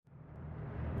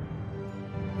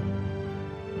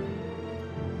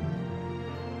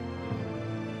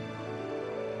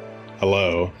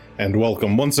Hello, and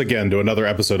welcome once again to another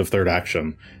episode of Third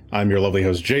Action. I'm your lovely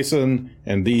host, Jason,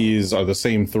 and these are the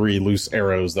same three loose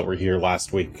arrows that were here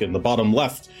last week. In the bottom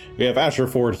left, we have Asher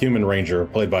Ford, Human Ranger,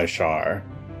 played by Shar.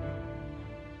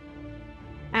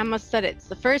 I almost said it's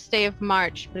the first day of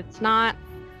March, but it's not.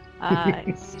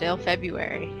 It's still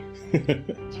February.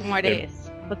 2 more days.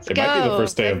 Let's go. It might be the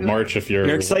first day of March if you're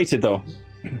excited, though.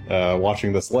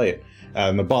 Watching this late.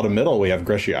 In the bottom middle, we have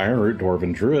Greshy Ironroot,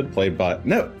 Dwarven Druid, played by...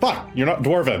 No, fuck! You're not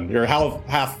Dwarven. You're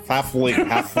half-fling.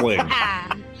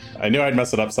 I knew I'd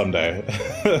mess it up someday.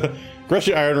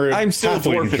 Greshy Ironroot, I'm still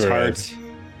dwarf at heart.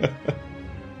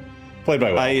 Played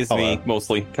by Will. I is me,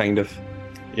 mostly, kind of.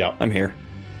 Yeah. I'm here.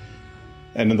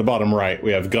 And in the bottom right,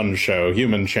 we have Gunshow,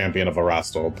 Human Champion of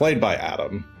Erastil, played by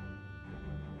Adam.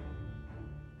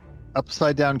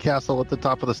 Upside down castle at the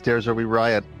top of the stairs where we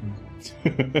riot.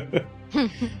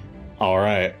 All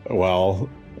right. Well,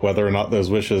 whether or not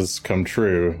those wishes come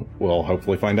true, we'll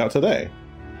hopefully find out today.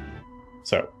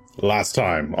 So, last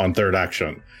time on Third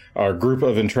Action, our group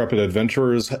of intrepid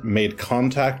adventurers made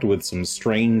contact with some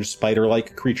strange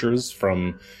spider-like creatures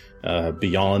from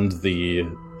beyond the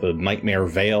Nightmare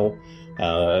Vale,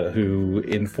 who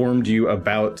informed you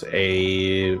about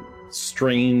a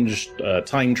strange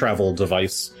time travel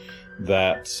device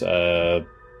that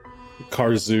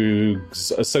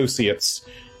Karzug's associates,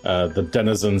 the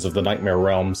denizens of the Nightmare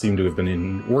Realm, seem to have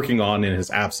been working on in his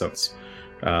absence.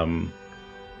 The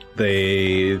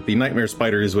Nightmare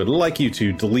Spiders would like you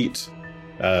to delete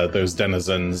those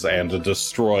denizens and to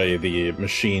destroy the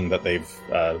machine that they've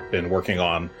been working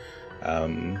on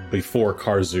before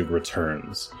Karzug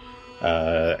returns.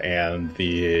 And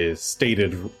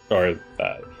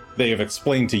they have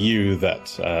explained to you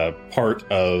that part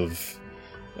of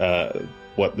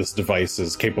what this device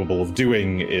is capable of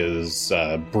doing is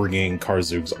bringing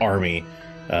Karzug's army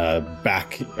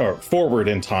back or forward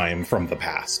in time from the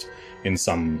past in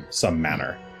some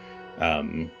manner,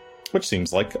 which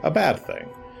seems like a bad thing.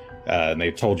 And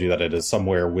they've told you that it is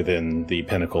somewhere within the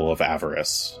pinnacle of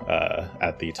Avarice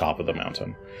at the top of the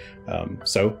mountain.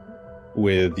 So,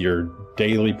 with your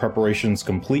daily preparations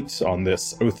complete on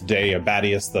this Oath Day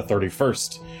Abadius the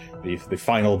 31st, the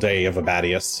final day of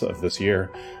Abadius of this year,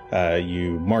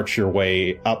 you march your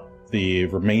way up the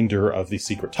remainder of the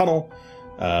secret tunnel,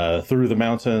 through the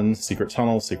mountain, secret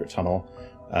tunnel,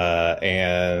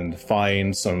 and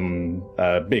find some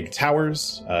big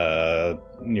towers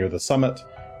near the summit.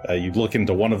 You look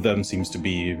into one of them, seems to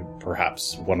be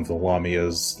perhaps one of the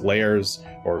Lamia's lairs,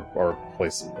 or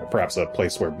perhaps a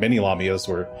place where many Lamias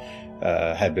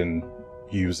had been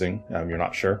using. You're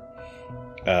not sure.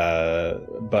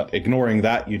 But ignoring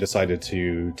that, you decided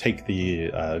to take the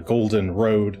Golden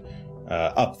Road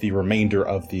up the remainder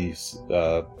of the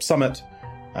summit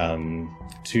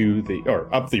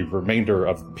up the remainder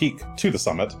of the peak to the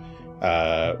summit,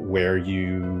 where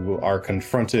you are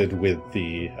confronted with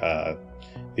the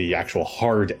actual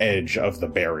hard edge of the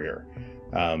barrier.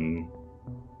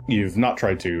 You've not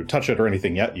tried to touch it or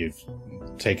anything yet. You've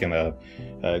taken a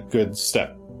good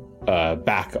step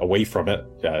back away from it,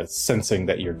 sensing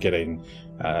that you're getting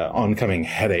oncoming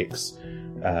headaches.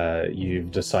 You've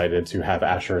decided to have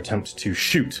Asher attempt to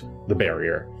shoot the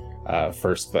barrier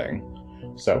first thing.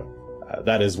 So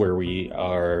that is where we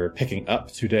are picking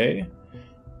up today.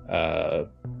 So,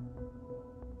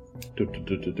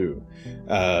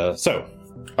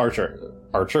 Asher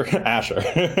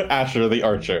the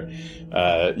Archer.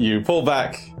 You pull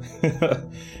back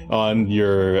on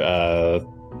your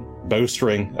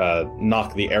bowstring,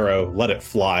 knock the arrow, let it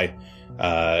fly.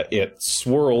 It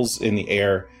swirls in the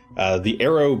air. The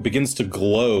arrow begins to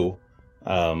glow,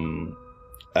 kind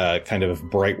of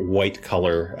bright white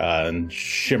color, and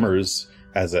shimmers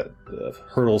as it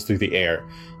hurtles through the air,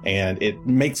 and it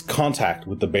makes contact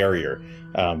with the barrier.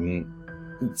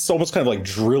 It's almost kind of like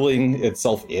drilling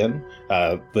itself in.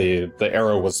 The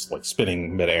arrow was like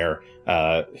spinning midair,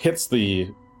 hits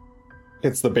the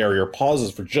barrier,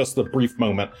 pauses for just a brief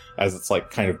moment as it's like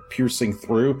kind of piercing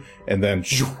through, and then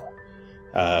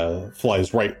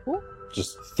flies right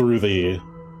just through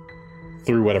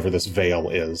whatever this veil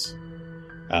is.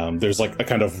 There's like a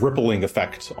kind of rippling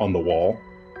effect on the wall.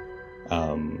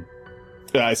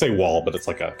 I say wall, but it's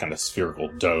like a kind of spherical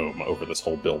dome over this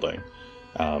whole building.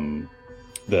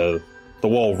 The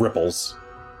wall ripples.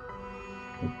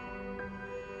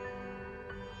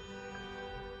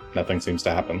 Nothing seems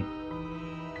to happen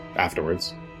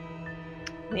afterwards.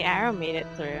 The arrow made it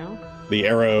through. The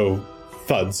arrow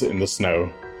thuds in the snow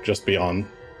just beyond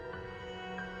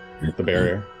the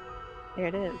barrier. There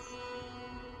it is.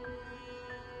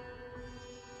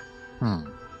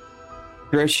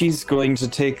 Greshy's going to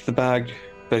take the bag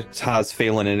that has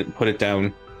Phelan in it and put it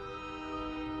down.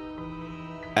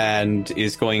 And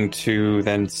is going to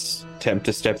then attempt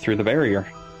to step through the barrier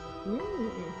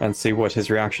and see what his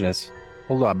reaction is.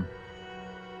 Hold on.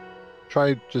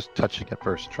 Try just touching it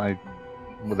first. Try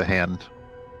with a hand.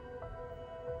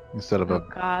 Instead of Oh a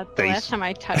god, the face. last time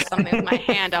I touched something with my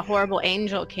hand, a horrible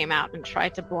angel came out and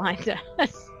tried to blind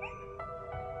us.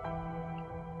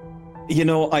 You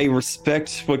know, I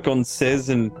respect what Gunn says,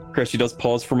 and Cressy does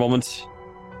pause for a moment.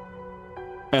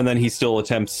 And then he still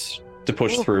attempts to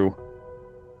push through.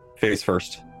 Face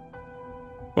first.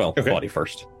 Well, Okay. body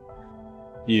first.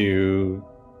 You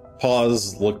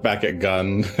pause, look back at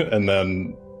Gun, and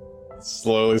then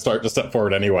slowly start to step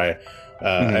forward anyway,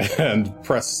 and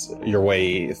press your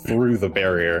way through the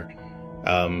barrier.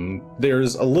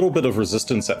 There's a little bit of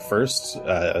resistance at first,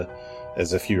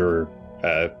 as if you're,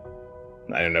 I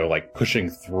don't know, like pushing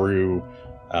through,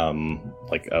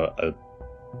 like a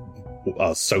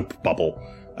soap bubble.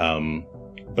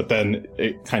 But then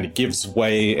it kind of gives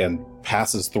way and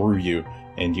passes through you,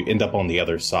 and you end up on the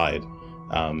other side.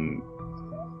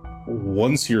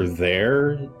 Once you're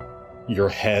there, your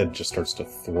head just starts to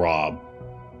throb.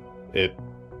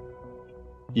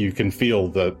 You can feel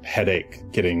the headache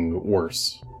getting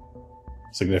worse,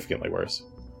 significantly worse.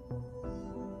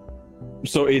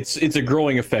 So it's a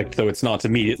growing effect, though it's not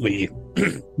immediately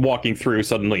walking through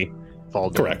suddenly fall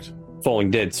down. Correct.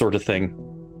 falling dead sort of thing.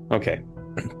 Okay.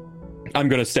 I'm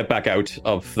going to step back out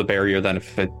of the barrier then,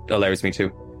 if it allows me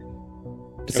to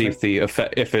see if the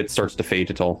effect, if it starts to fade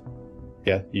at all.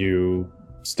 Yeah, you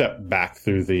step back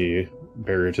through the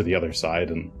barrier to the other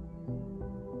side, and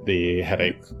the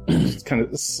headache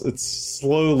it's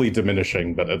slowly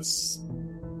diminishing, but it's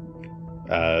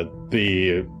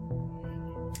the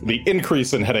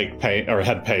increase in headache pain or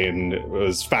head pain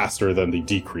was faster than the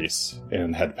decrease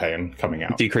in head pain coming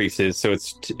out. Decreases, so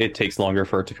it takes longer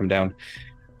for it to come down.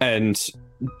 And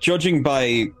judging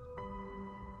by,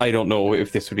 I don't know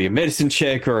if this would be a medicine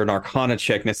check or an arcana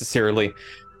check necessarily,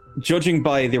 judging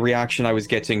by the reaction I was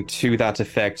getting to that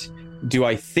effect, do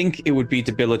I think it would be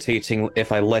debilitating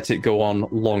if I let it go on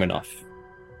long enough?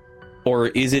 Or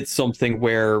is it something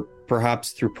where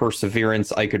perhaps through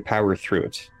perseverance I could power through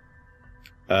it?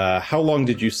 How long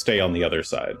did you stay on the other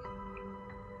side?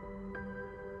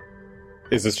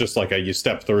 Is this just like you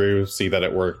step through, see that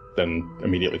it worked, then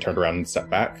immediately turned around and step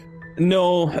back?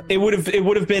 No, it would have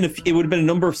been a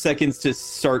number of seconds to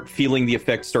start feeling the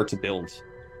effect start to build.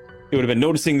 It would have been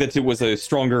noticing that it was a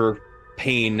stronger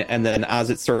pain, and then as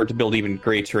it started to build even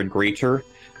greater and greater.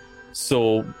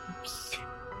 So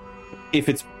if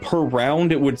it's per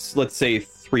round, it would, let's say,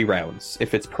 3 rounds.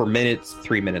 If it's per minute,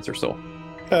 3 minutes or so.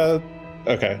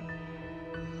 Okay.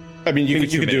 I mean, you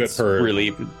could do it per...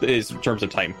 Really, is in terms of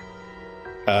time.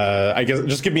 I guess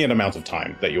just give me an amount of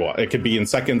time that you want. It could be in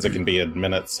seconds, it can be in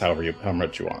minutes, how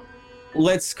much you want.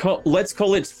 Let's call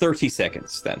it 30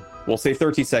 seconds then. We'll say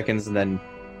 30 seconds, and then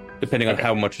depending on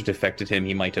how much it affected him,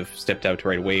 he might have stepped out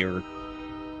right away. Or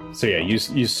so yeah,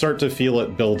 you start to feel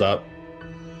it build up.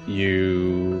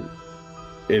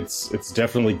 It's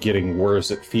definitely getting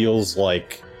worse. It feels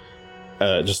like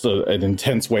just an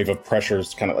intense wave of pressure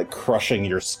is kind of like crushing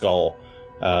your skull.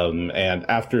 And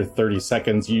after 30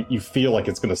 seconds, you feel like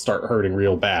it's going to start hurting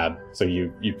real bad. So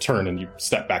you turn and you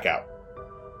step back out.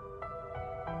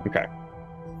 Okay.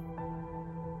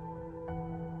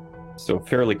 So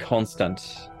fairly constant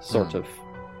sort of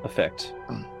effect.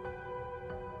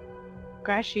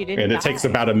 Gosh, you didn't. And it die. takes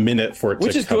about a minute for it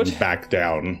Which to is come good. back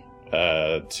down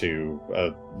to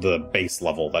the base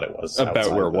level that it was. About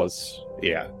outside where of it was.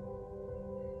 Yeah.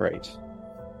 Right.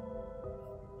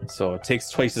 So it takes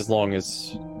twice as long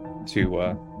as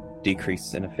to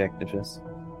decrease in effectiveness.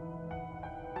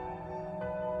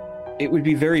 It would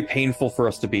be very painful for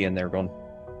us to be in there, Gun.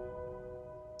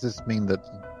 Does this mean that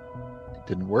it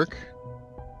didn't work?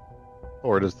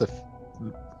 Or does the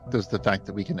fact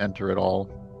that we can enter it all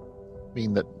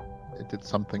mean that it did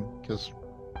something? Because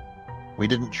we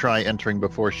didn't try entering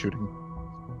before shooting.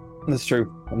 That's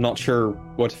true. I'm not sure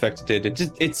what effect it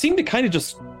did. It seemed to kind of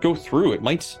just go through. It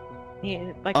might.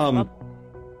 Yeah, like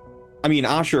I mean,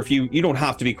 Asher, if you don't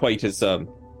have to be quite as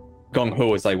gung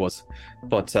ho as I was,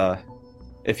 but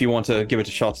if you want to give it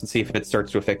a shot and see if it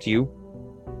starts to affect you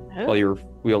while you're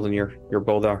wielding your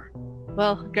bow there.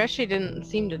 Well, Greshy didn't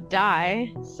seem to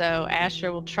die, so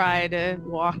Asher will try to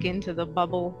walk into the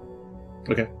bubble.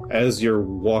 Okay. As you're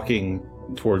walking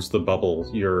towards the bubble,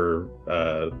 your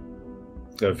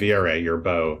Viere, your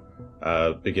bow,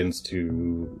 begins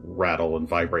to rattle and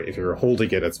vibrate. If you're holding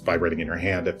it, it's vibrating in your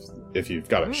hand. If you've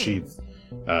got it sheathed,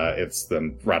 it's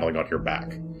then rattling on your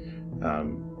back.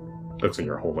 Looks like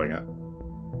you're holding it.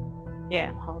 Yeah,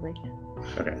 I'm holding.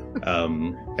 Okay.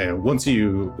 And once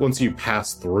you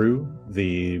pass through,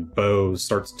 the bow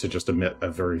starts to just emit a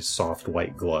very soft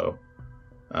white glow.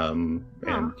 And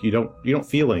you don't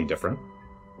feel any different.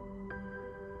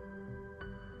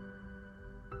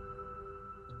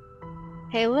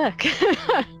 Hey, look.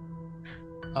 I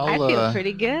I'll feel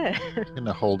pretty good.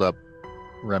 gonna hold up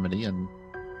Remedy and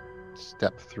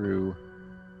step through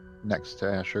next to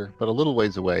Asher, but a little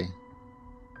ways away.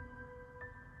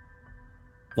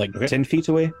 Like Okay. 10 feet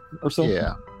away or so?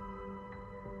 Yeah.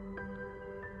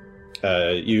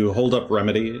 You hold up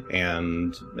Remedy,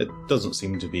 and it doesn't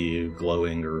seem to be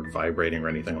glowing or vibrating or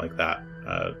anything like that.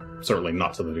 Certainly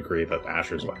not to the degree that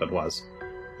Asher's weapon was.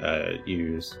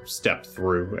 You step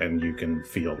through, and you can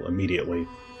feel immediately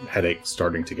headache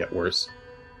starting to get worse.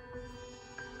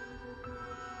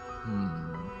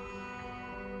 I'm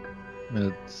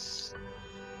gonna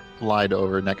slide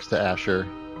over next to Asher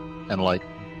and like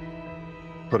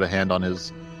put a hand on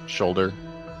his shoulder.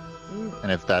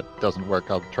 And if that doesn't work,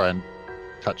 I'll try and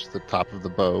touch the top of the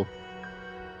bow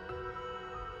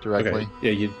directly.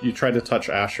 Okay. Yeah, you try to touch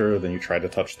Asher, then you try to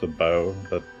touch the bow,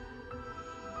 but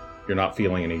you're not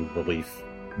feeling any relief.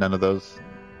 None of those?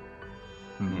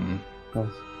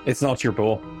 It's not your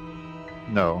bow.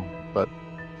 No, but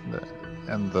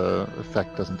the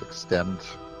effect doesn't extend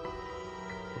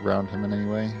around him in any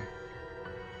way.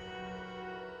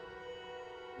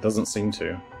 Doesn't seem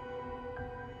to.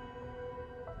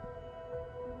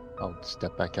 I'll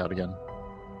step back out again.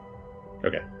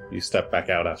 Okay. You step back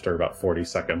out after about 40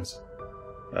 seconds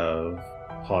of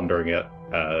pondering it.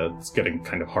 It's getting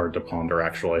kind of hard to ponder,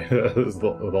 actually, with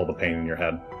all the pain in your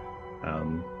head.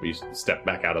 You step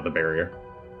back out of the barrier.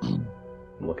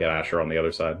 Look at Asher on the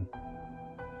other side.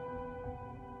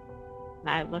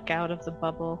 I look out of the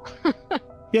bubble.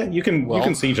 Yeah, you can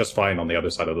Well- see just fine on the other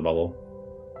side of the bubble.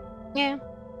 Yeah.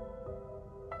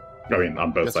 I mean,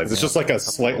 on both Guess sides. we It's just have like a a couple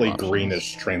of slightly options.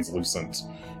 greenish, translucent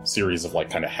series of like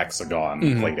kind of hexagon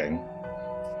Mhm. plating.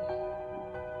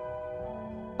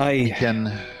 We I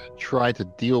can try to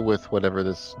deal with whatever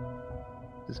this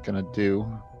is going to do.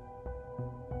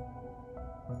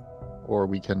 Or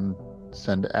we can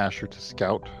send Asher to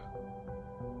scout.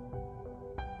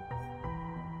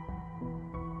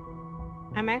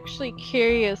 I'm actually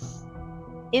curious.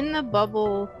 In the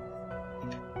bubble,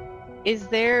 is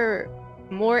there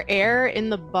more air in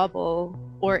the bubble,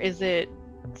 or is it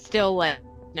still like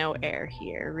no air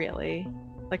here, really?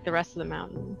 Like the rest of the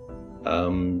mountain?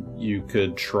 You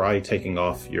could try taking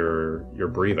off your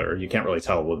breather. You can't really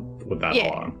tell with that Yeah.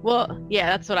 on. Well, yeah,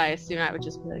 that's what I assume. I would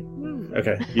just be like,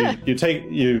 Okay,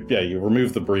 you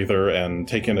remove the breather and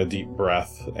take in a deep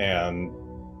breath, and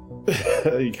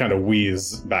you kind of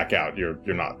wheeze back out. You're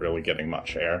not really getting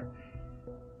much air.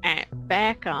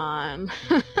 Back on.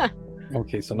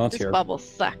 okay, so not This here. bubble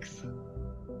sucks.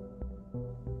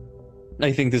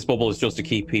 I think this bubble is just to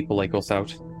keep people like us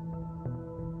out.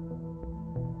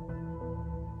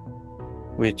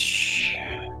 Which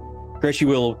Gretchen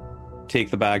will take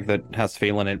the bag that has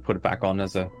Phelan in it, put it back on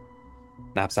as a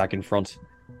knapsack in front.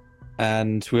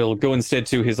 And we'll go instead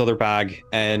to his other bag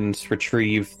and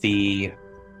retrieve the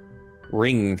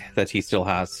ring that he still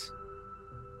has.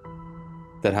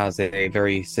 That has a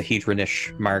very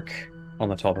Sahedrinish mark on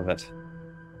the top of it.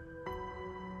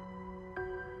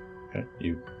 Okay,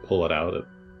 you pull it out. It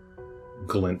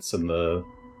glints in the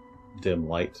dim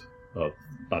light. Oh,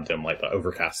 not dim light, the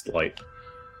overcast light.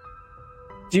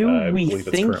 Do I we believe it's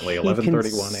think currently he can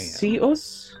 11:31 a.m. see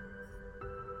us?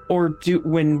 Or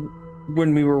when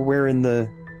we were wearing the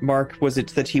mark, was it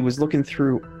that he was looking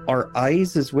through our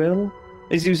eyes as well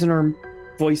as using our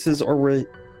voices, or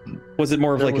was it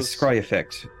more of There like was- a scry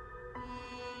effect? Do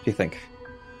you think?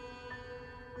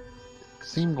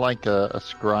 Seemed like a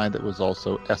scry that was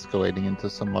also escalating into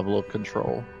some level of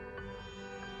control.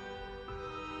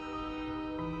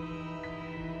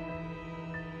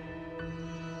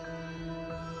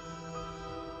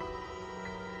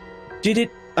 Did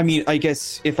it? I mean, I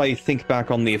guess if I think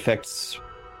back on the effects,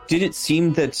 did it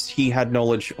seem that he had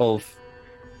knowledge of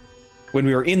when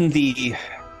we were in the?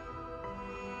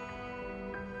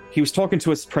 He was talking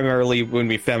to us primarily when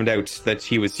we found out that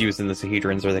he was using the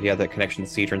Sahedrins, or that he had that connection to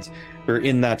Sahedrins. We were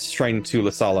in that shrine to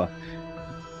Lasala.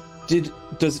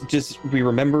 Does we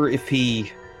remember if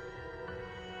he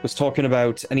was talking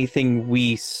about anything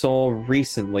we saw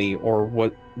recently, or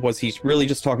what was he really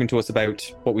just talking to us about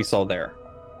what we saw there?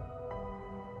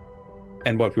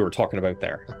 And what we were talking about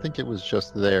there. I think it was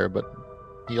just there, but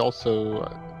he also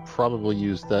probably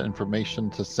used that information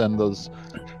to send those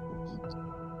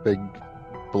big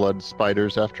blood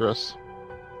spiders after us.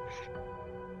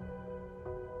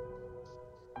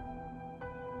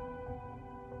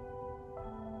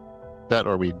 That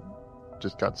or we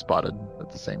just got spotted at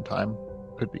the same time.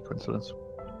 Could be coincidence.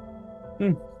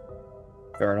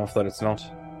 Fair enough that it's not.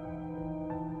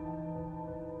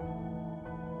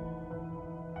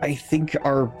 I think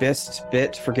our best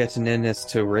bet for getting in is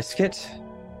to risk it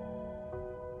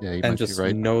Yeah, you and might just be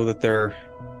right. know that they're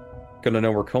gonna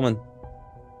know we're coming.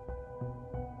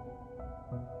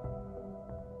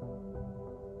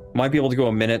 Might be able to go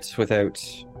a minute without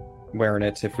wearing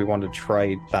it if we want to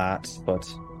try that, but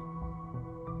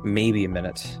maybe a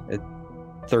minute.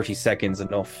 30 seconds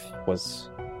enough was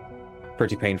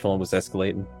pretty painful and was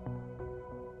escalating.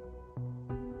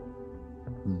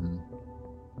 Mhm.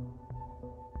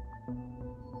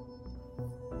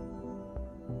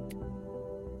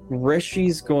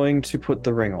 Rishi's going to put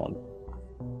the ring on.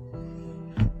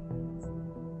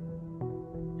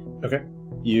 Okay.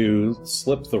 You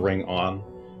slip the ring on,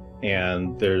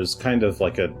 and there's kind of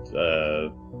like a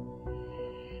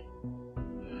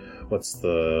what's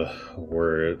the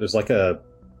word? There's like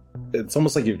it's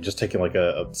almost like you've just taken like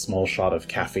a small shot of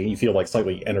caffeine. You feel like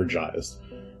slightly energized.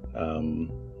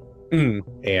 And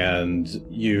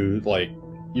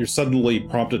you're suddenly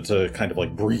prompted to kind of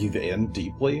like breathe in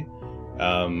deeply.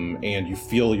 And you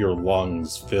feel your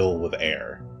lungs fill with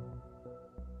air.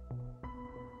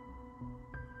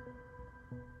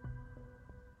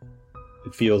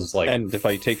 It feels like, And if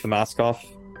I take the mask off,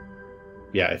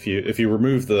 yeah, if you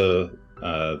remove the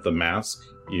mask,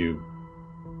 you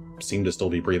seem to still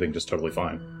be breathing just totally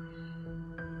fine.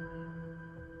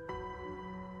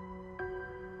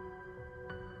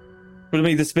 would have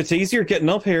made this a bit easier getting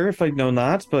up here if I'd known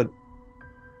that, but I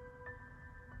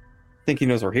think he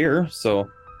knows we're here, so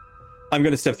I'm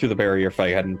going to step through the barrier if I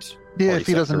hadn't. Yeah, already if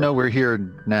he stepped doesn't through know it. we're here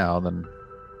now, then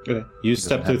Okay. You doesn't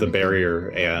step have through the anything. barrier,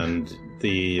 and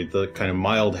the kind of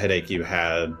mild headache you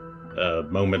had a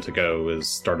moment ago is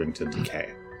starting to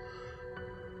decay.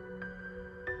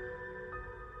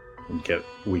 And get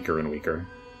weaker and weaker.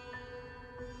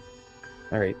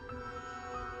 All right.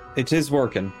 It is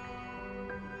working.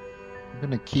 I'm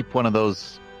gonna keep one of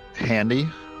those handy,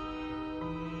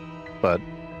 but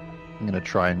I'm gonna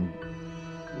try and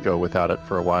go without it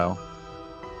for a while.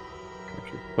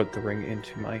 Actually, put the ring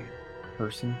into my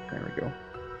person. There we go.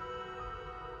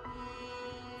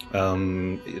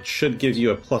 It should give you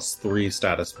a +3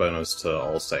 status bonus to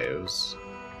all saves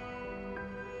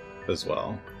as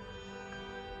well.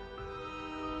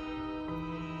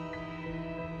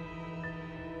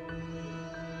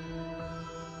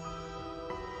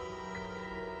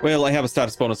 Well, I have a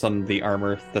status bonus on the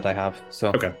armor that I have, so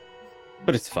Okay.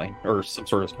 but it's fine, or some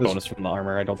sort of bonus from the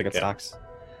armor. I don't think it Yeah. stacks.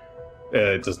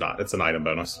 It does not. It's an item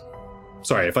bonus.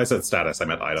 Sorry, if I said status, I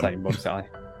meant It's item. not even bonus ally.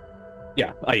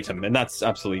 Yeah, item, and that's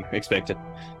absolutely expected.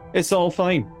 It's all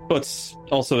fine, but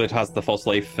also it has the false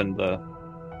life and the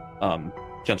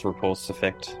gentle repose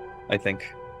effect, I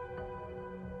think.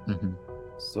 Mm-hmm.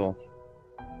 So,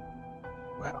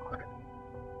 Wow.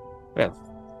 well,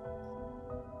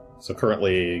 So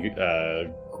currently,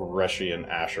 Greshi and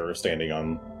Asher are standing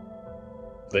on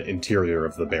the interior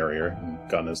of the barrier, and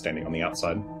Gunn is standing on the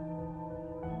outside.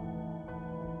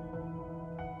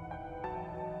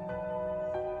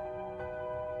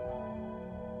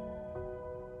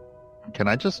 Can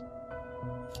I just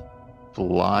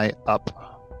fly up?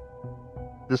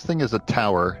 This thing is a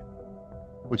tower,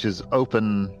 which is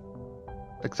open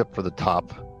except for the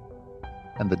top,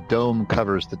 and the dome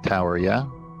covers the tower. Yeah.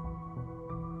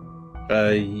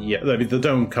 Yeah, I mean, the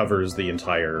dome covers the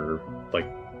entire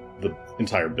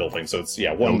building, so it's,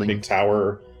 yeah, one Building. big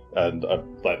tower, and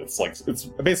but it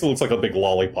basically looks like a big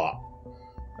lollipop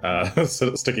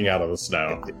sticking out of the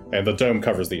snow, and the dome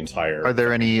covers the entire. Are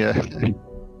there any?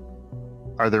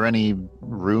 Are there any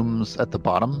rooms at the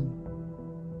bottom?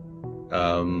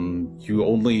 You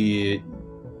only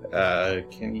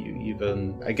can you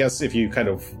even? I guess if you kind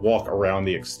of walk around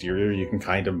the exterior, you can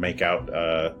kind of make out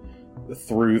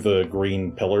through the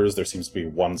green pillars. There seems to be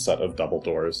one set of double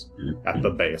doors at the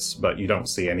base, but you don't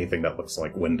see anything that looks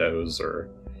like windows or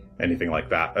anything like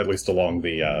that. At least along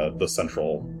the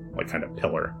central kind of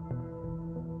pillar.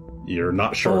 You're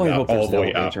not sure Oh, I about hope all there's the an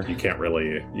way up. elevator. You can't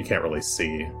really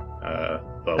see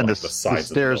And the the sides.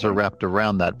 stairs are wrapped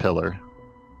around that pillar.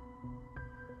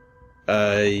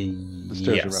 The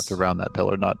stairs yes. are wrapped around that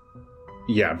pillar, not.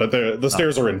 Yeah, but the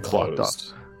stairs are blocked off.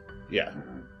 enclosed. Yeah.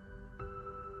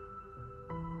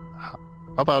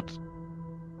 How about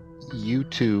you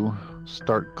two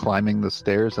start climbing the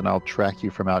stairs, and I'll track you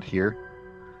from out here.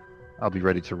 I'll be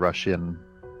ready to rush in.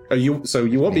 You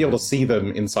won't be able to see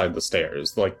them inside the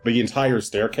stairs. Like, the entire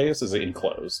staircase is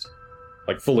enclosed,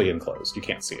 like fully enclosed. You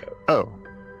can't see it. Oh,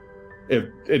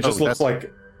 It just Oh, looks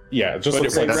like Yeah, it just But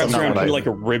looks it like that's wraps some not around what kind I- like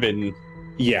a ribbon.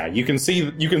 Yeah, you can see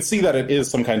that it is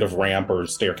some kind of ramp or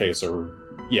staircase, or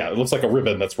yeah, it looks like a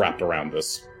ribbon that's wrapped around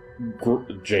this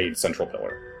jade central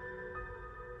pillar.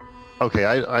 Okay,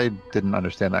 I didn't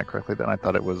understand that correctly. Then I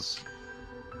thought it was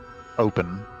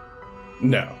open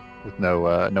No, with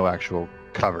no actual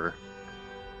cover.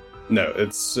 no, it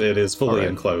is fully Alright.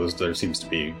 enclosed. There seems to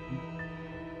be,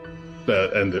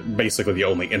 and basically the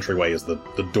only entryway is the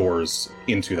doors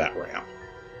into that ramp.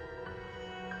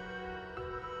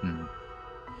 Hmm.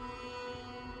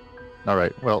 All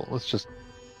right. Well, let's just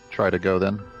try to go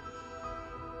then.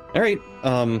 All right.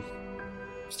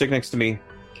 Stick next to me in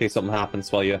case something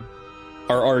happens while you.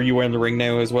 Are you wearing the ring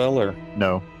now as well, or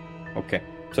No. okay?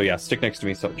 So yeah, stick next to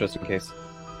me, so just in case.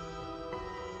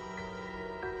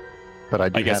 But I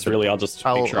do I guess have it. really, I'll just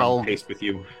I'll- make sure I'll- I'm paced with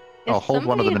you. I'll Is hold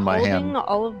one of them in my somebody hand. holding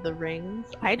all of the rings?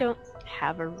 I don't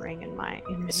have a ring in my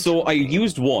inventory. So I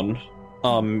used one,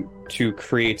 to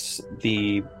create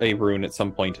a rune at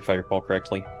some point, if I recall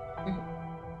correctly,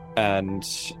 and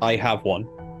I have one,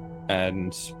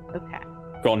 and Okay.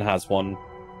 Gon has one.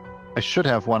 I should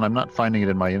have one. I'm not finding it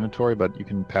in my inventory, but you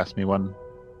can pass me one.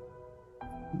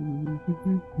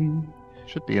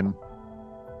 Should be in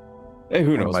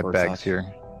Who one knows of my where it's bags at, here.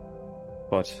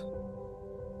 but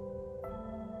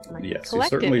Might be Yes, you collected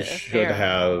certainly a should fair-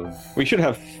 have we should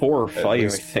have 4 or at 5. I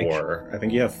least think. 4. I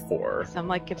think you have 4. So I'm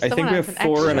like, if I someone think we has have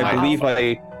an 4, and I extra, believe I'll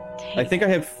I take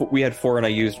think we had 4, and I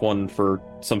used one for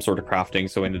some sort of crafting,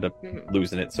 so I ended up Mhm.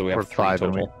 losing it. So we Or have 3 5,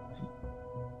 and total.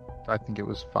 I think it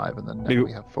was 5, and then now Maybe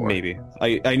we have 4. Maybe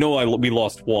I know we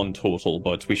lost 1 total,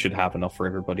 but we should have enough for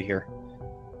everybody here.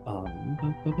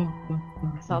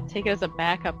 So I'll take it as a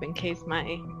backup in case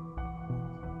my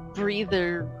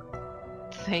breather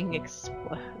thing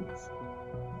explodes.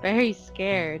 Very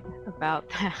scared about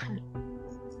that.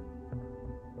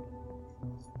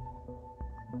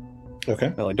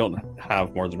 Okay. Well, I don't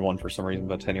have more than 1 for some reason,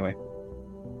 but anyway.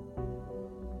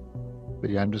 But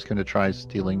yeah, I'm just going to try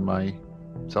stealing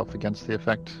myself against the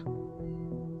effect.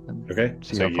 And Okay.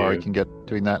 see so how far I you can get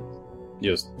doing that.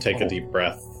 just take a Oh. deep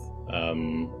breath.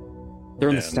 They're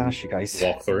in the And stash, you guys.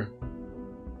 Walk through.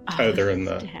 Oh, they're in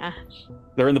the- stash.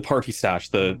 They're in the party stash.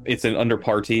 It's an under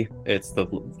party. It's the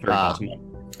very Ah. bottom one.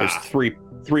 There's Ah. three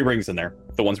rings in there.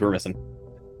 The ones we were missing.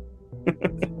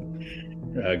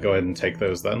 Go ahead and take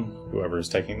those then. Whoever's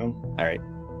taking them. All right.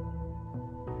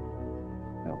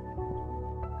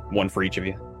 No. 1 for each of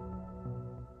you.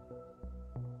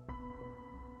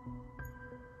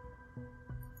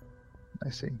 I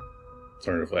see.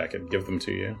 Alternatively, I could give them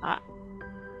to you. I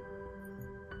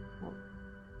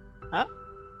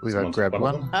believe I've Someone's grabbed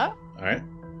one of one. them? All right.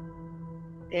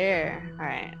 There.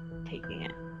 Alright, taking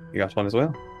it. You got one as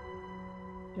well.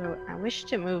 So I wish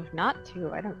to move not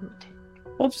to. I don't want to.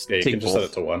 Well, just Yeah, you take can just set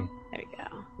both. it to 1. There we go.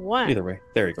 One. Either way.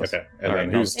 There you go. Okay. And All then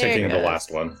right, who's there taking it the goes.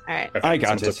 last one? Alright. Okay, I got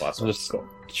someone took it. the last I'll one. just Cool.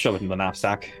 shove it in the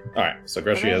knapsack. All right. So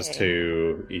Gresham has Hooray.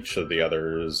 2. Each of the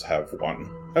others have 1.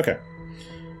 Okay.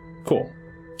 Cool.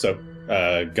 So,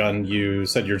 Gun, you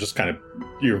said you're just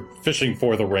you're fishing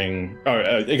for the ring. Oh,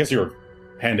 I guess you're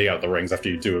handing out the rings after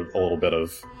you do a little bit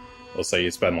of. Let's say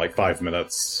you spend like 5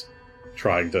 minutes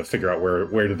trying to figure out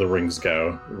where did the rings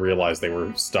go. Realize they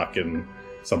were stuck in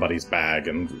somebody's bag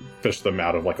and fish them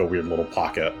out of like a weird little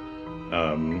pocket.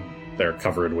 They're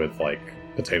covered with like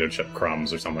potato chip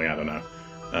crumbs or something. I don't know.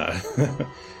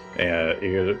 And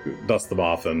you dust them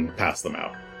off and pass them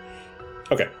out.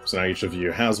 Okay, so now each of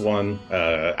you has one.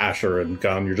 Asher and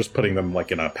Gun, you're just putting them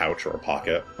like in a pouch or a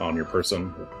pocket on your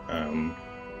person.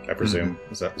 I presume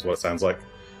is what it sounds like.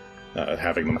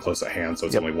 Having them close at hand, so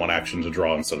it's Yep. only one action to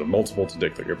draw instead of multiple to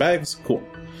dig through your bags. Cool.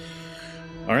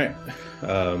 All right.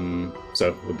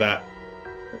 So with that,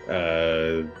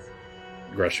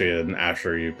 Greshia and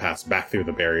Asher, you pass back through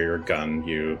the barrier. Gun,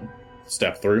 you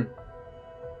step through.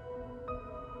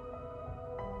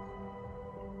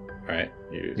 All right.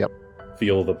 You Yep.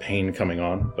 feel the pain coming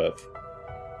on, but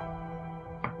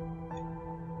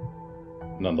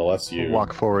nonetheless, you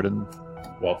Walk forward and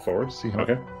walk forward. See how-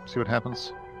 Okay. see what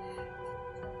happens.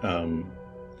 All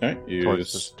right. You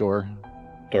Towards this door.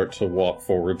 start to walk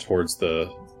forward towards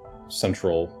the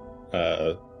central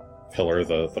pillar,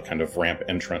 the kind of ramp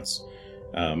entrance.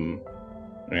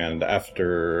 And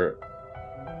after,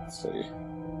 let's see,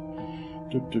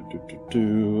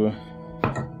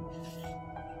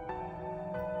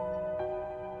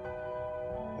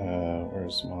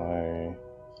 where's my?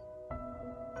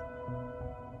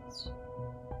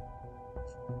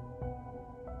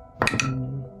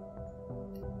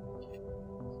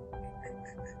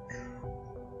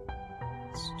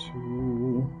 It's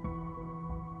 2.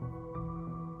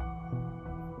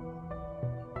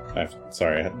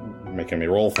 Sorry, making me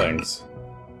roll things.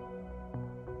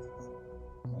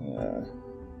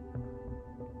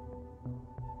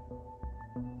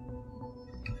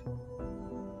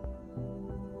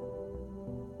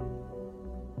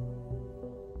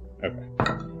 Okay.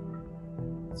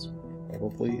 That's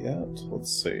probably it.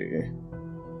 Let's see.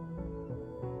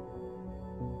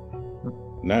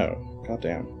 No.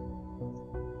 Goddamn.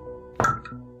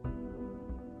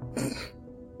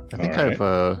 I think All right.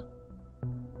 I've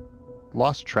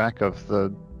lost track of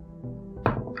the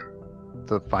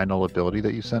final ability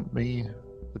that you sent me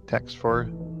the text for.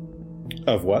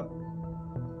 Of what?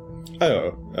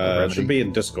 Oh, it should remedy. be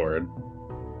in Discord.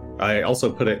 I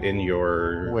also put it in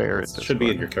your... Where it in should be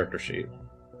in your Discord? character sheet.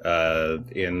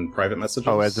 In private messages.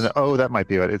 That might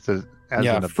be it. It says as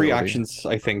yeah, an free ability. actions,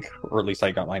 I think, or at least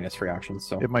I got mine as free actions.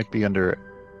 So It might be under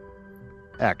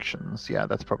actions. Yeah,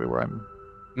 that's probably where I'm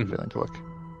Mhm. failing to look.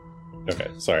 Okay,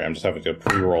 sorry, I'm just having to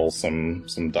pre-roll some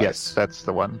dice. Yes, that's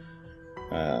the one.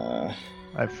 Oh,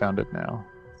 I've found it now.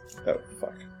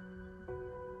 fuck.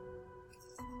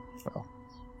 Well,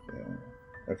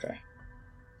 Yeah. Okay.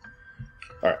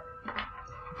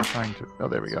 trying to. Oh,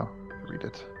 there we go. Read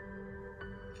it.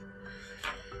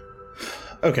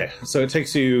 Okay, so it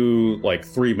takes you like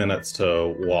 3 minutes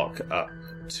to walk up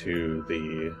to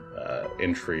the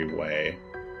entryway.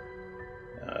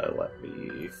 Let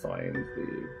me find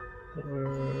the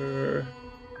pillar.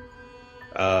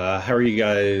 How are you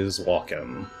guys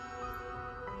walking?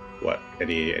 What?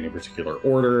 Any particular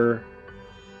order?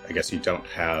 I guess you don't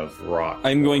have Rock.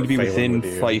 I'm going or to be Phelan within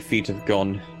with you. 5 feet of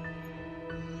gun.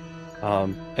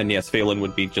 And yes, Phelan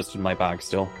would be just in my bag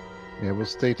still. Yeah, we'll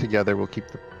stay together. We'll keep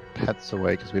the pets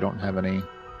away because we don't have any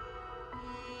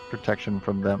protection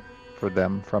from them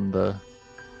from the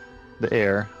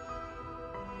air,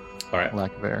 All right.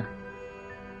 lack of air.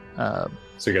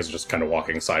 So you guys are just kind of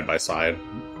walking side by side.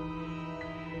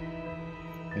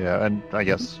 Yeah, and I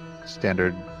guess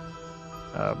standard,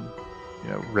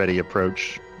 ready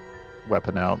approach,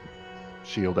 weapon out,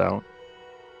 shield out.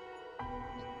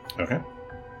 Okay.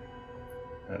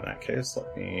 In that case,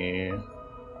 let me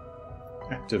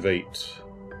activate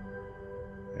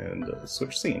and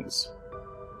switch scenes.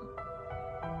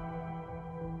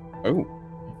 Oh,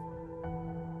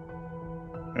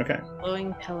 Okay.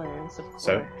 Glowing pillars, of course.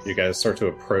 So you guys start to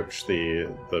approach the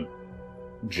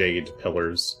jade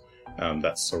pillars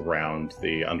that surround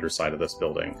the underside of this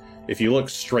building. If you look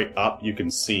straight up, you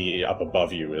can see up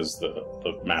above you is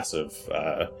the massive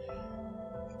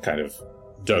kind of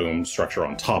dome structure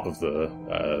on top of the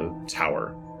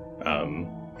tower.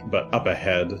 But up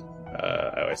ahead,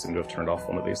 I seem to have turned off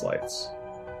one of these lights,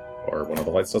 or one of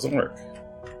the lights doesn't work.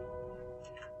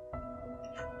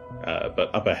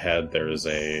 But up ahead, there is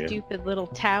a Stupid little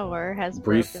tower has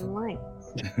brief- broken lights.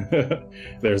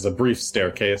 there's a brief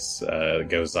staircase that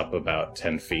goes up about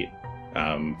 10 feet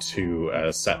to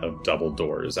a set of double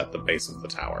doors at the base of the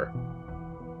tower,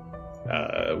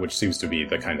 which seems to be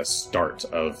the kind of start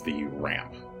of the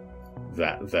ramp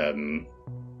that then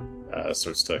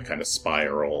starts to kind of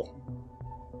spiral,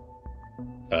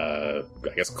 I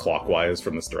guess clockwise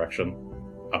from this direction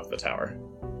up the tower.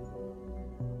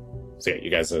 So yeah,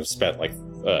 you guys have spent like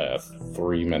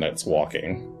 3 minutes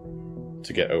walking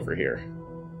to get over here.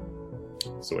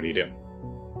 So what do you do?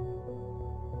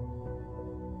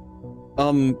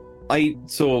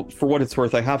 So for what it's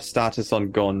worth, I have status on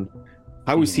gun.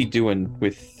 How is he doing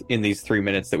in these 3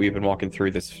 minutes that we've been walking through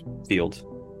this field?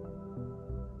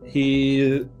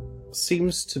 He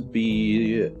seems to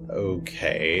be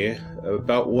okay.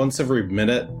 About once every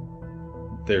minute,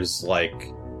 there's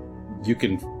like, you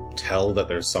can tell that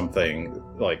there's something,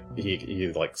 like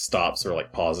he like stops or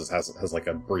like pauses, has like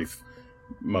a brief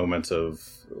moment of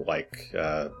like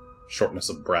shortness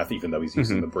of breath, even though he's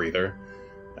using the breather.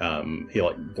 He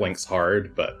like blinks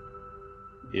hard, but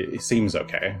it seems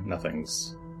okay. Nothing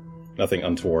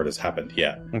untoward has happened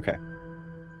yet. Okay.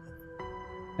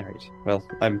 Alright. Well,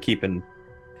 I'm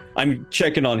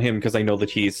checking on him because I know that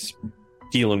he's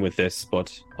dealing with this,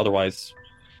 but otherwise,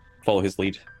 follow his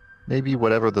lead. Maybe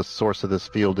whatever the source of this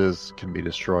field is can be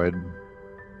destroyed.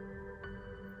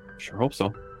 Sure hope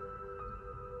so.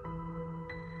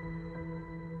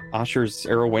 Asher's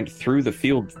arrow went through the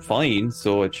field fine,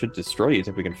 so it should destroy it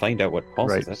if we can find out what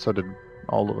causes Right, it. so did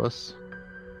all of us.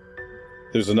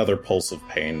 There's another pulse of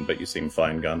pain, but you seem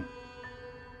fine, Gun.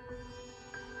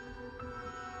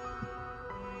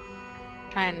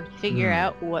 Trying to figure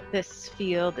out what this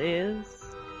field is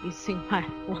using my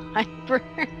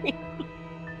library.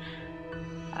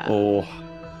 Oh,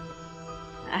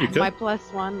 You could. My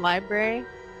 +1 library.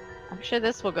 I'm sure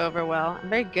this will go over well. I'm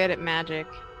very good at magic.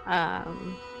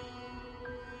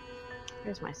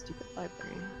 Here's my stupid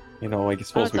library. You know, I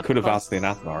suppose it's we a could have plus. asked the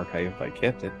Anathema Archive if I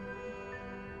kept it.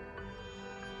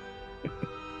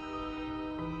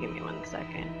 Give me 1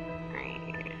 second. Right.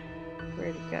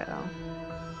 Where'd it go?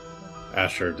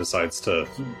 Asher decides to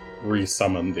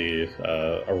resummon the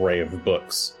array of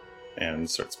books and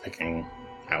starts picking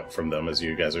out from them as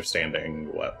you guys are standing,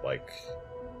 like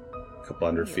a couple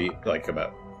hundred feet, like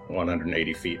about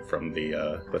 180 feet from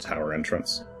the tower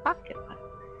entrance. Pocket library.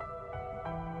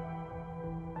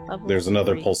 Level There's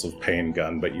another 3. pulse of pain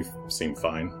gun, but you seem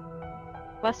fine.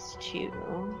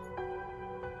 +2.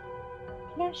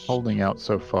 Yes. Holding out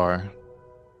so far.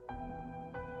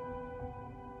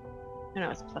 No,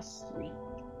 it's +3.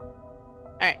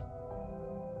 Alright.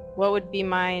 What would be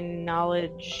my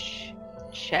knowledge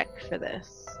check for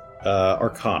this?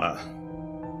 Arcana.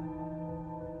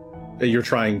 You're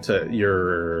trying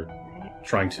to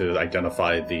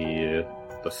identify the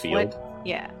field.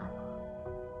 Yeah.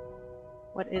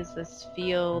 What is this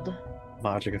field?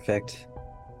 Magic effect.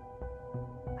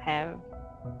 Have.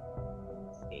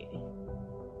 Let's see.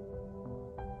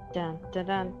 Dun dun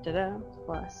dun dun dun.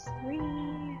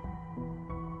 +3.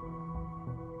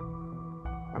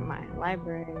 From my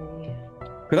library.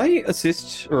 Could I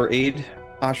assist or aid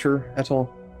Asher at all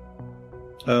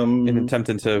in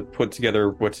attempting to put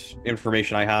together what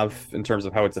information I have in terms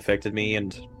of how it's affected me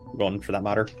and Gon for that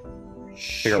matter?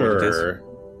 Figure out what it is. Sure.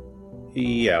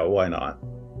 Yeah, why not?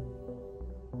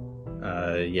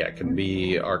 Yeah, it can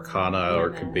be Arcana or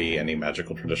it could be any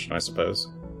magical tradition, I suppose.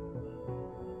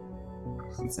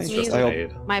 Since it's Me, just an I'll-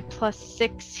 aid. My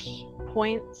 +6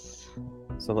 points.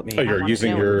 So let me. Oh, I you're wanna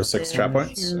using know your what 6 it trap is.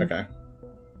 points? Okay.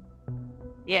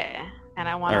 Yeah, and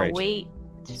I want to Alright. wait.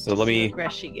 So to let see me- what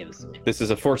Gresham gives me. This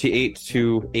is a 48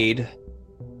 to aid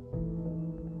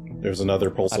There's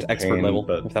another pulse at of expert pain, level,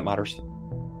 but if that matters.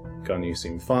 Gun, you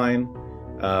seem fine.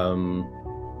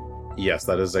 Yes,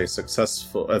 that is a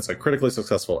successful. That's a critically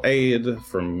successful aid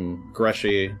from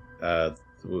Greshi at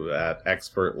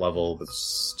expert level. That's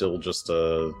still just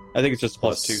a I think it's just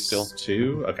 +2 still.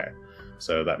 2. Okay,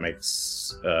 so that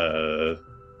makes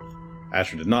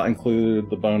Asher did not include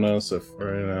the bonus of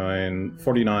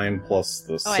 49 plus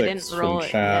the 6 Oh, I didn't roll from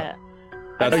it chat. yet.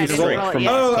 That's Okay, I a didn't strike roll it from-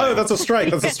 yet. Oh, that's a strike.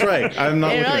 That's a strike. I'm not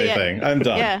Didn't looking at roll it yet. anything. I'm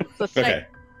done. Yeah, so strike. Okay.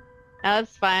 No,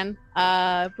 that's fine.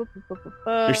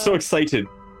 You're so excited.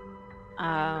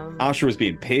 Um, Asher was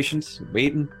being patient,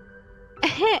 waiting.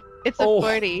 it's a Oh.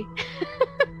 40.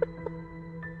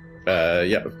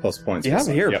 Yeah, plus points. You have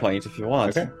a hero Yep. point if you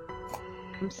want. Okay.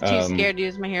 I'm too Um, scared to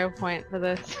use my hero point for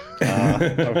this.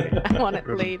 Okay. I want it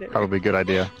later. Probably a good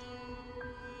idea.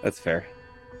 That's fair.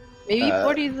 Maybe Uh,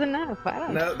 40 is enough. I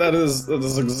don't know. No, that is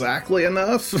exactly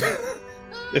enough.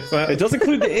 If that It does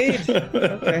include the aid.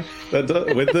 Okay.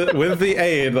 with the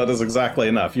aid, that is exactly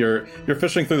enough. You're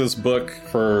fishing through this book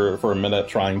for a minute,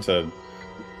 trying to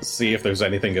see if there's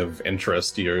anything of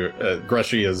interest.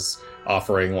 Greshi is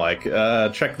offering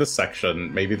check this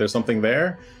section. Maybe there's something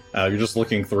there. You're just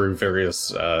looking through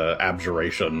various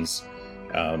abjurations,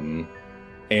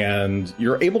 and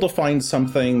you're able to find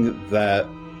something that,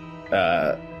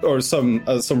 or some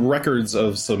records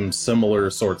of some similar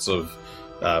sorts of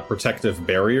protective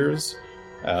barriers.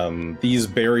 These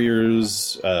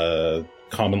barriers,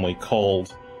 commonly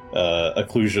called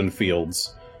occlusion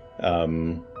fields,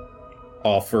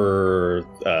 offer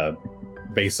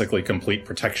basically complete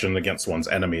protection against one's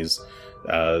enemies.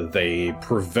 They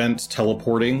prevent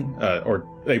teleporting, or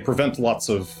they prevent lots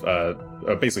of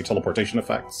basically teleportation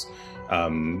effects,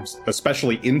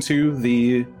 especially into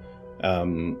the.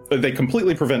 They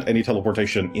completely prevent any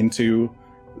teleportation into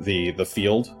the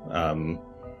field,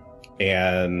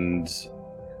 and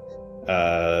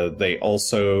they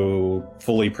also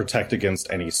fully protect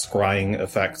against any scrying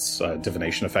effects,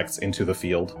 divination effects into the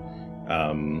field,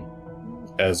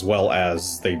 as well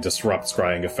as they disrupt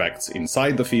scrying effects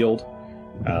inside the field.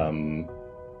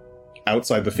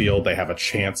 Outside the field, they have a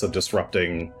chance of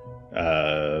disrupting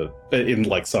in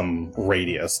some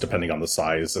radius, depending on the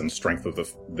size and strength of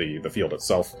the field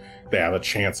itself. They have a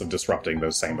chance of disrupting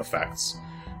those same effects,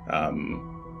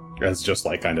 as just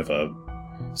kind of a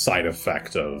side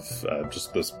effect of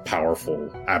just this powerful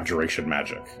abjuration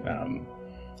magic.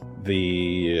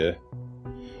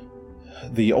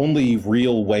 The only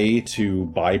real way to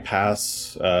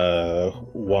bypass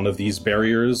one of these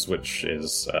barriers, which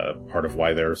is part of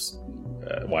why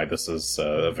why this is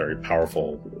a very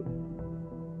powerful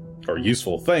or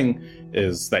useful thing,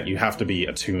 is that you have to be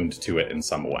attuned to it in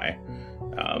some way.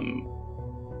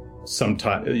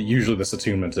 Usually this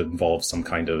attunement involves some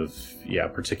kind of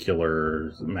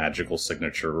particular magical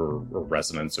signature or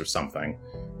resonance or something.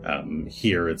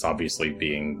 Here it's obviously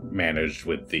being managed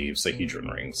with the Sahedron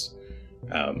rings.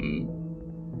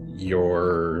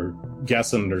 Your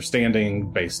guess and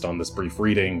understanding, based on this brief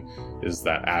reading, is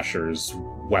that Asher's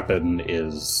weapon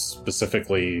is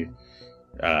specifically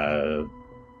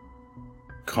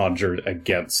conjured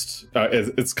against.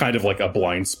 It's kind of like a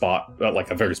blind spot, like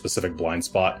a very specific blind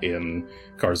spot in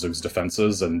Karzug's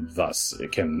defenses, and thus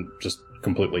it can just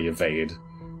completely evade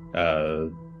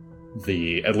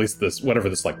at least this, whatever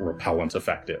this like repellent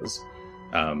effect is.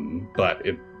 But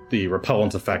the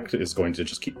repellent effect is going to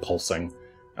just keep pulsing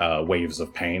waves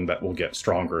of pain that will get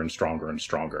stronger and stronger and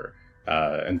stronger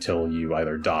until you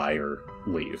either die or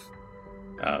leave.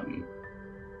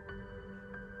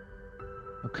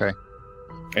 Okay.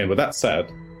 And with that said,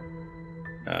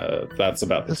 that's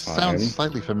about the This time. sounds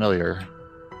slightly familiar.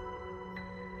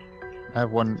 I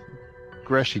have one.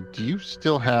 Greshi, do you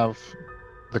still have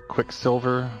the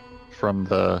Quicksilver from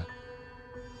the...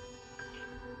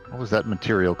 What was that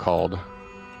material called?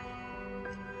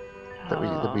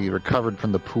 That we recovered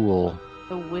from the pool.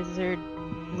 The wizard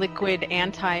liquid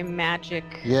anti-magic.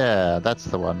 Yeah, that's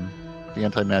the one. The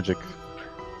anti-magic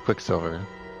Quicksilver.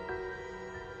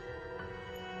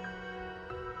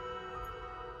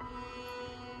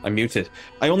 I'm muted.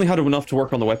 I only had enough to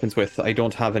work on the weapons with. I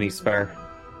don't have any spare.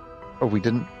 Oh,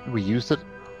 we used it?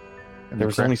 In There the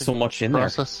was only crafting so much in there.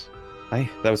 process? Aye,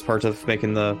 that was part of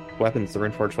making the weapons, the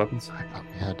Runeforged weapons. I thought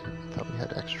we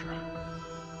had extra.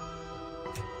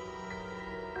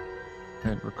 I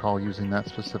didn't recall using that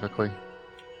specifically.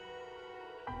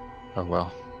 Oh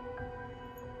well.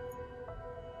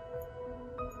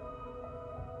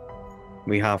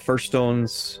 We have first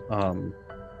stones,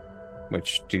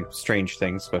 which do strange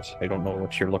things, but I don't know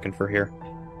what you're looking for here.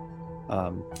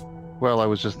 Well, I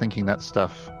was just thinking that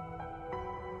stuff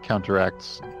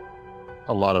counteracts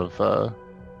a lot of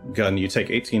Gun, you take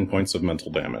 18 points of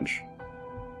mental damage.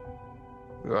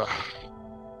 ugh.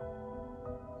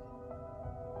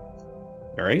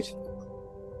 All right.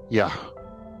 Yeah,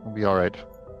 we'll be all right.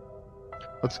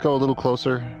 Let's go a little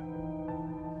closer.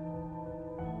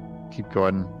 Keep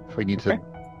going. If we need to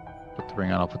put the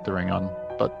ring on, I'll put the ring on,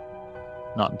 but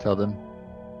not until then.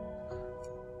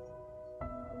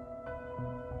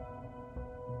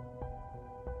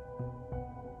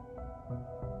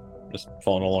 Just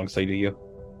following alongside of you.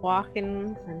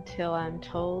 Walking until I'm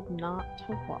told not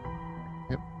to walk.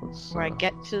 Yep. Let's, Or I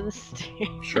get to the stairs.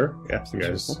 Sure. Yeah. You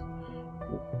guys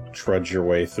trudge your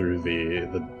way through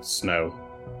the snow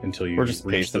until you Or just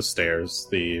reach pace the them. stairs.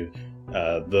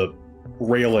 The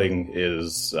railing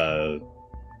is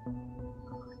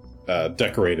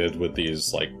decorated with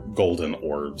these like golden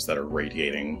orbs that are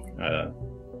radiating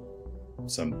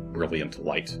some brilliant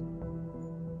light.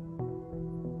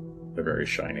 They're very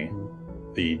shiny.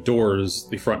 The doors,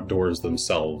 the front doors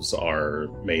themselves, are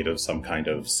made of some kind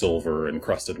of silver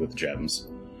encrusted with gems.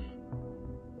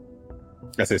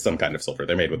 I say some kind of silver.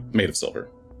 They're made of silver.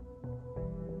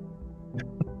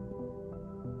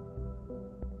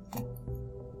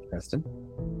 Preston.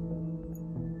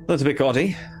 That's a bit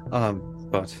gaudy,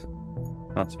 but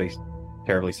not to be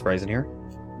terribly surprising here.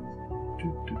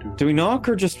 Do we knock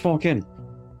or just walk in?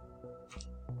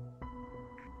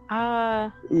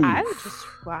 I would just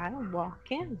walk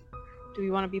in. Do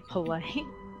we want to be polite?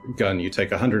 Gun, you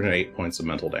take 108 points of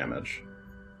mental damage.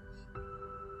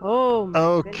 Oh, my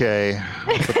Okay,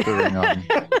 I'll put the ring on.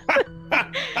 goodness.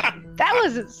 That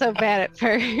wasn't so bad at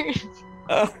first.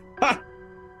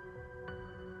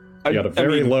 You got a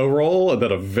very low roll and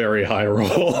then a very high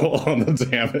roll on the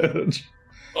damage.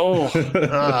 Oh,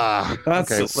 okay,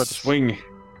 that's a let's swing.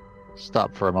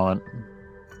 stop for a moment.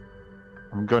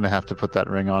 I'm going to have to put that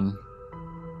ring on.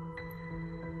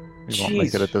 We won't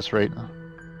make it Jeez. at this rate.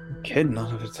 Kid,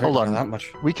 none of it's Hold hurting on. that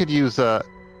much. We could use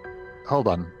hold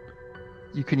on.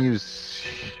 You can use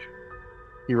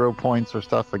hero points or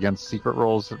stuff against secret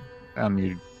rolls, and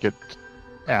you get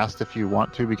asked if you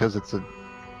want to because it's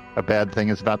a bad thing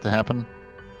is about to happen.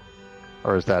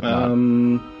 Or is that not?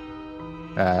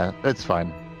 It's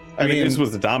fine. I mean, mean- this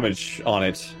was the damage on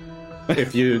it.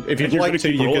 if you'd You're like gonna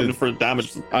to, keep you rolling could. for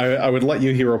damage. I would let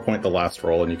you hero point the last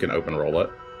roll, and you can open roll it.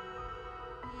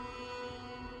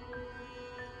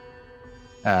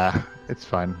 It's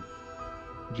fine.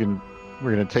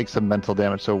 We're going to take some mental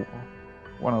damage, so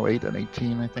 108 and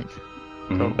 18, I think.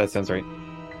 Mhm. That sounds right.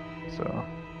 So,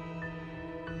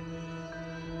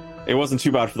 It wasn't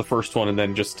too bad for the first one, and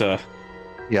then just yeah,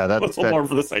 let's hold that on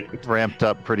for the second. ramped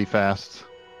up pretty fast.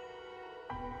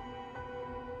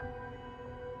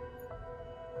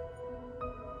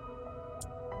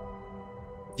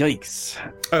 Yikes!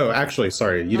 Oh, actually,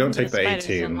 sorry, you None don't of the take the spiders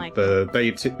 18. don't like The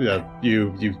 18,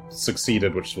 you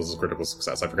succeeded, which was a critical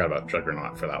success. I forgot about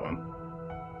Juggernaut for that one.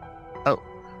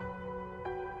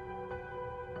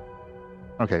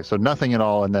 Okay, so nothing at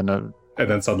all, and then And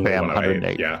then suddenly Bam,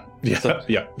 108. 108. Yeah. Yeah. So-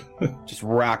 yeah. Just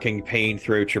racking pain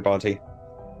throughout your body.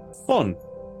 Fun.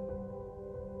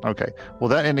 okay. Well,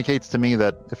 that indicates to me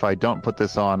that if I don't put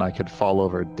this on, I could fall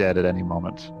over dead at any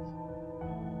moment.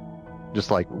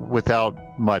 Just like without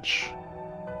much,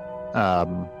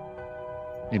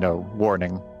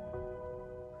 warning.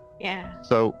 Yeah.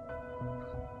 So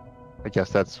I guess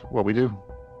that's what we do.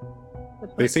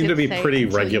 But They let's seem to just be say pretty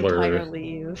until you regular. die or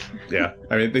leave. Yeah.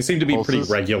 I mean, they seem to be pretty Pulses?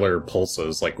 regular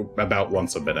pulses, like about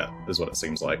once a minute, is what it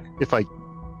seems like. If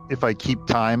I keep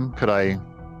time, could I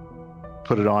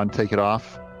put it on, take it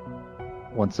off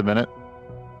once a minute?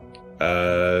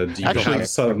 Do you Actually, have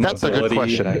some that's a good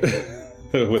ability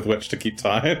question. with which to keep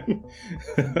time?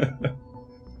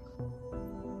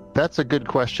 That's a good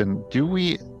question. Do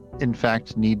we, in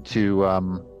fact, need to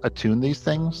attune these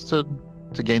things to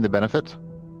gain the benefit?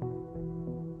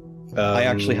 I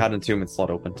actually had an attunement slot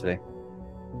open today.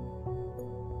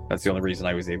 That's the only reason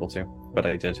I was able to, but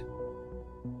I did.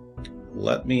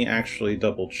 Let me actually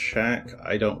double check.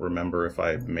 I don't remember if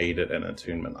I made it an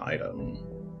attunement item.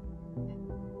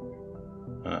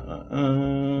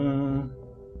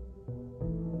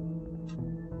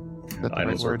 Is that the right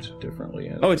Items word? work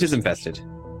differently. Oh, it is infested.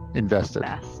 Invested.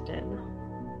 Bastard.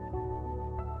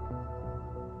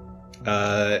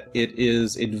 It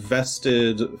is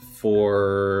invested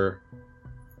for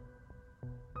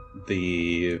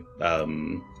the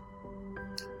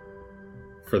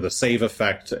save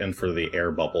effect and for the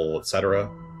air bubble, etc.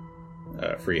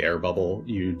 Free air bubble.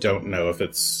 You don't know if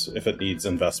it needs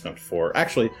investment for.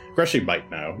 Actually, Greshi might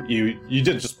know. You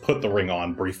did just put the ring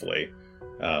on briefly,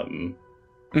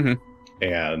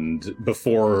 and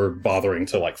before bothering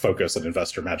to like focus and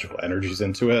invest your magical energies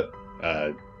into it.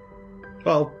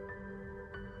 Well,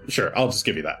 sure. I'll just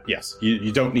give you that. Yes,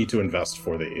 you don't need to invest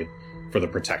for the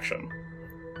protection.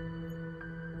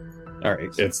 All right.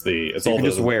 It's you all can the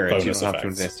just wear it. You bonus don't have to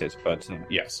effects. invest it, but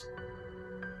Yes.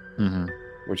 Mm-hmm.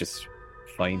 which is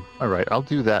fine. All right, I'll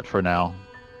do that for now.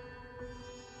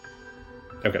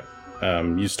 Okay.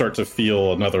 You start to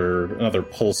feel another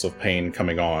pulse of pain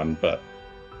coming on, but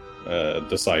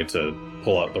decide to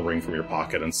pull out the ring from your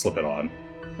pocket and slip it on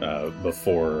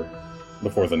before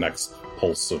the next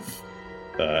pulse of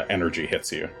energy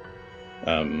hits you.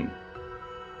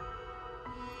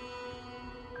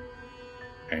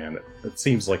 And it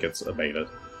seems like it's abated.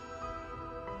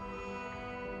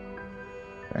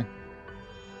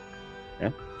 Yeah.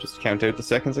 Just count out the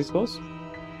seconds, I suppose.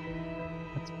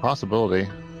 It's a possibility.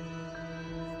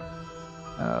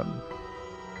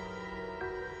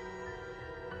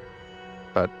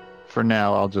 But for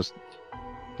now, I'll just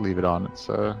leave it on. It's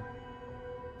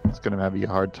going to be a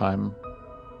hard time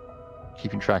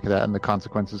keeping track of that, and the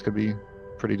consequences could be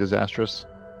pretty disastrous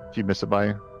if you miss it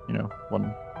by,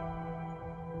 one.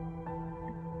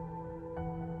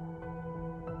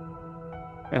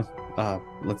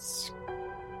 Let's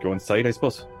go inside, I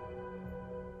suppose.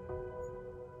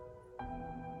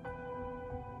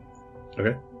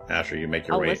 Okay. Asher, you make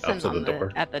your I'll way listen up to the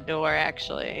door. at the door,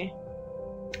 actually.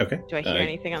 Okay. Do I hear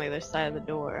anything on the other side of the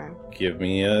door? Give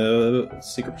me a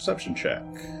secret perception check.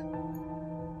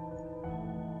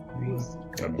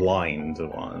 A blind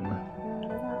one.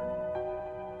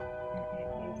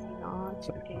 Not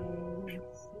a scene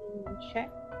check.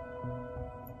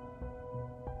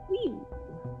 Whee!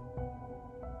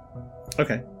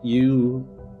 Okay. You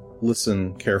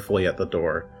listen carefully at the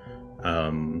door.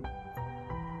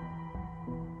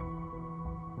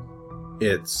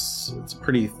 It's a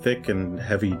pretty thick and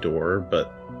heavy door,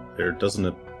 but there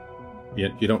doesn't.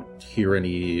 You don't hear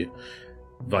any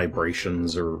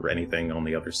vibrations or anything on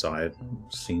the other side.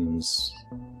 Seems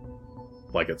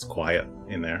like it's quiet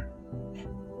in there.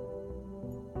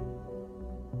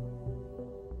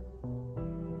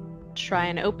 Try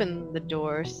and open the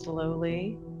door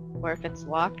slowly, or if it's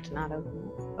locked, not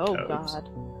open. Oh Oops. God!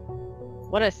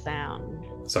 What a sound!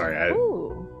 Sorry,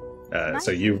 Ooh, nice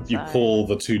so you inside. pull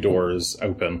the two doors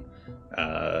open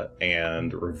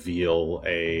and reveal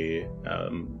a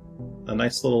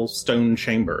nice little stone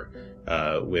chamber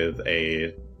with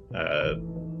a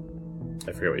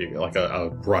I forget what you like a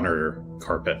runner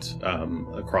carpet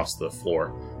across the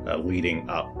floor, leading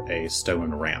up a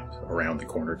stone ramp around the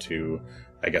corner to,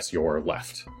 I guess, your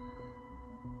left,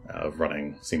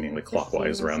 running seemingly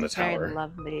clockwise This around the seems very tower.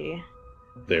 Lovely.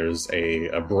 There's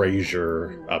a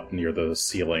brazier up near the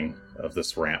ceiling of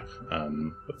this ramp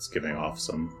that's giving off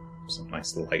some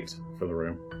nice light for the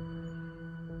room.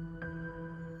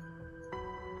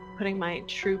 Putting my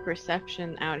true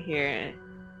perception out here.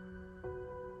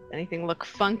 Anything look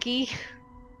funky?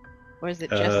 Or does it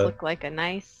just look like a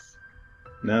nice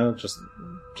No, just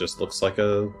looks like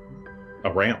a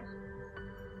ramp.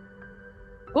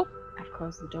 Oh, I've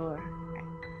closed the door.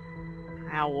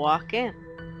 I'll walk in.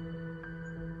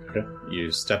 Okay.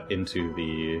 You step into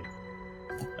the.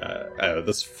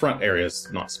 This front area is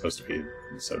not supposed to be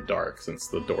so dark since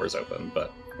the door is open,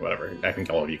 but whatever. I think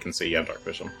all of you can see. You have dark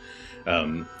vision.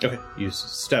 Okay. You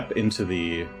step into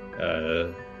the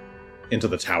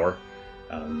tower,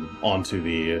 onto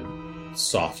the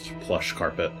soft plush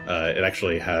carpet. It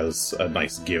actually has a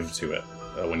nice give to it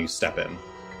when you step in,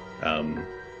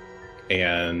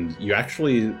 and you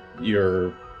actually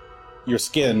your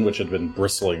skin, which had been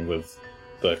bristling with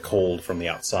the cold from the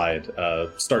outside,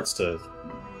 starts to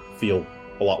feel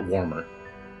a lot warmer.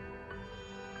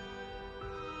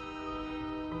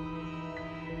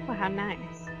 Oh, how nice.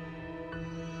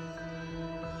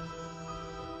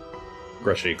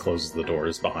 Grushy closes the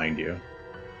doors behind you.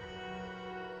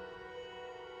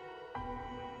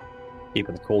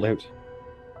 Keeping the cold out.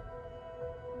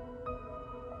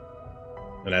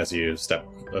 And as you step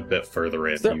a bit further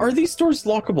in, Are these doors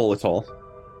lockable at all?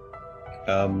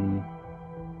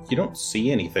 you don't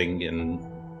see anything in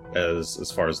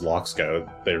as far as locks go.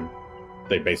 They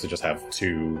basically just have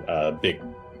two big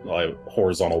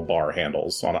horizontal bar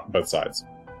handles on both sides.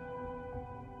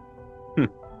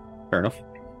 Fair enough.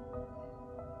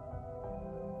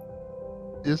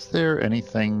 Is there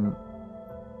anything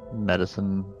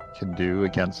medicine can do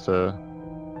against a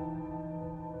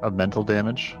mental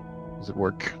damage? Does it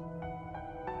work?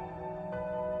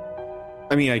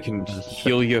 I mean, I can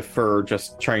heal you for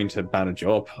just trying to bandage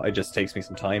you up. It just takes me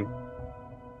some time.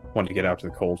 Want to get out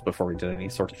of the cold before we did any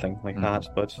sort of thing like that,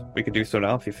 but we could do so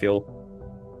now if you feel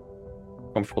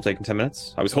comfortable taking 10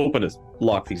 minutes. I was hoping to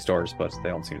lock these doors, but they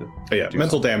don't seem to. Yeah,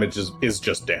 mental damage is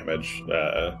just damage.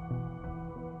 I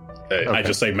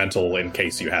just say mental in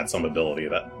case you had some ability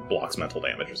that blocks mental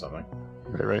damage or something.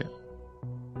 Right.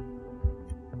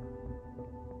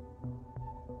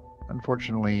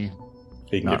 Unfortunately,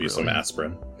 He can Not give you some really.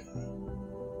 aspirin.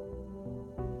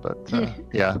 but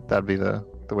yeah, that'd be the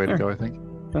way to go, I think.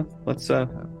 Well, let's.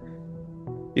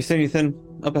 You see anything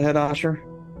up ahead, Asher?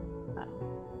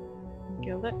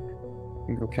 Gilbert? You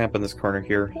can go camp in this corner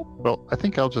here. Well, I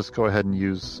think I'll just go ahead and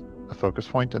use a focus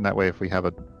point, and that way, if we have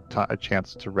a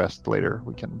chance to rest later,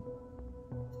 we can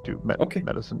do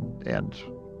medicine and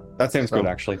That sounds So, good,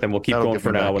 actually. Then we'll keep that'll going get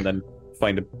for me now, back. and then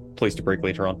find a place to break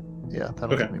later on. yeah,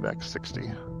 that'll Okay. get me back to 60.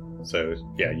 So,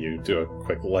 yeah, you do a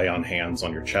quick lay on hands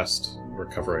on your chest,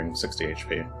 recovering 60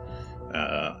 HP,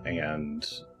 and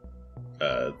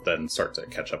then start to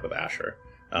catch up with Asher.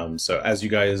 So, as you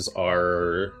guys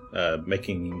are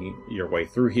making your way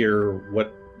through here,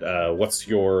 what's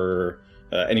your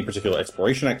any particular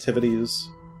exploration activities?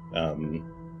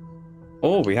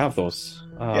 Oh, we have those.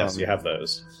 Yes, you have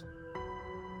those.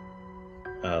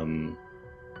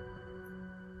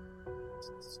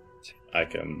 I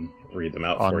can read them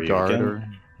out for On you guard again. or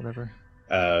whatever.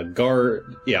 On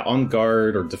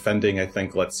guard or defending, I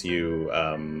think lets you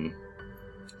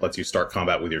start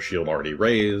combat with your shield already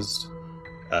raised.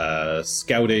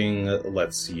 Scouting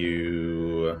lets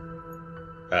you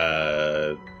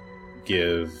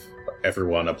give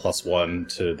everyone a +1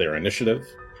 to their initiative.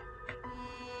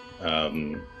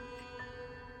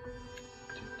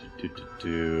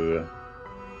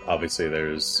 Obviously,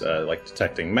 there's like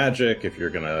detecting magic if you're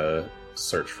gonna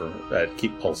search for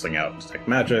keep pulsing out detect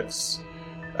magics.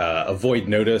 Avoid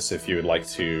notice if you would like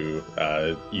to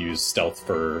use stealth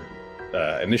for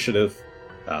initiative,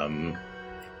 and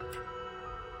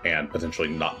potentially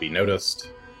not be noticed.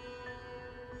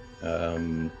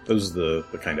 Those are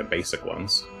the kind of basic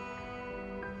ones.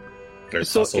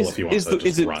 There's hustle if you want to just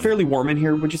is it run. fairly warm in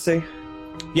here, would you say?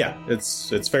 Yeah, it's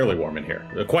fairly warm in here.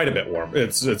 Quite a bit warm.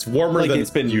 It's warmer Like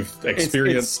than you've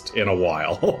experienced in a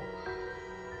while.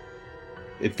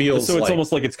 It feels So it's like,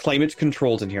 almost like it's climate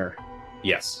controlled in here.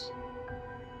 yes.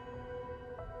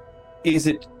 Is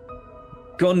it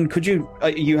gun? Could you?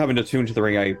 You haven't attuned to the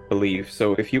ring, I believe.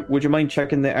 So if you would you mind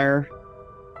checking the air,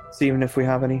 seeing if we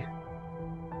have any?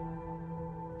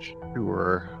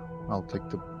 Sure. I'll take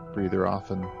the breather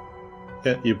off and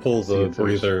Yeah, you pull See the if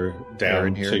there's breather air down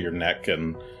in here. to your neck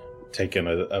and take in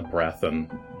a breath, and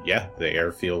yeah, the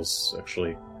air feels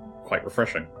actually quite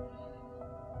refreshing.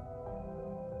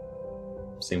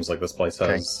 Seems like this place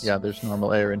okay. has Yeah, there's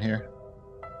normal air in here.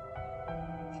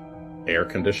 air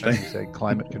As conditioning. you say,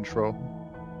 climate control.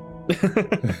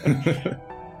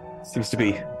 Seems to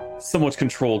be somewhat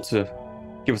controlled to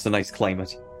give us a nice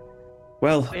climate.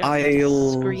 Well, We have to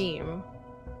I'll. scream.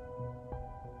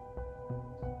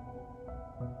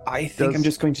 I think I'm Does-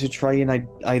 just going to try and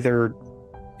either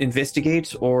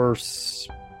investigate or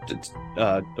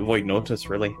avoid notice,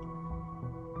 really.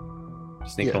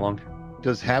 Sneaking Yeah. along.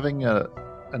 Does having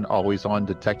an always-on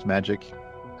detect magic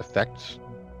affect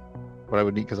what I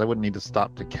would need? Because I wouldn't need to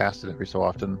stop to cast it every so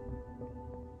often.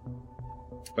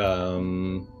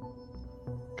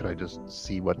 Could I just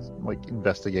see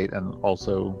investigate and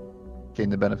also gain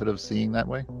the benefit of seeing that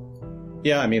way?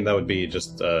 Yeah, I mean that would be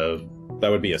just that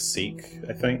would be a seek,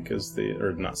 I think,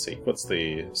 or not seek. What's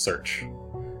the search?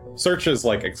 Search is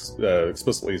like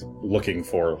explicitly looking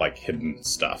for like hidden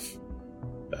stuff.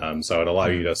 So it'd allow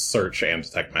you to search and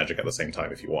detect magic at the same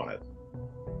time if you want it.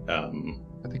 I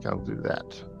think I'll do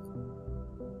that.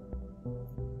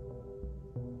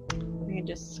 We can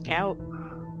just scout.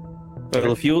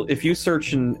 Well, if you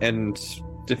search and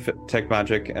detect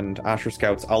magic and Asher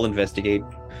scouts, I'll investigate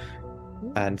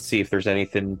and see if there's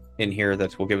anything in here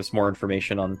that will give us more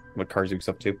information on what Karzuk's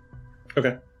up to.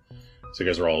 Okay. So you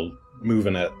guys are all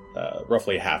moving at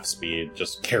roughly half speed,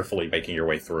 just carefully making your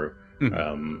way through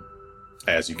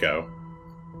as you go.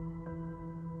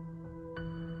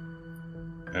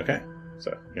 Okay.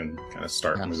 So you can kind of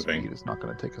start Half moving. speed is not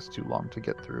going to take us too long to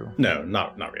get through. No,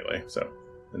 not really. So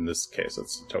in this case,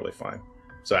 it's totally fine.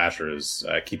 So Asher is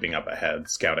keeping up ahead,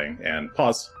 scouting, and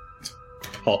pause.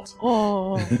 Halt.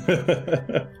 Oh.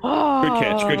 Good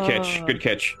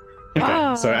catch.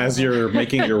 Okay, so as you're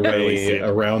making your way Really?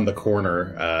 around the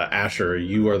corner, Asher,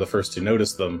 you are the first to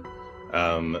notice them.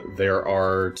 There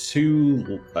are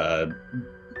two,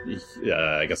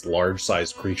 I guess,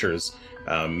 large-sized creatures,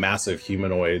 massive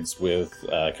humanoids with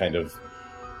kind of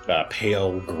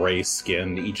pale gray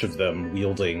skin, each of them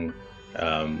wielding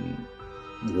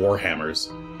warhammers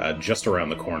just around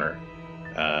the corner.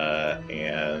 Yeah,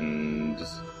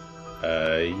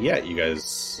 you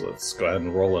guys, let's go ahead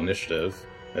and roll initiative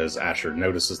as Asher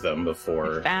notices them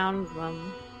before Found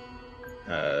them.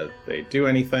 they do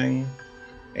anything.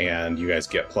 And you guys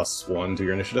get +1 to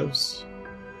your initiatives.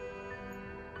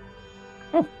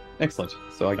 Oh, excellent.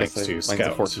 So I guess Thanks to mine's a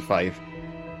scout. 45.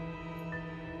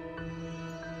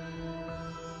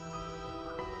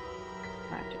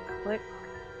 Magic click.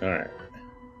 Alright.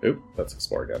 Oop, let's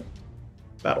explore again.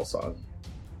 Battle Song.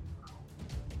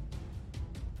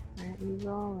 Aren't you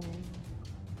rolling?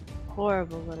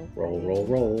 Horrible little Roll, thing.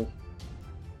 roll.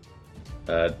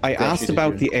 I Gretchen, asked did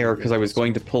about you- the air because I was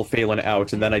going to pull Phelan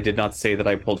out, and then I did not say that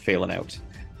I pulled Phelan out.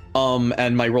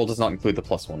 And my roll does not include the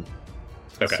 +1.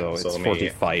 Okay, so it's let me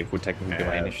 45 would technically be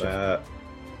my add initiative. that.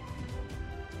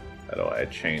 How do I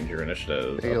change your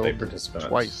initiative? Update Failed participants.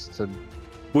 twice to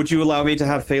Would you allow me to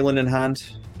have Phelan in hand?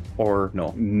 Or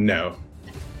no? No.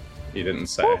 You didn't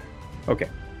say. Okay,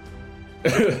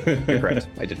 you're correct.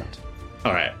 I did not.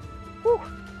 Alright.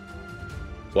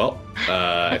 Well,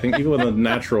 I think even with a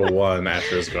natural 1,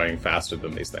 Asher is going faster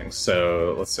than these things.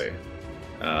 So, let's see.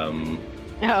 Oh.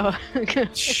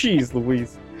 Jeez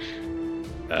Louise.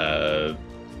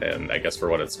 And I guess for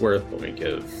what it's worth, let me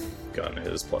give Gunn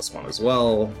his +1 as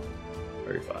well.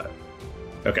 35.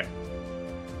 Okay.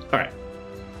 Alright.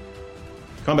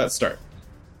 Combat start.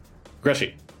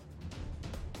 Greshy.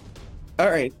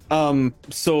 Alright,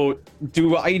 so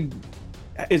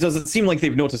does it seem like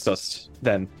they've noticed us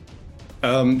then?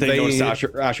 They noticed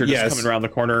Asher yes. just coming around the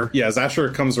corner. Yeah, as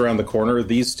Asher comes around the corner,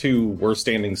 these two were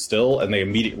standing still, and they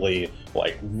immediately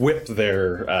whip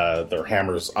their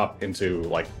hammers up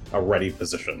into a ready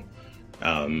position,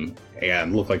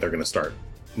 and look like they're going to start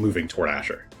moving toward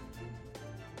Asher.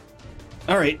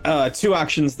 Alright, 2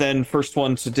 actions then. First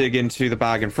one to dig into the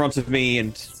bag in front of me,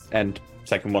 and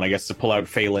second one, I guess, to pull out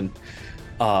Phelan.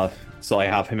 So I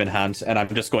have him in hand, and I'm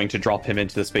just going to drop him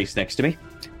into the space next to me.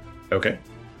 Okay.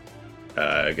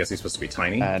 I guess he's supposed to be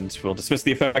tiny. And we'll dismiss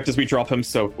the effect as we drop him.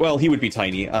 So, well, he would be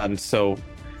tiny, and so,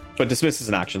 but dismiss is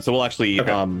an action. So we'll actually,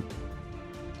 Okay.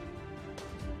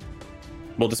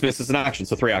 we'll dismiss as an action.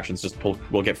 So 3 actions.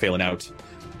 We'll get Phelan out.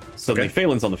 Suddenly, Okay.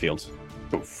 Phelan's on the field.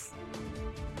 Oof.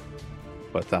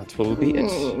 But that will be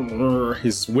it.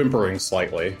 He's whimpering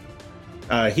slightly.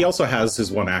 He also has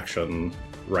his 1 action,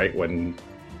 right, when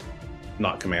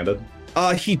not commanded.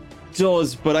 He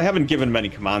does, but I haven't given him any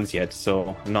commands yet,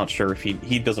 so I'm not sure if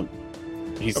he doesn't.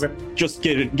 He's Okay. just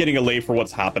getting a lay for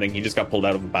what's happening. He just got pulled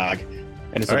out of the bag,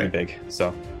 and it's All something right. big.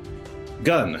 So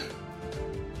Gun.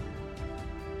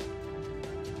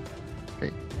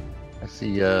 I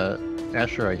see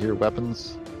Asher, I hear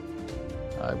weapons.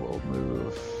 I will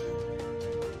move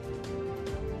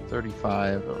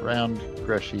 35 around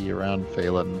Greshy, around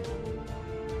Phelan,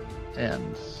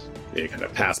 and You kind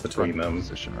of pass between front them,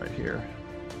 position right here.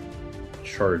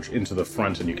 charge into the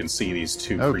front, and you can see these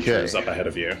 2 Okay. creatures up ahead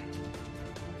of you.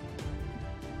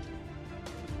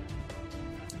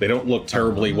 They don't look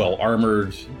terribly well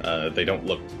armored. They don't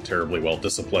look terribly well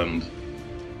disciplined.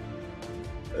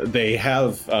 They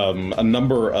have a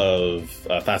number of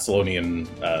Thessalonian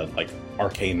like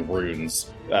arcane runes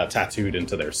tattooed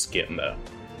into their skin, though.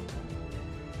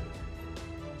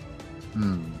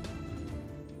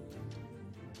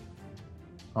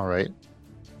 All right.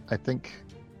 I think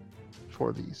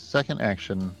for the second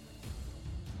action,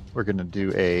 we're going to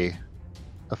do a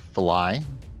fly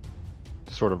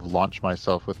to sort of launch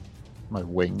myself with my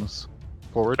wings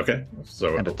forward. Okay,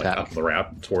 so And like attack. up the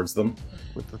ramp towards them.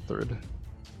 With the third.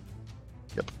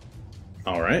 Yep.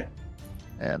 All right.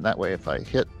 And that way, if I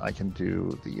hit, I can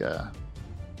do the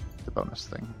bonus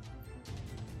thing.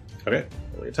 Okay,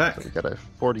 roll the attack. So we got a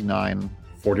 49.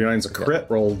 49's a crit.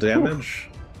 Roll damage.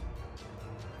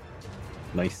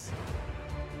 Nice.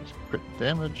 Crit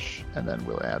damage, and then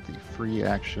we'll add the free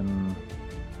action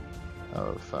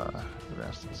of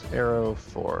Erastus' arrow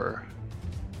for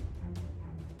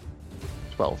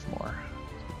 12 more.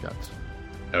 So we've got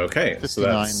Okay, so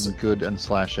 59 that's good and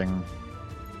slashing.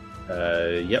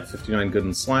 59 good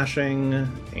and slashing,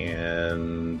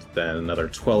 and then another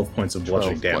 12 points of 12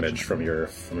 bludgeoning damage bludgeoning.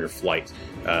 from your flight.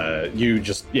 You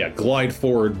just glide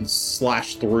forward and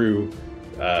slash through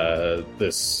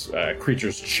this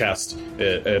creature's chest.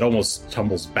 It almost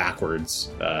tumbles backwards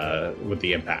with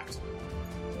the impact.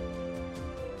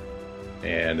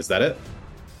 And is that it?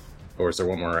 Or is there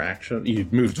one more action? You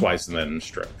move twice and then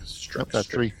struck. Yep, that's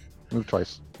 3. Move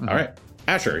twice. Mhm. All right,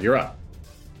 Asher, you're up.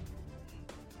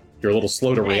 You're a little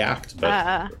slow to Right. react, but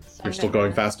So you're I'm still gonna-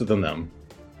 going faster than them.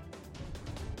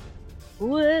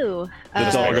 Woo! The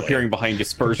dog Totally. appearing behind you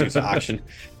spurs you to action.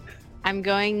 I'm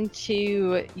going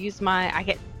to use I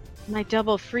get my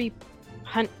double free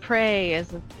hunt prey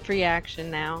as a free action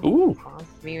now. Ooh. While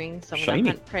viewing, so I'm Shiny.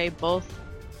 gonna hunt prey both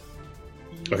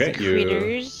these Okay, you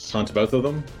creatures. hunt both of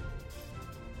them.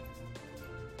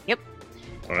 Yep.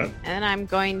 All right. And then I'm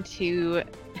going to.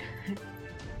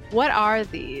 What are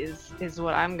these? Is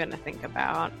what I'm gonna think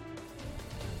about.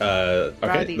 What are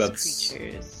Okay, these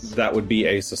creatures? that would be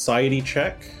a society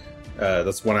check.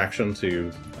 That's one action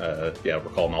to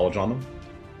recall knowledge on them.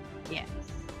 Yes.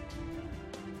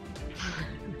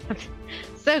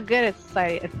 So good at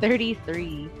society. A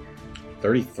 33.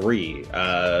 33.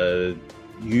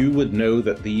 You would know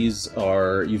that these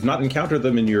are. You've not encountered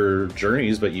them in your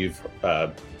journeys, but you've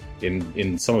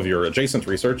in some of your adjacent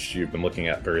research, you've been looking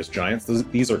at various giants.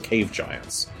 These are cave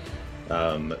giants.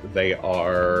 They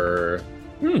are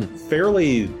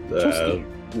fairly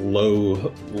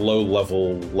low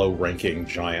level, low ranking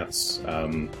giants.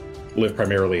 Live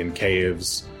primarily in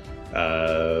caves.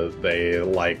 They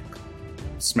like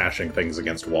smashing things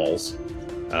against walls.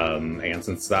 And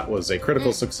since that was a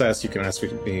critical success, you can ask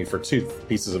me for 2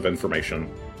 pieces of information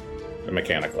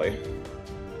mechanically,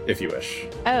 if you wish.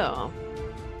 Oh.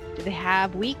 Do they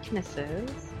have weaknesses?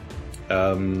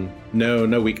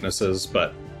 No weaknesses,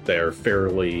 but they're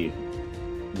fairly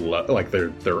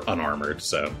they're unarmored,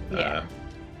 so Yeah.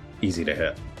 easy to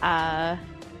hit.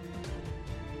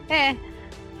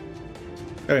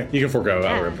 Okay, you can forego other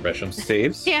Yeah. information.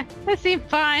 Saves. Yeah, that seemed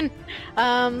fine.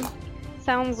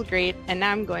 Sounds great. And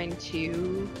now I'm going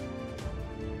to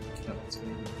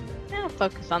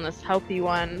focus on this healthy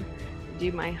one.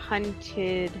 Do my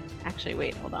hunted. Actually,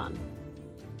 wait, hold on.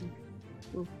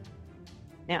 Ooh.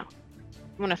 No.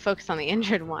 I'm going to focus on the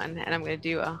injured one, and I'm going to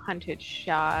do a hunted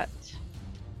shot.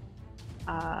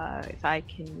 If I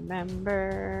can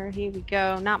remember. Here we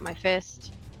go. Not my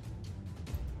fist.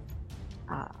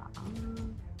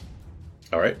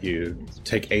 All right, you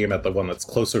take aim at the one that's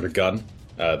closer to gun.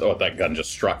 That gun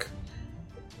just struck.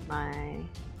 My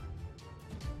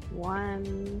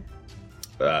one.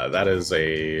 That is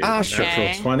a Asher. natural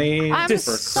Okay. 20 I'm for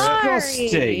Disgusting.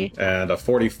 sorry. and a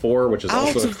 44, which is Out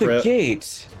also a of the crit.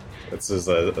 gate. This is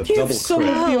a Give double some crit.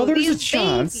 of the Oh, others a these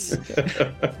chance.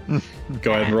 babies.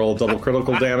 Go ahead and roll double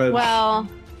critical damage. Well,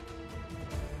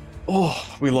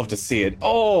 Oh, we love to see it.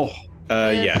 Oh,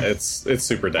 Yeah, it's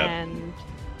super dead. and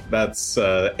That's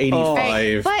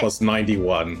 85 But- plus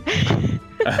 91.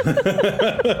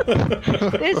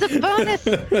 there's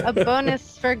a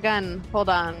bonus for gun. Hold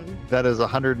on. That is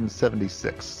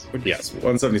 176. Yes,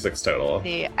 176 total.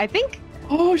 See, I think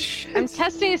oh shit! I'm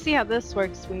testing to see how this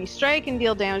works. When you strike and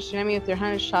deal damage to an enemy with your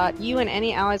hunted shot, you and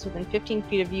any allies within 15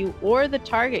 feet of you or the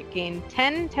target gain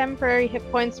 10 temporary hit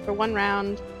points for 1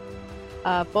 round.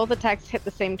 Both attacks hit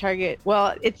the same target.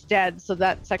 Well, it's dead, so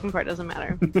that second part doesn't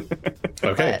matter.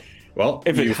 Okay. Well,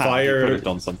 If it you had, you could fire have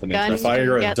done something. Gun. you interesting.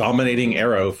 fire a Yes. dominating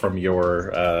arrow from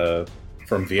your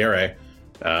from Viere.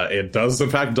 It does in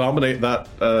fact dominate that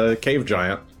cave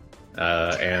giant,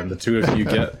 and the 2 of you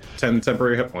get 10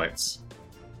 temporary hit points.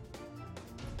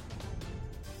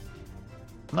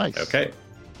 Nice. Okay.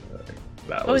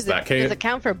 That Oh, was is that it, case. does it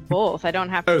count for both? I don't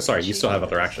have to. Oh, sorry, you still have choose.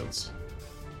 other actions.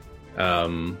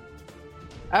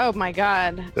 Oh my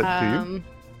god. Do you?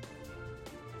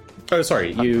 Oh,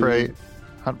 sorry,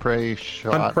 Hunt prey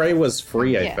shot. Hunt prey was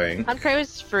free, I Yeah. think. Hunt prey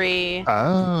was free.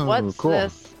 Oh, What's cool.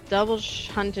 this? Double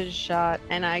hunted shot,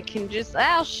 and I can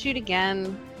I'll shoot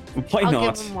again. Why I'll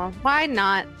not? give him one. Why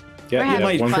not? Yeah, We're I having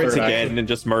might fun. crit for again and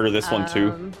just murder this one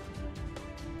too.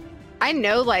 I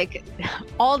know, like,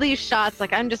 all these shots,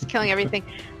 like, I'm just killing everything.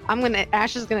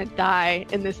 Ash is gonna die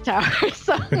in this tower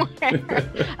somewhere.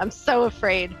 I'm so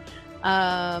afraid.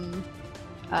 There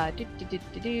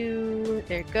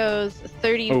it goes.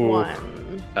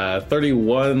 31.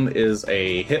 31 is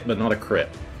a hit, but not a crit.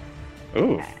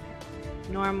 Ooh.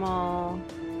 Normal.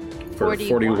 For 41.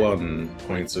 41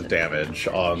 points of damage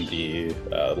on the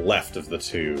left of the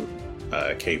two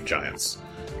cave giants.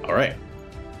 All right.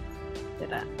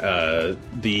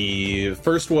 The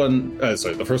first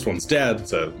one's dead,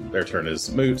 so their turn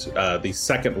is moot. The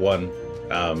second one,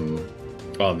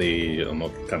 on the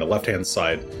kind of left-hand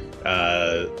side,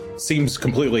 seems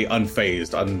completely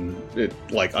unfazed,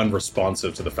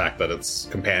 unresponsive to the fact that its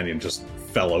companion just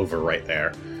fell over right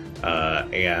there,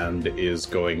 and is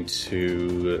going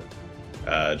to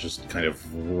just kind of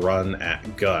run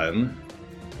at Gun.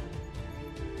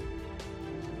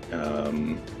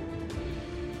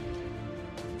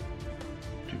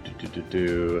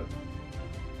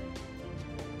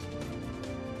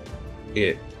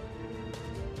 It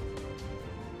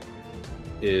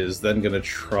is then going to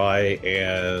try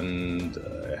and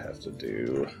I have to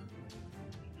do.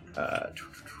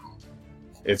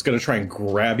 It's going to try and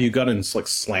grab you, Gun, and like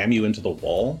slam you into the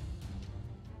wall.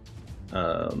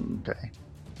 Okay.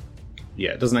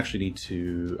 Yeah, it doesn't actually need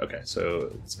to. Okay,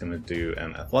 so it's going to do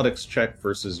an athletics check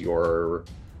versus your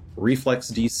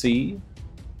reflex DC.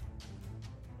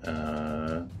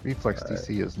 Reflex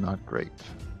DC is not great.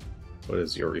 What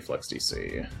is your reflex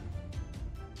DC?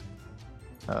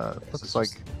 Looks like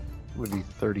it would be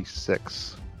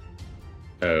 36.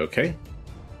 Okay.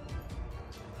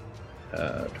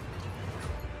 I'll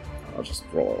just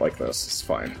roll it like this. It's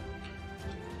fine.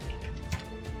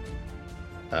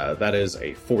 That is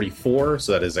a 44,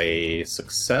 so that is a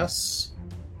success.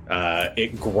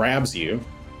 It grabs you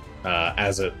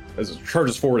as it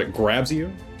charges forward. It grabs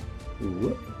you.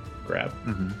 Ooh, grab.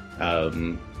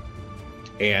 Mm-hmm.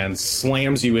 And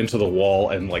slams you into the wall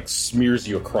and like smears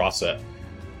you across it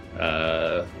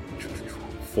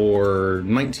for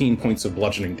 19 points of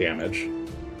bludgeoning damage.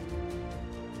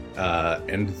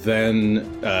 And then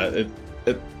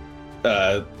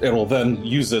it'll then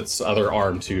use its other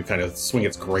arm to kind of swing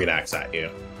its great axe at you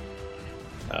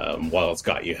while it's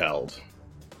got you held.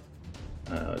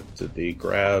 Did the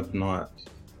grab not?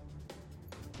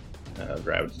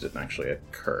 Grab didn't actually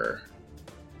occur.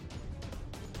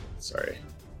 Sorry.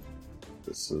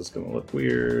 This is going to look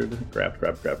weird. Grab.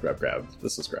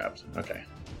 This is grabbed. Okay.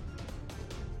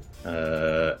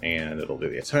 And it'll do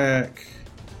the attack.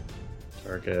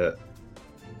 Target.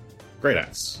 Great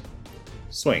axe.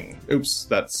 Swing. Oops,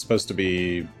 that's supposed to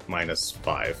be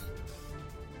 -5.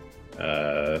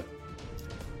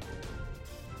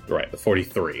 Right, the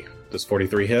 43. Does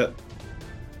 43 hit?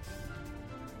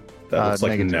 That looks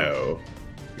like negative. no.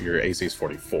 Your AC is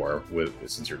 44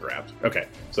 since you're grabbed. Okay,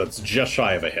 so that's just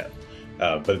shy of a hit.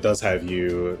 But it does have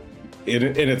you in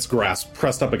its grasp,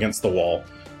 pressed up against the wall.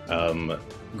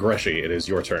 Greshi, it is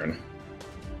your turn.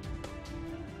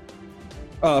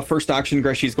 First action,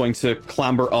 Greshy's going to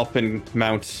clamber up and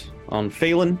mount on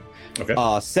Phelan. Okay.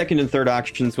 Second and third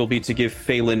actions will be to give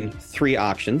Phelan 3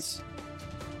 actions.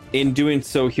 In doing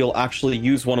so, he'll actually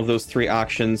use one of those 3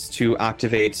 actions to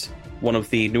activate one of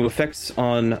the new effects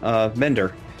on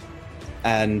Mender.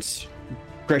 And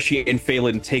Greshy and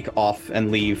Phelan take off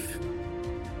and leave,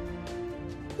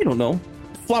 I don't know,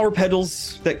 flower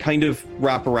petals that kind of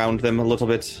wrap around them a little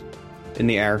bit in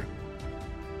the air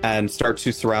and start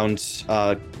to surround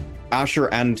Asher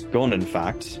and Gun, in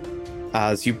fact,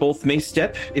 as you both may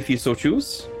step if you so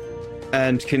choose,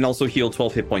 and can also heal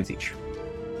 12 hit points each.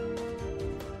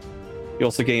 You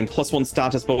also gain +1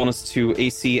 status bonus to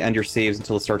AC and your saves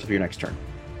until the start of your next turn.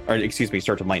 Or, excuse me,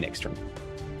 start of my next turn.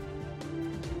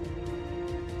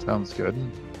 Sounds good.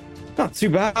 Not too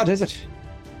bad, is it?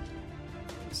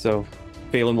 So,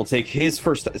 Phelan will take his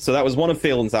first... So that was one of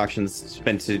Phelan's actions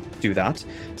spent to do that.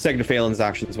 Second of Phelan's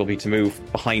actions will be to move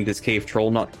behind this cave troll.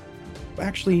 Not...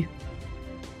 Actually,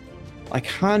 I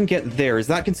can get there. Is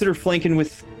that considered flanking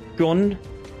with Gun?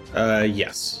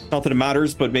 Yes. Not that it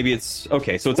matters, but maybe it's...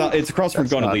 Okay, so it's across from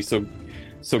That's Gun at not least, so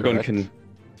Gun correct. can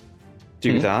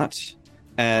do that.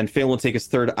 And Phelan will take his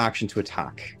third action to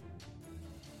attack.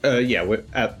 Yeah,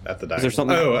 at the dive. Is there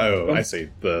something? Oh, I see.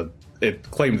 It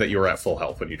claimed that you were at full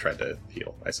health when you tried to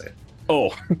heal. I see.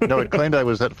 Oh, No, it claimed I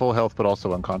was at full health, but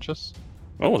also unconscious.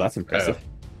 oh, that's impressive.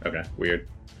 Okay, weird.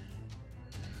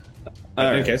 All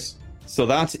In right. case, So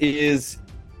that is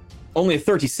only a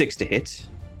 36 to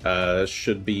hit.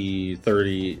 should be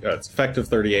 30. It's effective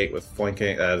 38 with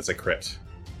flanking. That is a crit.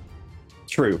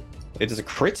 True. It is a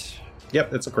crit.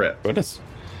 Yep, it's a crit. Goodness.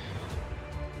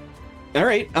 All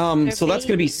right. So that's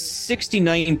going to be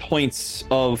 69 points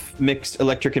of mixed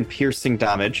electric and piercing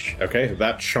damage. Okay,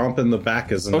 that chomp in the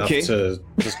back is enough Okay. to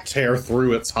just tear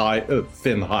through its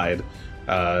thin hide.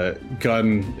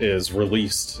 Gun is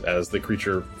released as the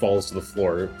creature falls to the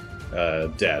floor,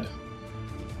 dead.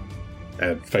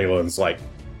 And Phelan's like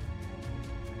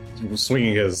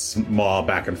swinging his maw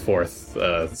back and forth,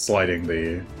 sliding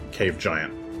the cave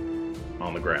giant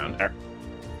on the ground.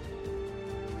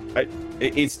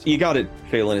 It's you got it,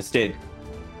 Phelan. It's dead.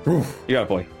 Oof. You got it,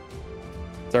 boy.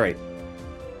 It's all right.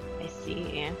 I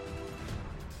see.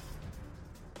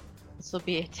 This will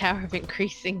be a tower of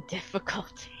increasing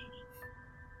difficulty.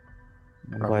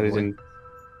 I'm glad I didn't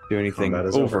do anything Combat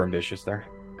is over over. ambitious there.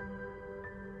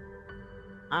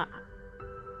 Ah.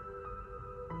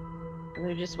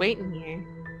 They're just waiting here.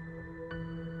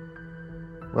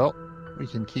 Well, we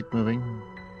can keep moving,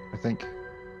 I think.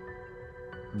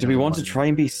 Do we want to try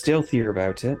and be stealthier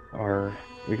about it, or are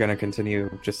we going to continue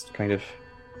just kind of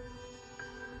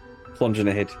plunging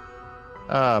ahead?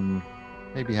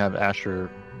 Maybe have Asher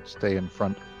stay in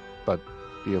front, but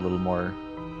be a little more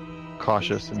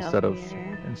cautious instead of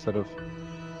Stealthier.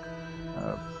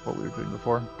 what we were doing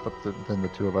before. But then the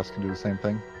two of us can do the same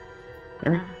thing.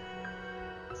 All right.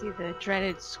 See, the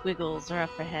dreaded squiggles are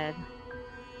up ahead.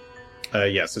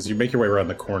 Yes, as you make your way around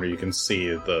the corner, you can see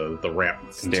the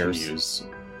ramp Stairs. continues.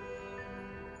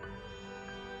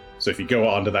 So if you go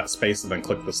onto that space and then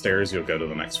click the stairs, you'll go to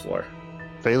the next floor.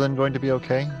 Phelan going to be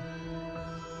okay?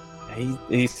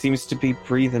 He seems to be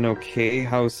breathing okay.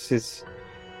 How's his...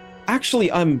 Actually,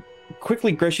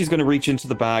 quickly, Greshy's going to reach into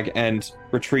the bag and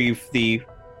retrieve the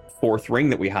 4th ring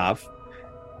that we have,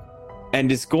 and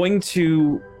is going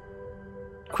to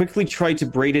quickly try to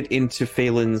braid it into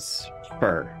Phelan's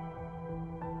fur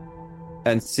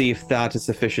and see if that is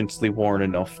sufficiently worn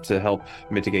enough to help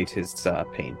mitigate his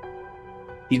pain.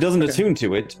 He doesn't attune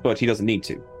to it, but he doesn't need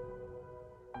to.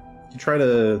 You try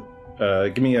to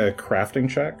give me a crafting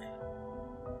check.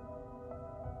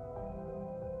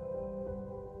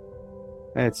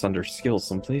 It's under skills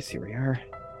someplace. Here we are.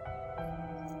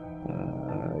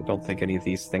 I don't think any of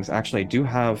these things... Actually, I do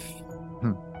have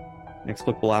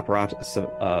inexplicable apparatus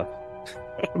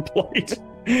blade.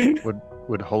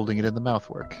 Would holding it in the mouth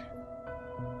work?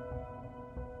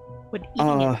 Would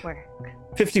eating it work?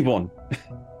 51.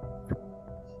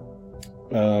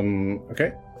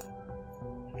 Okay.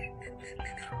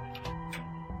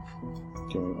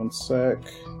 Give me one sec.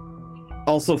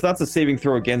 Also, if that's a saving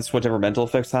throw against whatever mental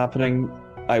effect's happening,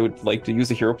 I would like to use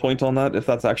a hero point on that, if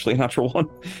that's actually a natural one.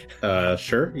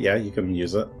 Sure. Yeah, you can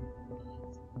use it.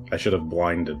 I should have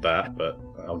blinded that, but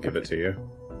I'll give it to you.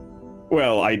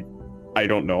 Well, I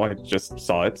don't know. I just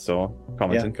saw it, so Yeah,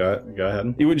 commenting. go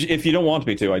ahead. You would, if you don't want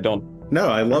me to, I don't. No,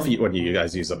 I love you when you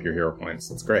guys use up your hero points.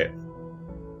 That's great.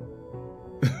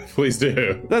 Please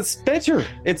do. That's better.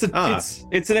 It's an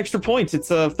extra point.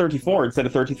 It's a 34 instead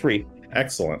of 33.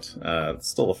 Excellent. It's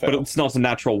still a fail. But it's not a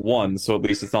natural 1, so at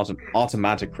least it's not an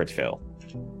automatic crit fail.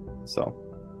 So,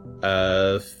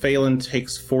 Phelan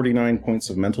takes 49 points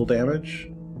of mental damage.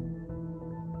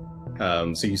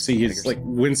 So you see he's like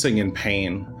wincing in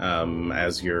pain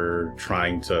as you're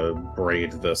trying to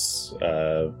braid this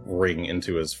ring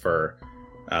into his fur.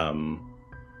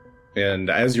 And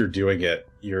as you're doing it,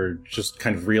 you're just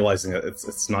kind of realizing that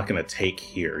it's not going to take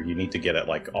here. You need to get it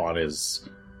like on his,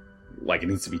 like it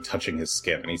needs to be touching his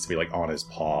skin. It needs to be like on his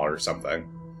paw or something.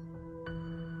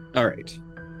 all right.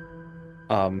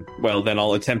 Well, then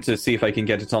I'll attempt to see if I can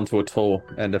get it onto a toe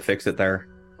and affix it there.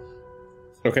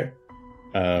 Okay.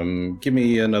 Give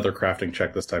me another crafting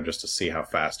check this time just to see how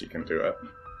fast you can do it.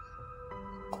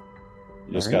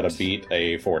 You just All right. gotta beat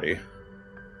a 40.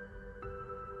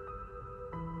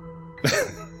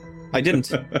 I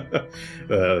didn't.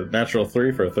 Natural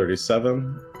 3 for a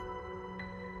 37.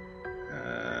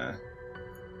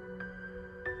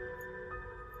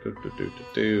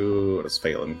 What does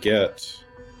Phelan get?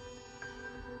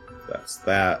 That's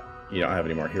that. You don't have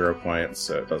any more hero points,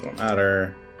 so it doesn't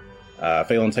matter.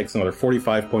 Phelan takes another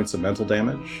 45 points of mental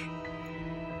damage.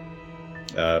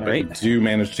 But Right. you do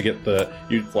manage to get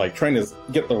you like trying to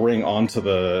get the ring onto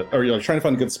the, or you're like trying to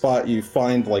find a good spot. You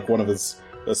find like one of his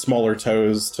the smaller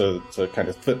toes to kind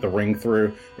of fit the ring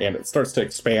through, and it starts to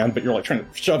expand, but you're like trying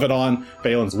to shove it on.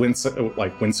 Valen's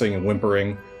wincing and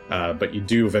whimpering, but you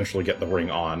do eventually get the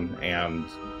ring on, and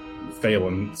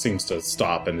Valen seems to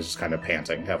stop and is just kind of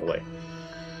panting heavily.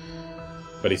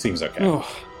 But he seems okay. Oh.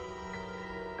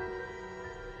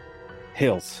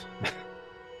 Hills.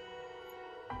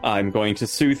 I'm going to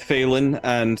soothe Phelan,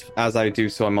 and as I do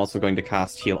so, I'm also going to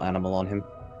cast Heal Animal on him.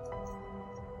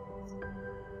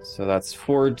 So that's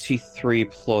 43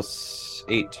 plus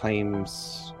 8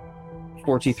 times...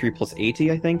 43 plus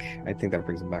 80, I think? I think that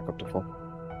brings him back up to full.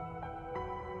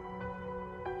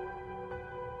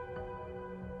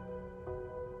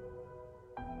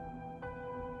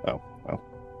 Oh, well.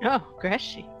 Oh,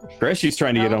 Greshy. Greshy's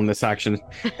trying to get on this action.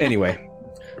 Anyway.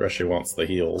 Greshy wants the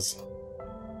heals.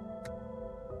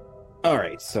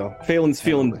 Alright, so Phelan's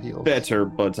feeling better,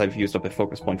 but I've used up a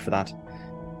focus point for that.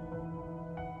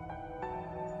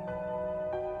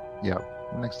 Yeah,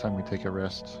 next time we take a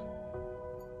rest.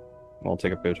 I'll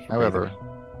take a bit. However,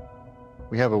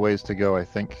 we have a ways to go, I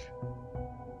think.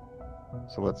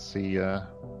 So let's see,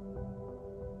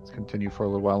 let's continue for a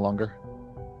little while longer.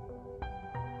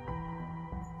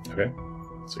 Okay.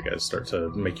 So you guys start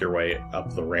to make your way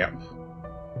up the ramp.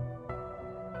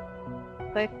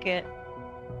 Click it.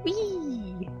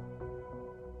 Whee!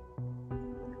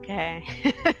 Okay.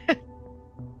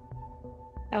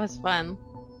 That was fun.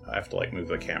 I have to like move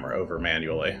the camera over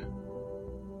manually.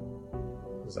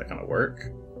 Is that gonna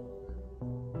work?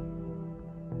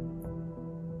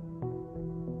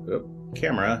 Oh,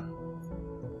 camera.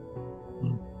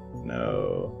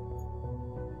 No.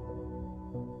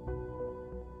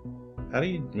 How do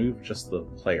you move just the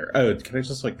player? Oh, can I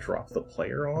just like drop the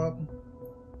player on?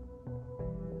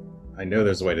 I know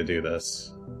there's a way to do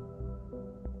this.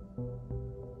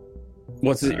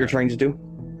 What's it you're trying to do?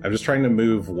 I'm just trying to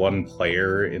move one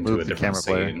player into a different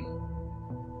scene.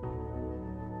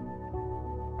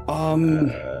 Well,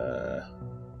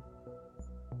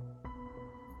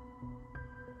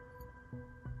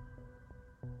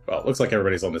 it looks like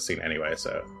everybody's on the scene anyway,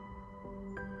 so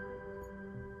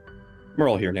we're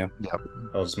all here now. Yep.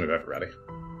 I'll just move everybody.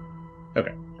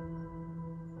 Okay.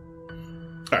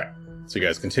 Alright. So you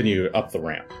guys continue up the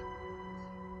ramp.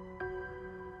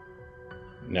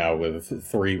 Now with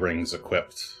 3 rings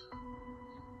equipped.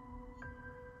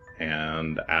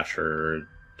 And Asher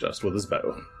just with his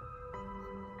bow.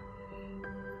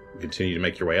 Continue to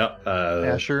make your way up.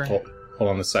 Asher? Hold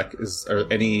on a sec. Is there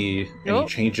any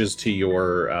changes to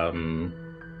your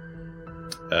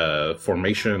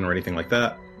formation or anything like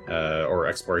that? Or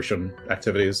exploration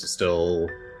activities? Still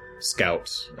scout,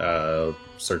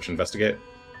 search, investigate?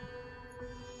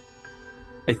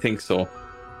 I think so.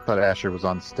 Thought Asher was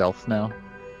on stealth now.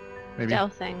 Maybe?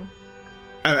 Stealthing.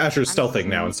 Asher's stealthing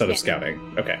now instead of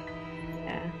scouting. Okay.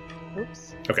 Yeah.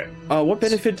 Oops. Okay. What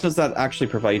benefit does that actually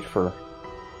provide for?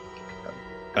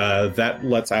 That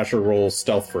lets Asher roll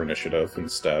stealth for initiative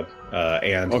instead.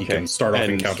 And he can start off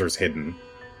encounters hidden.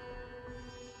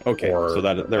 Okay, so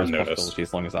that there's a unnoticed. possibility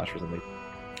as long as Asher's in lead.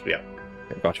 Yeah.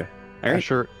 Okay, gotcha. All right.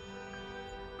 Asher,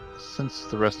 since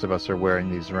the rest of us are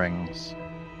wearing these rings,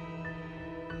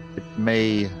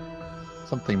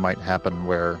 something might happen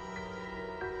where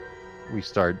we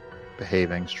start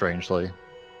behaving strangely.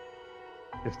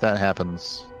 If that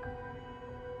happens,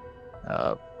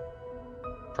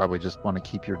 probably just want to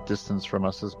keep your distance from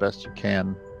us as best you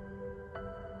can.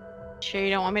 Sure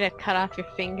you don't want me to cut off your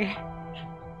finger?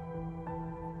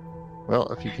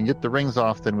 Well, if you can get the rings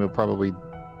off, then we'll probably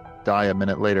die a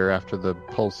minute later after the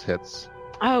pulse hits.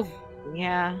 Oh,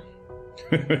 yeah.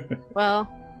 Well,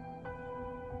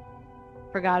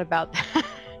 forgot about that.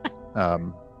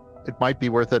 It might be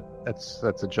worth it. That's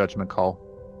a judgment call.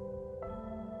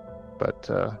 But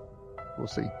we'll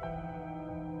see.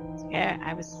 Yeah,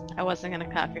 I wasn't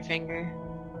gonna cut off your finger.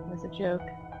 It was a joke.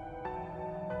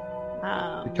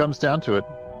 It comes down to it.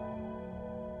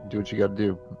 Do what you got to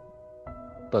do.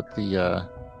 But the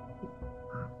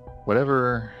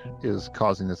whatever is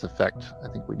causing this effect, I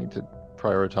think we need to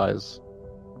prioritize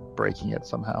breaking it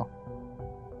somehow.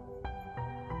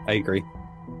 I agree.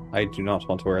 I do not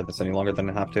want to wear this any longer than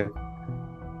I have to.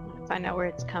 Find out where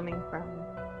it's coming from.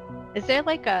 Is there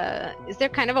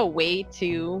kind of a way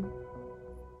to...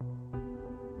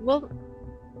 Well,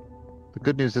 The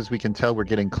good news is we can tell we're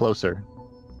getting closer.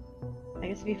 I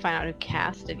guess if you find out who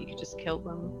cast it, you could just kill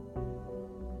them.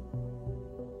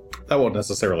 That won't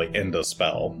necessarily end a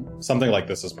spell. Something like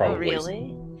this is probably... Oh,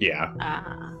 really? Yeah.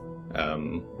 Ah.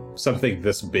 Something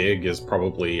this big is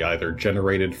probably either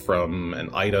generated from an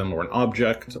item or an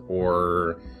object,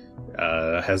 or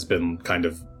has been kind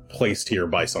of placed here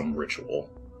by some ritual.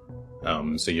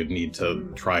 So you'd need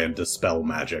to try and dispel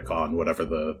magic on whatever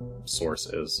the source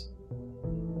is.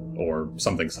 Or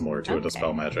something similar to a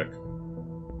dispel magic.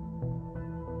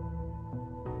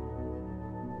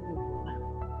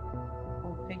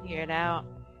 We'll figure it out.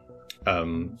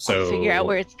 So I'll figure out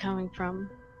where it's coming from.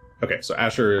 Okay, so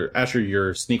Asher,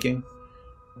 you're sneaking,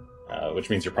 which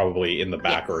means you're probably in the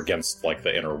back or against like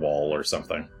the inner wall or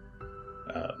something.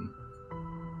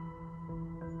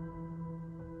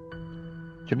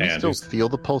 Can we still feel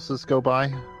the pulses go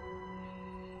by?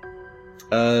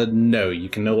 No, you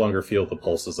can no longer feel the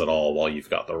pulses at all while you've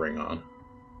got the ring on.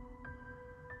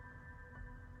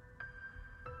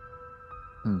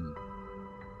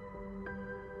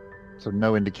 So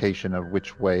no indication of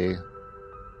which way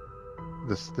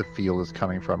the feel is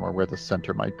coming from or where the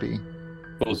center might be.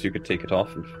 Suppose you could take it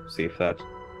off and see if that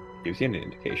gives you any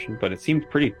indication, but it seemed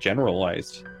pretty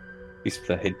generalized, at least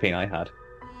for the head pain I had.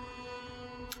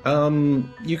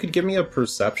 You could give me a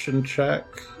perception check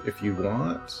if you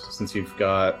want, since you've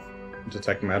got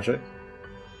detect magic.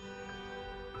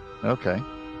 Okay.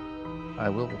 I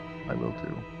will do.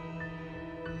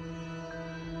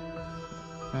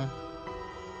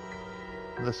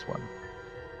 This one.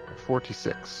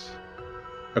 46.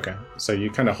 Okay, so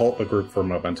you kind of halt the group for a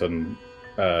moment and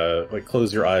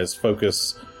close your eyes,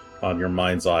 focus on your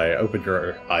mind's eye, open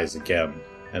your eyes again,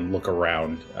 and look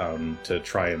around to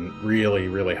try and really,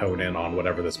 really hone in on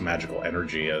whatever this magical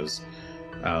energy is.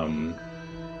 And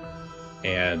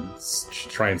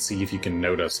try and see if you can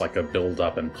notice like a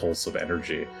build-up and pulse of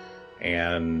energy.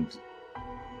 And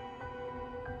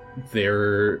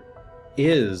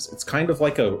it's kind of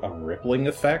like a rippling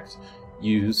effect.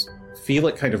 You feel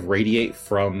it kind of radiate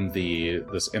from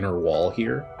this inner wall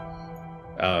here.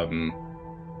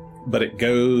 But it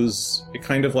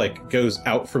kind of like goes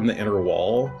out from the inner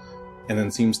wall and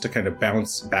then seems to kind of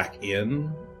bounce back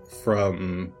in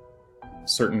from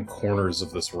certain corners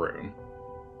of this room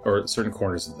or certain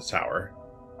corners of the tower.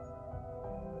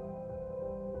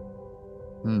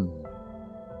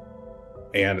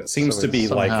 And it seems to be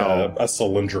like a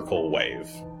cylindrical wave.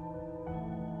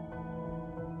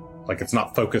 Like it's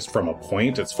not focused from a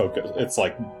point, it's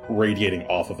like radiating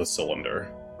off of a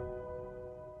cylinder.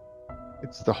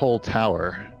 It's the whole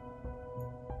tower.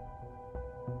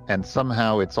 And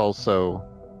somehow it's also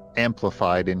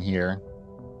amplified in here.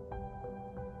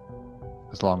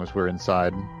 As long as we're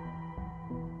inside.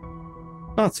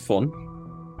 That's fun.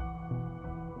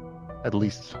 At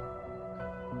least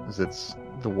as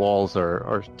the walls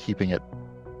are keeping it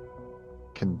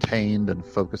contained and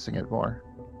focusing it more.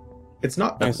 It's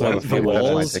not Nice quite the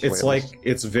walls. It's like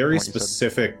it's very what you said.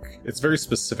 specific. It's very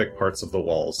specific parts of the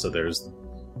walls. So there's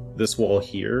this wall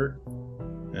here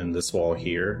and this wall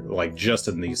here, like just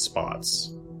in these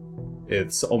spots.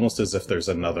 It's almost as if there's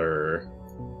another.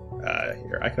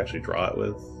 Here, I can actually draw it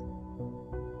with.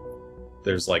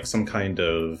 There's like some kind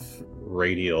of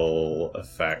radial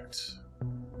effect.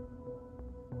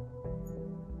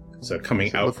 So coming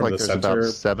Does it out look from like the there's center.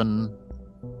 about 7.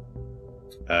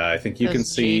 I think you Those can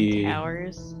see. jade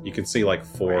towers. You can see like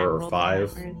 4 or Emerald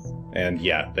 5. towers. And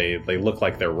yeah, they look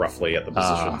like they're roughly at the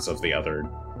positions of the other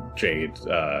jade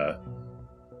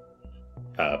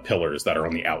pillars that are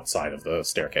on the outside of the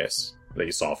staircase that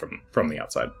you saw from the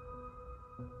outside.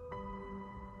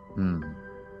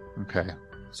 Okay.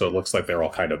 So it looks like they're all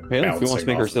kind of Well, bouncing if we want to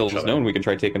make off of each ourselves other. known, we can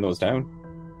try taking those down.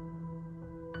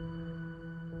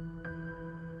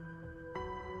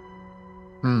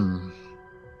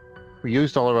 We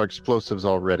used all of our explosives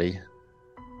already.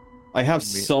 I have We-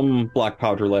 some black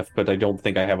powder left, but I don't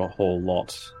think I have a whole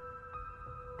lot.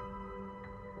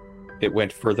 It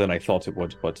went further than I thought it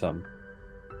would, but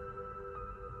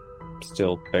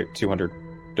still about 200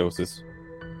 doses.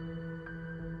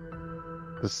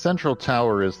 The central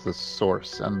tower is the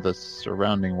source, and the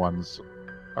surrounding ones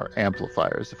are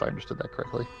amplifiers, if I understood that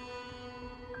correctly.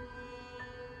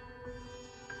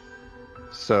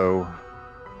 So,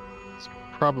 it's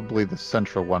probably the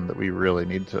central one that we really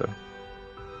need to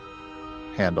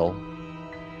handle.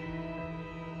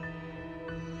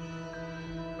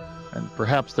 And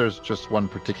perhaps there's just one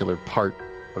particular part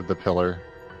of the pillar,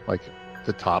 like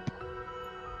the top.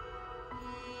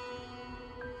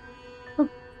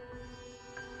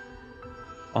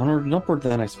 Onward and upward,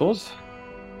 then, I suppose.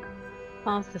 As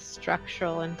long as the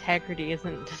structural integrity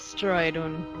isn't destroyed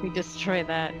when we destroy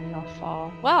that and they'll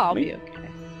fall. Well, I'll be okay.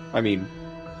 I mean,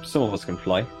 some of us can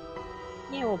fly.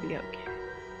 Yeah, we'll be okay.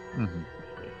 Mhm.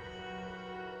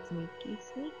 Sneaky,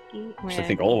 sneaky. Which I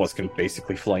think all of us can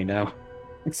basically fly now.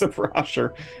 Except for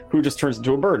Asher, who just turns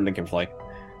into a bird and can fly.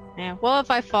 Yeah, well,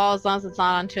 if I fall, as long as it's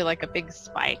not onto like a big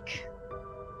spike.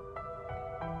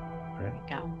 Right.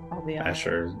 Yeah, I'll be alright.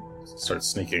 Asher start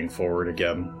sneaking forward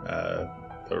again.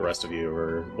 The rest of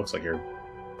you looks like you're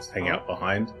hanging out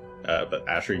behind. But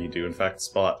Asher, you do in fact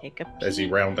spot, Take a as you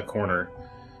peek. round the corner,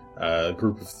 a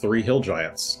group of 3 hill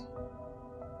giants.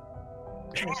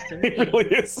 There's It 3. really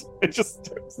is. It just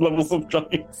it's levels of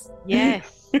giants.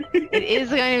 Yes, it is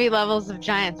going to be levels of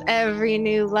giants. Every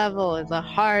new level is a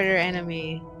harder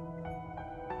enemy.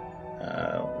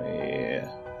 Let me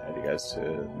add you guys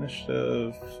to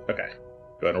initiative. Okay.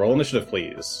 Go ahead and roll initiative,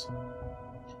 please.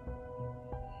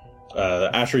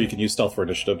 Asher, you can use stealth for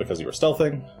initiative because you were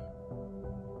stealthing.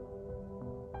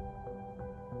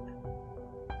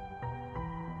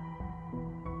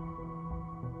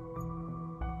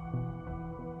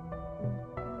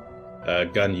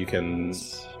 Gun, you can...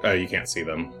 you can't see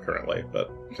them currently,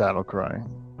 but Battle cry.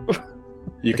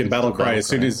 you can can battle still cry as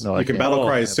soon as No, I you can can't. battle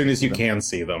cry I as soon have as to you see them. can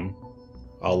see them.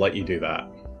 I'll let you do that.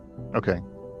 Okay.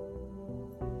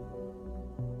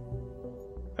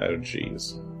 Oh,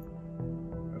 jeez.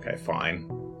 Okay, fine.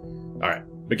 All right,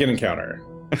 begin encounter.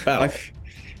 Battle.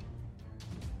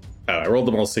 I rolled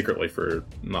them all secretly for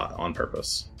not on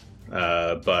purpose.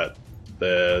 But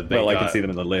they I can got- see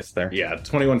them in the list there. Yeah,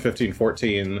 21, 15,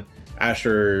 14.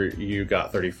 Asher, you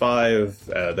got 35.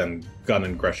 Then Gun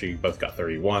and Grushy both got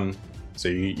 31. So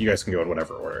you guys can go in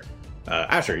whatever order.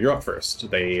 Asher, you're up first.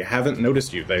 They haven't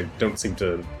noticed you. They don't seem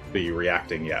to be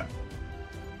reacting yet.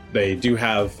 They do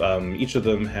have, each of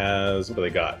them has, what do they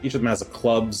got? Each of them has a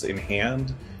clubs in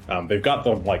hand. They've got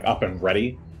them like up and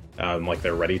ready. Like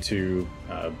they're ready to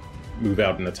move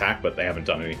out and attack, but they haven't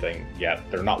done anything yet.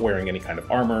 They're not wearing any kind of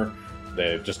armor.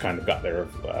 They've just kind of got their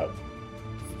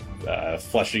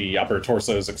fleshy upper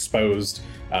torsos exposed.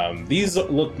 These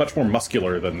look much more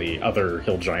muscular than the other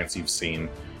hill giants you've seen,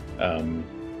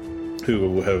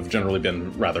 who have generally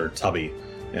been rather tubby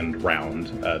and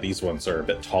round. These ones are a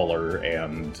bit taller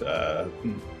and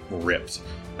ripped,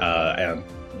 and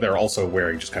they're also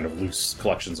wearing just kind of loose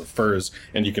collections of furs.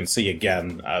 And you can see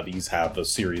again, these have a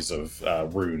series of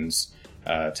runes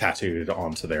tattooed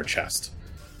onto their chest.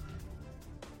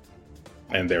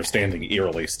 And they're standing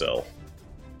eerily still.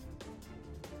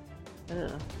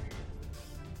 Ugh.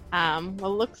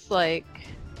 Well, looks like,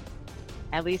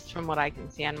 at least from what I can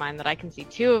see on mine, that I can see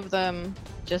 2 of them,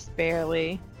 just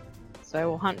barely. So I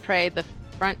will hunt prey the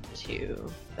front 2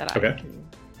 that Okay. I can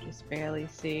just barely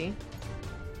see.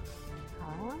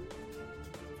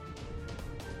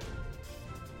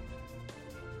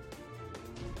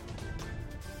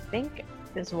 I think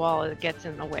this wall gets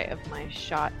in the way of my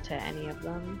shot to any of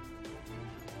them.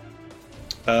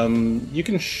 You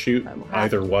can shoot I will have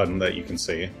either one that you can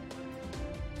see.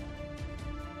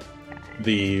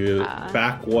 The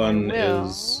back one I will.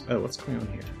 is... Oh, what's going on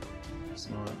here? It's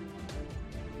not...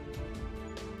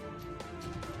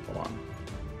 Hold on.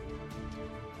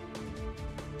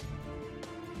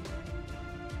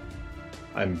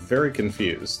 I'm very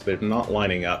confused. They're not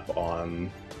lining up on...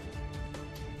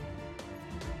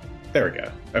 There we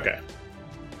go. Okay.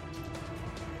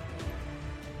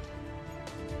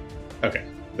 Okay.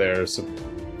 There's...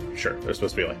 Sure, they're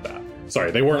supposed to be like that.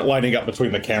 Sorry, they weren't lining up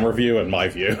between the camera view and my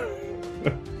view.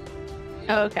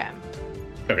 Oh, okay.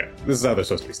 Okay, this is how they're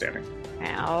supposed to be standing.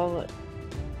 I'll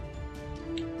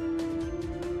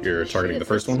You're targeting shoot the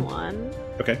first this one?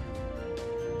 Okay.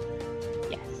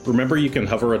 Yes. Remember, you can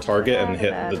hover a target and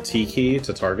hit the T key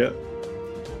to target.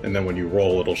 And then when you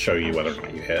roll, it'll show you whether or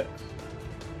not you hit.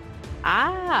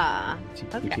 Ah,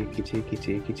 okay.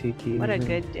 Tiki. What a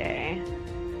good day.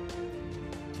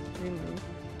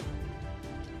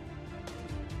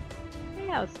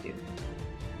 Yeah, let's do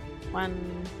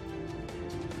 1.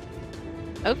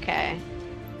 Okay.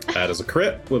 That is a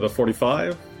crit with a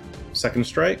 45. Second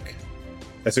strike.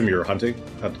 I assume you were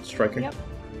striking? Yep.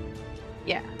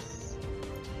 Yes.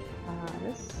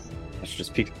 This. I should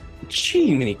just peek.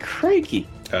 Gee, mini crikey.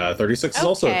 36 is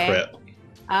also a Okay. crit.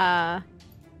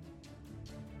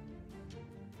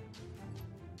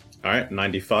 Alright,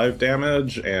 95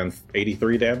 damage and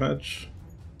 83 damage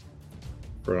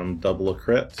from double a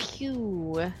crit.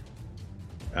 Pew.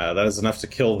 That is enough to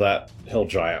kill that hill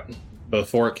giant.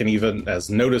 Before it can even has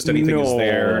noticed anything is No.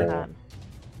 there,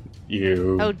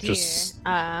 you Oh dear. just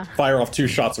Uh, fire off 2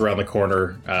 shots around the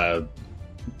corner.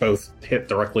 Both hit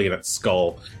directly in its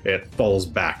skull. It falls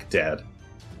back dead.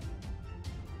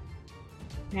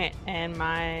 and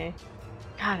my.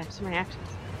 God, I have so many actions.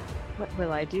 What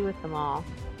will I do with them all?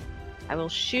 I will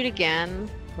shoot again.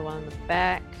 The one in the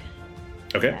back.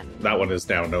 Okay, And- that one is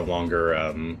now no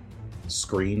longer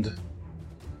screened,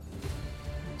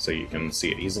 so you can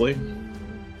see it easily.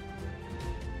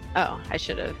 Oh, I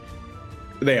should have.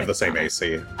 They have the same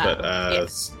AC, but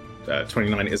yes.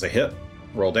 29 is a hit.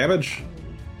 Roll damage.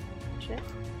 Shit.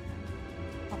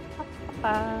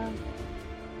 Papa.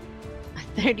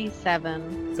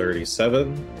 37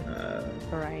 37.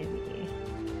 variety.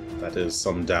 That is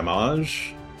some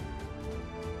damage.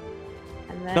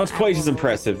 And then Not I quite as will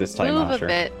impressive this time, move Asher. a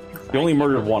bit, 'cause You only I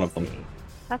murdered can't one of them. see.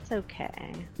 That's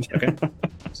okay. Okay.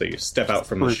 So you step out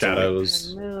from the Brutally.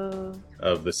 shadows Move.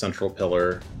 of the central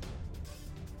pillar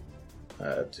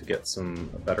to get a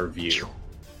better view.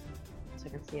 So I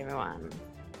can see everyone.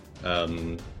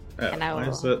 And I why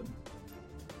is will- it?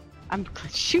 I'm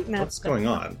shooting at What's them. going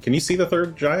on? Can you see the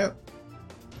third giant?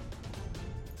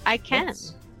 I can.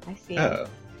 What's- I see it. Oh.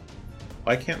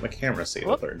 Why can't the camera see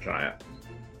Whoop. the third giant?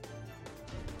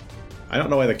 I don't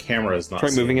know why the camera is not. Try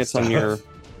moving seeing it on your- stuff.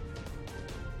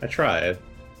 I tried.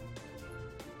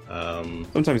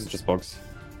 Sometimes it just bugs.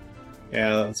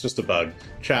 Yeah, it's just a bug.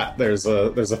 Chat, there's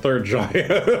a third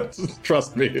giant.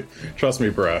 Trust me,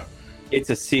 bro. It's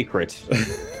a secret.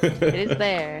 It is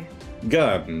there.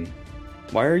 Gun.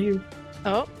 Why are you?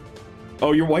 Oh,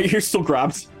 Oh, you're still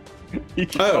grabbed. You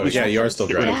can Oh, probably yeah, just you are still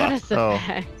get rid of grabbed. that. status Oh.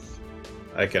 effects.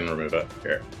 I can remove it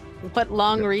here. What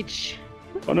long reach?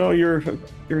 Oh no, you're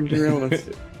in your elements.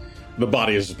 The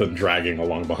body has just been dragging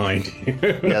along behind you.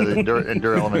 Yeah, the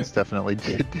endure elements definitely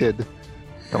did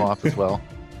come off as well.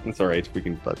 It's all right. We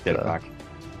can But, get it back.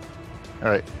 All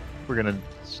right, we're gonna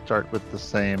start with the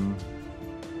same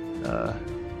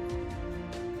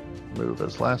move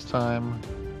as last time.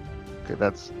 Okay,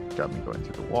 that's got me going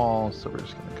through the wall, so we're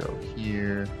just gonna go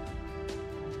here,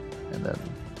 and then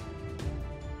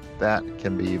that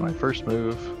can be my first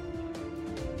move.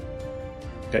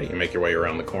 Okay, you make your way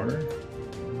around the corner.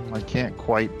 I can't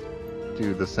quite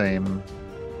do the same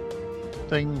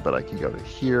thing, but I can go to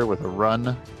here with a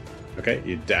run. Okay,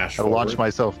 you dash I'll forward. launch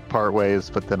myself part ways,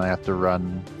 but then I have to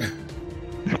run.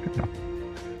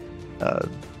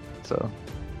 So,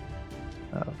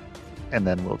 and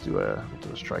then we'll do a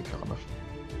strike on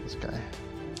this guy.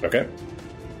 Okay.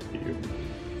 You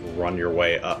run your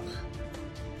way up.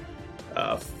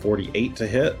 48 to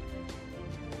hit.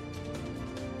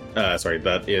 Sorry,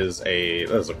 that is a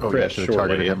Oh, yeah, I crit. should have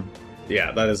targeted him.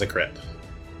 Yeah, that is a crit.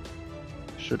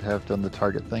 Should have done the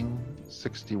target thing.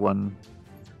 61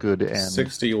 good and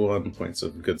 61 points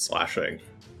of good slashing.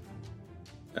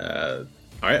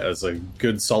 All right, that's a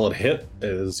good solid hit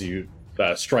as you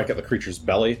strike at the creature's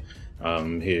belly.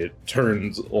 He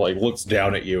turns, looks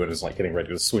down at you and is getting ready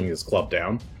to swing his club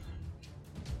down.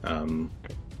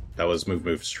 That was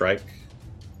move, strike.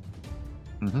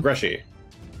 Mhm. Greshi.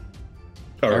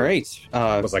 All right.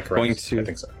 Was I correct? Going to... I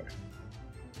think so.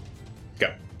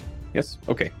 Go. Yes.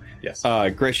 Okay. Yes.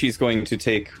 Greshy's going to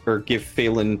take or give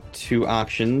Phelan 2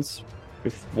 actions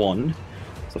with 1.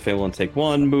 So Phelan take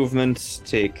 1 movement.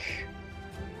 Take.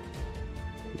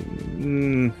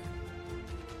 When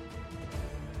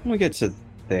we get to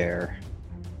there,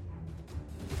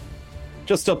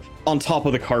 just up on top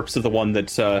of the corpse of the one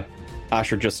that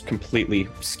Asher just completely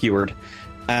skewered.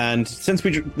 And since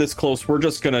we're this close, we're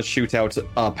just gonna shoot out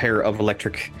a pair of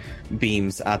electric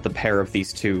beams at the pair of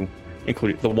these two,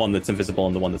 including the one that's invisible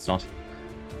and the one that's not.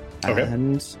 Okay.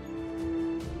 And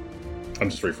I'm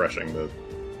just refreshing the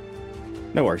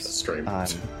no worries. stream. I'm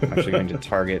actually going to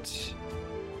target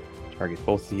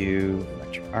both of you.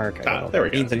 Electric arc. I don't know if there we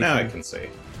that go. means Now I anything. can see.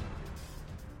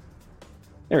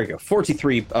 There we go.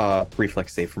 43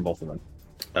 reflex save from both of them.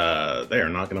 They are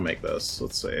not going to make this.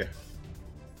 Let's see.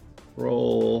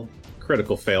 Roll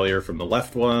critical failure from the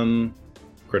left one,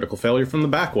 critical failure from the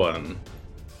back one.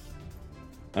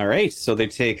 All right, so they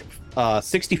take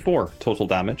 64 total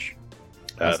damage.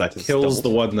 As That is kills doubled.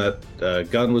 the one that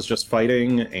Gun was just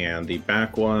fighting, and the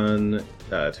back one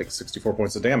takes 64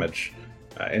 points of damage,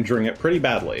 injuring it pretty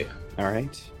badly. All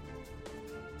right.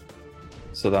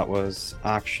 So that was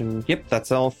action. Yep,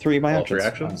 that's all 3 of my All actions. 3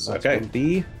 actions? That's Okay. gonna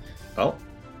be Well,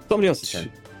 somebody else's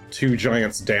turn. two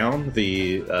giants down.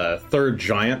 The third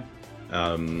giant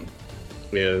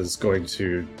is going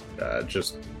to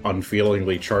just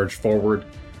unfeelingly charge forward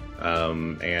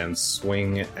and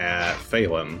swing at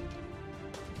Phelan.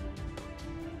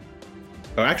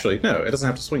 Oh, actually, no, it doesn't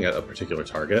have to swing at a particular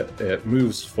target. It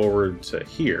moves forward to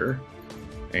here,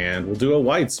 and we'll do a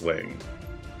wide swing.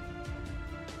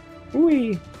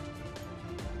 Whee!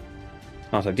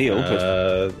 Not ideal,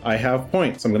 but I have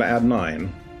points. I'm going to add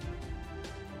 9.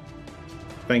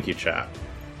 Thank you, chat.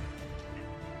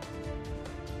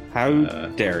 how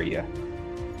dare you?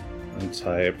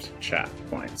 Untyped chat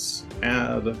points.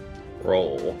 Add.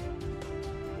 Roll.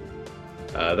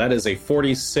 That is a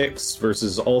 46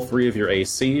 versus all 3 of your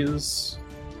ACs.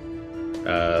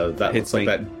 That Hits looks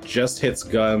like me. that just hits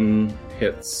Gun.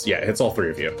 Hits all 3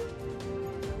 of you.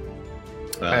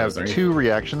 I have is there any- 2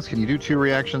 reactions. Can you do 2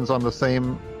 reactions on the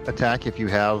same attack if you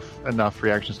have enough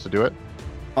reactions to do it?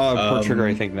 Per trigger,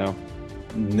 I think no.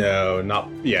 No, not.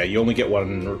 Yeah, you only get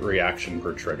one reaction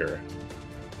per trigger.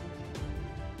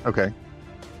 Okay.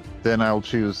 Then I'll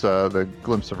choose the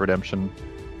Glimpse of Redemption.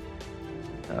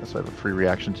 So I have a free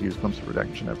reaction to use Glimpse of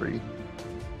Redemption every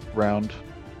round.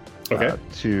 Okay.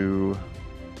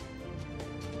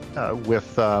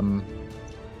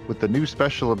 With the new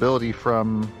special ability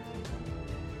from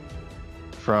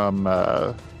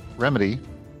Remedy,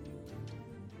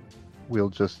 we'll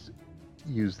just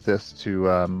use this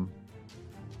to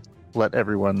let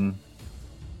everyone.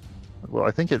 Well,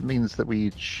 I think it means that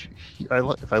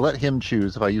if I let him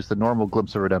choose, if I use the normal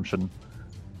Glimpse of Redemption,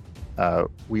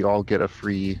 we all get a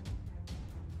free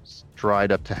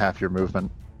stride up to half your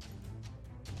movement.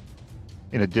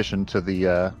 In addition to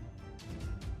the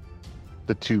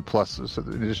 2 pluses, so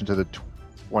in addition to the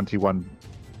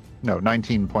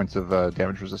 19 points of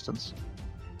damage resistance.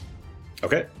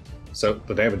 Okay, so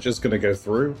the damage is going to go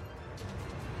through.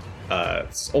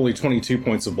 It's only 22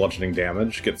 points of bludgeoning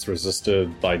damage, gets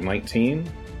resisted by 19.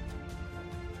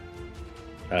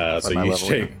 So you each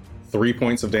take 3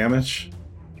 points of damage.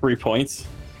 3 points.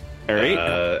 All right.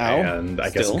 And I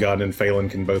guess Gun and Phelan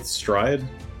can both stride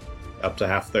up to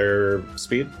half their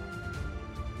speed.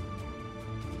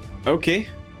 Okay.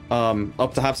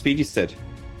 Up to half speed, you said.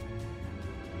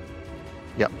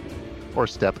 Yep. Or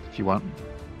step if you want.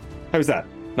 How's that?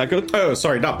 Not good? Oh,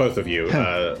 sorry, not both of you.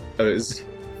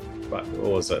 What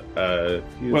was it? The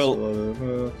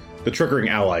triggering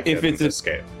ally can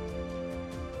escape.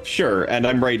 Sure, and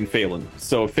I'm right in Phelan,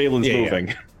 so Phelan's moving.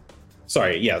 Yeah.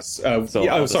 Sorry, yes.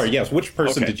 Sorry, yes. Which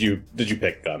person did you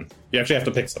pick, Gun? You actually have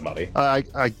to pick somebody. I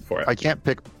can't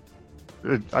pick.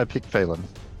 I picked Phelan.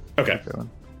 Okay.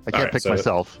 I can't pick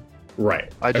myself.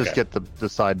 Right. I just get the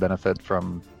side benefit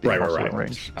from being also in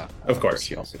range. Of course.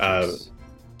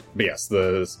 But yes,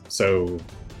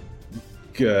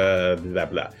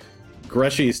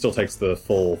 Greshi still takes the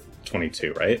full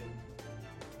 22, right?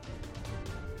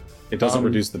 It doesn't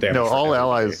reduce the damage. No, all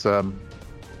allies.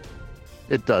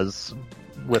 It does.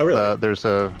 With there's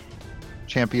a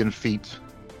champion feat.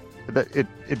 It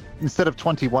instead of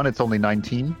 21, it's only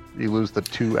 19. You lose the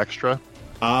 2 extra.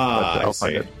 I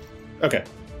see. Okay,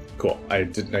 cool. I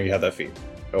didn't know you had that feat,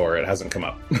 or it hasn't come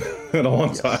up in a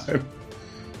long time.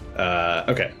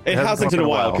 Okay, it hasn't in a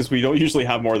while because we don't usually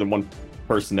have more than one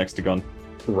person next to Gun.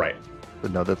 Right.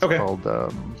 But no, that's called.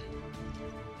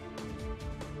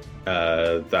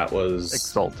 That was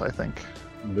Exalt, I think.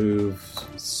 Move,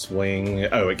 swing.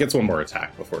 Oh, it gets one more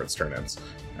attack before its turn ends.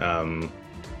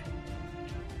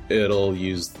 It'll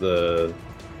use the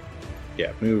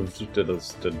move.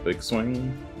 Did big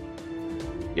swing.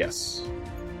 Yes.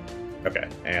 Okay,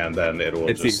 and then it will.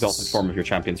 It's the exalted form of your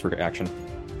champion's reaction.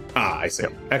 I see.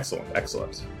 Yep.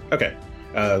 Excellent. Okay,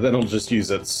 then it'll just use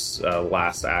its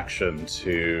last action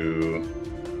to.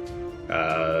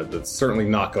 That's certainly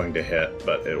not going to hit,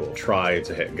 but it will try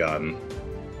to hit Gun.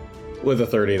 With a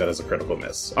 30, that is a critical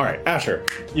miss. All right, Asher,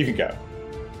 you can go.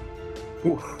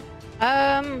 Ooh.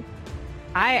 I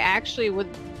actually would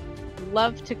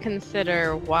love to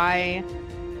consider why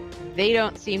they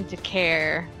don't seem to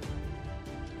care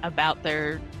about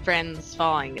their friends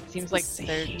falling. It seems like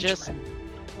they're just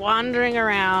wandering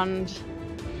around.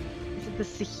 Is it the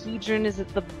Sahedron? Is it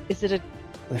a?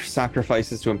 Their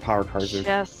sacrifices to empower Karzu.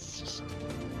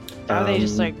 Are they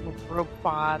just like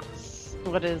robots?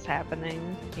 What is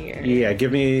happening here? Yeah,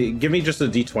 give me just a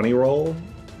d20 roll,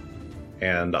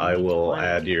 and I will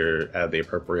add the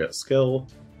appropriate skill.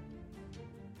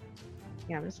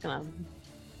 Yeah, I'm just gonna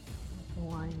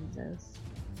wind this.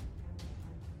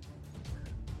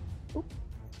 Oop.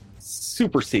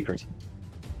 Super secret.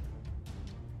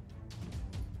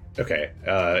 Okay,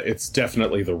 it's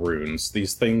definitely the runes.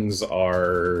 These things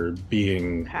are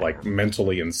being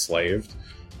mentally enslaved.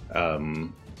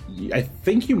 I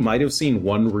think you might have seen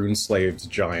one rune-slaved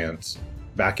giant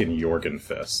back in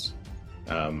Jorgenfist.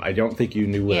 I don't think you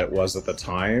knew what it was at the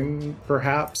time,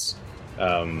 perhaps.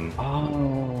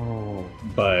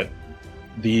 But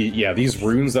these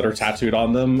runes that are tattooed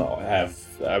on them have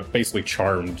basically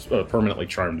permanently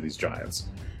charmed these giants,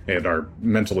 and are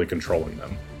mentally controlling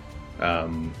them.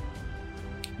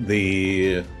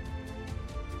 With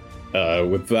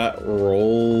that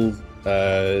roll,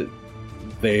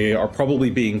 they are probably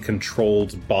being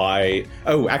controlled by.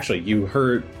 Oh, actually, you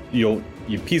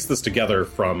piece this together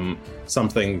from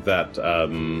something that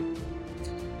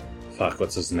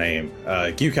what's his name?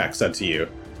 Gukak said to you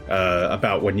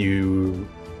about when you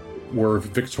were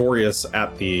victorious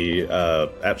at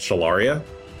Shalaria.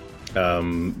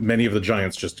 Many of the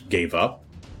giants just gave up.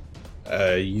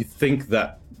 You think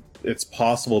that it's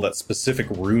possible that specific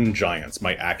rune giants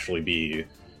might actually be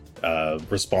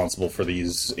responsible for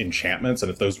these enchantments, and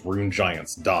if those rune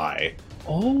giants die,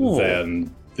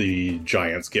 then the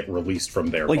giants get released from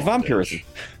their like bondage. vampirism.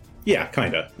 Yeah,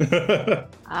 kind of.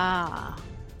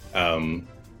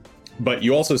 But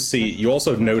you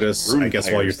also notice, Rune I guess,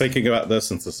 while you're fires. thinking about this,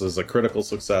 since this is a critical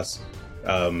success,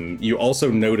 you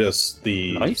also notice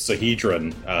the Nice.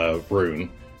 Sahedron rune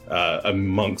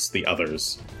amongst the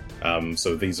others.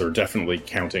 So these are definitely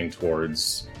counting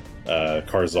towards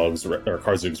Karzug's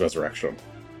resurrection.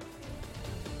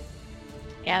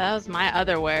 Yeah, that was my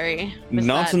other worry. was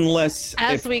Not that unless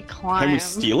as if, we climb. can we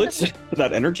steal it?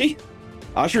 That energy?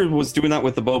 Asher was doing that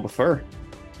with the bow before.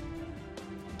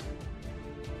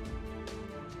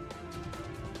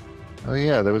 Oh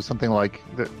yeah, there was something like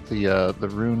the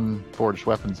rune forged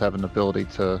weapons have an ability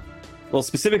to. Well,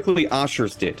 specifically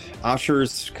Asher's did.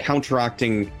 Asher's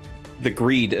counteracting the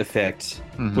greed effect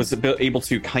Mhm. was able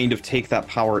to kind of take that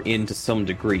power in to some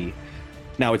degree.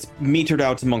 Now it's metered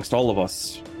out amongst all of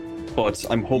us, but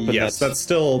I'm hoping Yes, that's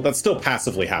still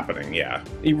passively happening. Yeah.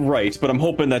 right. But I'm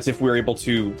hoping that if we're able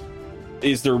to,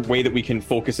 is there a way that we can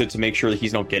focus it to make sure that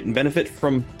he's not getting benefit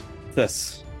from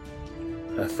this?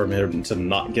 For him to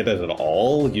not get it at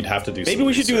all, you'd have to do. Maybe some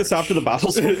we should do this research. after the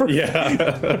battle's over. Yeah.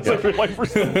 That's like my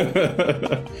first.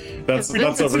 that's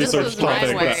This a was research my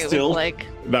topic worry. that It was still- like,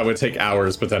 that would take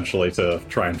hours potentially to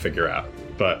try and figure out.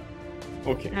 But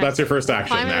Okay. that's your first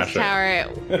action, climbing this Asher.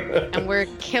 tower, and we're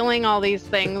killing all these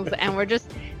things, and we're just,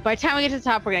 by the time we get to the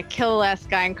top, we're gonna kill the last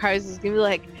guy, and Kars is gonna be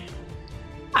like,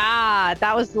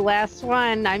 that was the last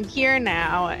one, I'm here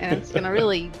now, and it's gonna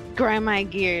really grind my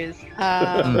gears.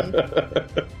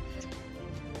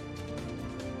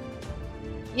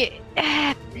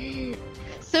 Yeah.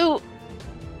 So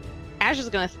Asher's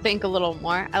gonna think a little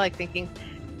more. I like thinking.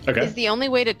 Okay. Is the only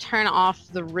way to turn off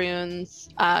the runes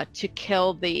to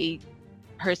kill the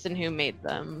person who made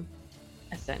them,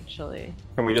 essentially?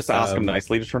 Can we just ask him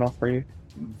nicely to turn off for you?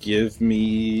 Give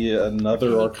me another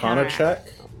Maybe Arcana counteract.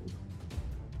 check.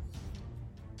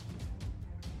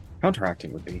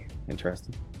 Counteracting would be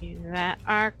interesting. Do that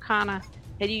Arcana.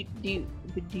 Hey, do.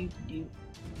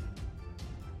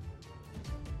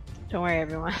 Don't worry,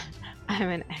 everyone. I'm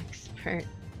an expert.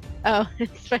 Oh,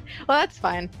 it's fine. Well, that's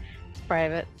fine. It's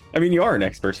private. I mean, you are an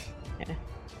expert.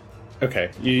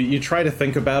 Okay, you try to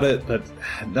think about it, but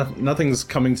nothing's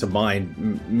coming to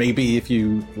mind. Maybe if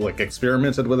you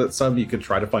experimented with it some, you could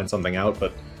try to find something out,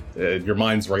 but your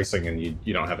mind's racing and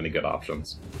you don't have any good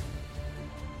options.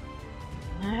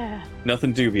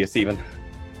 Nothing dubious, even.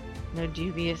 No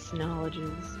dubious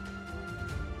knowledges.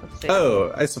 Let's see.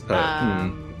 Oh, I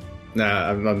suppose. Nah,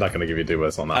 I'm not going to give you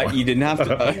dubious on that one. You didn't have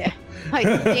to. Yeah. Like,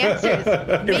 the answer is If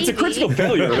it's a maybe. critical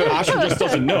failure, Asher just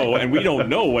doesn't know, and we don't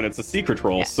know when it's a secret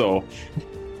roll, Yeah. so.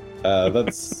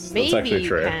 That's Maybe actually you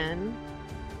true. can.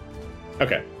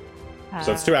 Okay,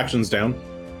 so it's 2 actions down.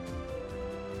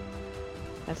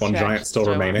 That's One two giant actions. still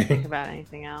Do I wanna remaining. Think about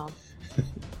anything else?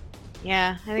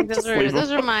 Yeah, I think Just leave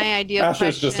those are my ideal Asher's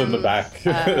questions. just in the back,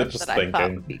 just that I thought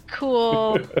thinking. would be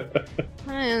cool.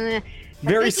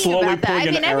 Very thinking slowly about that, pulling I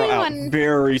an mean, arrow everyone- out.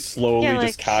 Very slowly, Yeah, just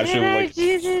like, casually. should I Like,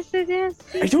 do this again?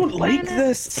 I don't like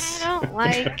this. I don't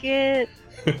like it.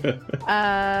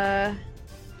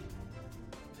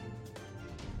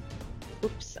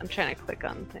 Oops, I'm trying to click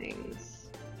on things.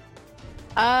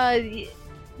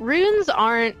 Runes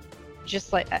aren't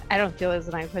just like, I don't feel as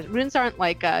an but runes aren't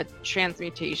like a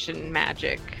transmutation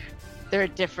magic. They're a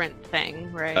different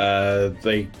thing, right?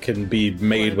 They can be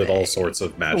made with all sorts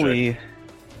of magic. we-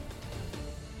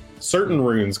 Certain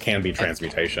runes can be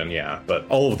transmutation, yeah, but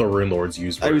all of the rune lords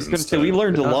use runes. I was going to say, we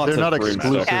learned a lot They're not of runes,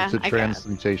 exclusive Yeah, to I guess.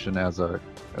 transmutation as a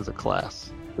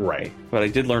class. Right. but I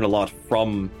did learn a lot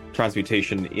from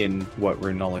transmutation in what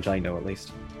rune knowledge I know, at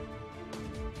least.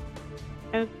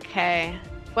 Okay.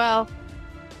 Well,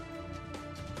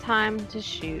 time to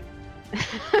shoot.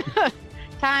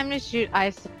 Time to shoot, I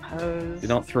suppose. Do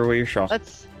not throw away your shot.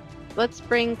 Let's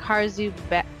bring Karzug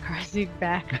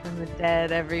back from the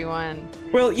dead, everyone.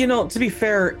 Well, to be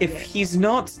fair, if he's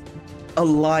not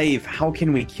alive, how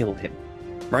can we kill him?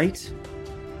 Right?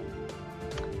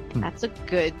 That's a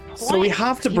good point. So we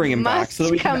have to He bring him back so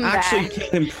that we can must actually come back.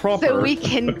 kill him proper. So we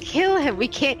can kill him. We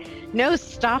can't. No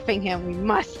stopping him. We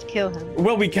must kill him.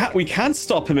 Well, we can't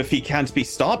stop him if he can't be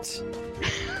stopped.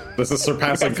 This is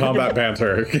surpassing combat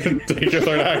banter. Take your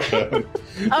third action.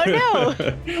 Oh no!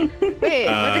 Wait.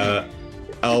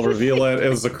 I'll reveal it. It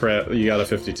was a crit. You got a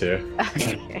 52.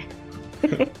 Okay.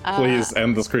 Please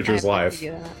end this creature's I have life. to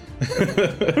do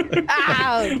that.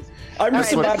 Ow! I'm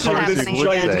just Alright, that's imagining what this Karzug would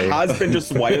giant say. has been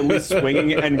just wildly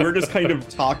swinging, and we're just kind of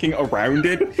talking around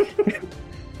it.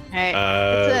 Alright.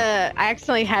 I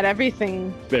accidentally had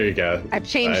everything. There you go. I've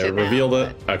changed I it now, revealed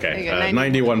it. but Okay, there you go,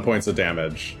 91 points of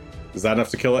damage. Is that enough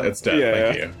to kill it? It's dead.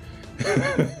 Yeah. Thank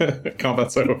you.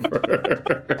 Combat's over.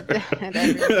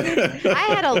 I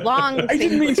had a long. I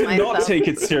didn't mean thing to with not myself. take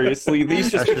it seriously.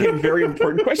 These just became very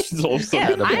important questions all of a Yeah,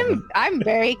 sudden. I'm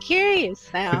very curious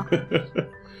now.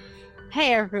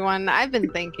 Hey everyone, I've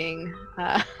been thinking.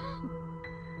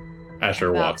 Asher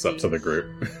About walks up to the these.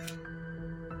 group.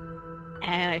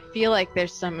 And I feel like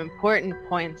there's some important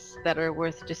points that are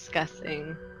worth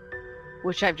discussing,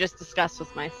 which I've just discussed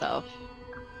with myself.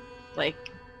 Like,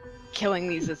 killing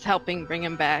these is helping bring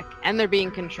him back, and they're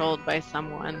being controlled by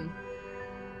someone.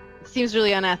 It seems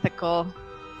really unethical.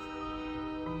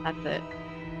 That's it.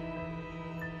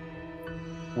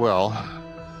 Well,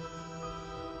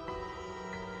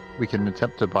 we can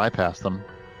attempt to bypass them.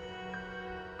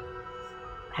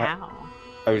 How?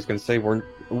 I was going to say, what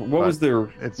was their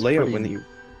it's layout pretty- when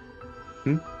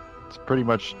you... It's pretty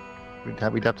much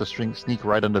we'd have to sneak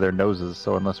right under their noses.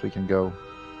 So unless we can go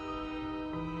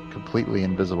completely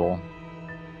invisible,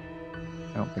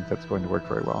 I don't think that's going to work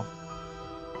very well.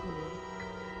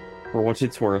 For what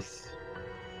it's worth,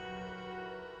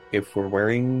 if we're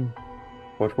wearing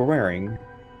what we're wearing,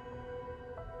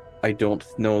 I don't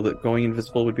know that going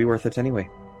invisible would be worth it anyway.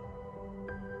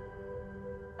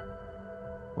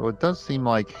 Well, it does seem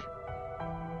like,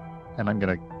 and I'm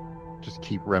gonna just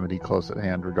keep Remedy close at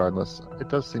hand regardless. It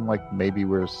does seem like maybe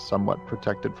we're somewhat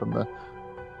protected from the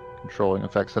controlling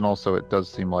effects, and also it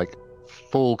does seem like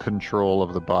full control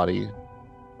of the body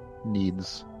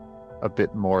needs a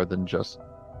bit more than just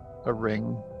a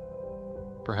ring,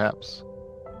 perhaps.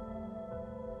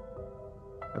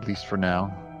 At least for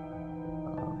now.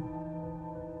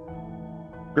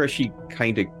 Greshi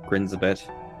kind of grins a bit.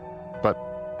 But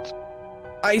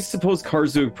I suppose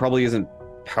Karzug probably isn't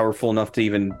powerful enough to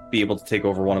even be able to take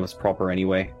over one of us proper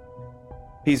anyway.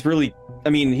 He's really... I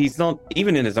mean, he's not...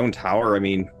 Even in his own tower, I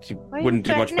mean, he Why are you wouldn't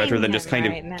do much better threatening than just him kind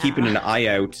right of now? keeping an eye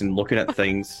out and looking at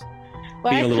things.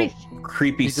 Well, being a little actually,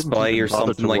 creepy He didn't spy even or bother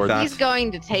something to like warn that. he's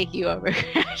going to take you over. Now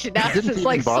He this didn't is even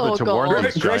like bother soul to warn gold.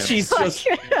 these giants. Greshy's just...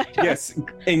 Yes,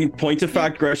 in point of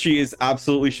fact, Greshi is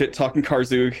absolutely shit-talking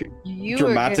Karzug You are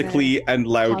dramatically and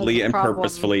loudly cause a and problem.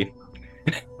 purposefully.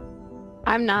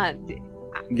 I'm not.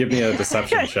 Give me a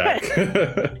deception check.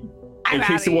 I'm In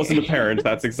case outta it wasn't here. apparent,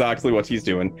 that's exactly what he's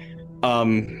doing.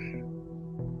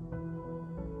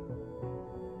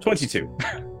 22.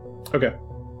 Okay.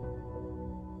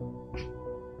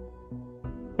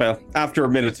 Well, after a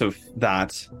minute of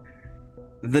that,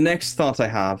 the next thought I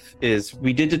have is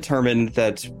we did determine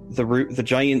that the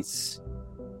giants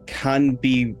can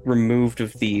be removed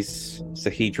of these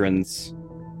Sahedrons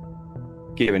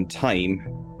given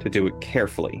time to do it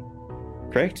carefully.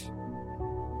 Correct?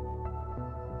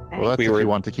 well, that's We if were- you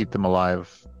want to keep them alive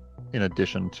in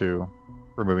addition to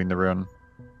removing the rune.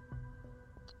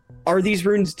 Are these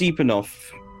runes deep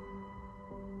enough?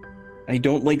 I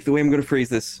don't like the way I'm going to phrase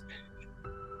this.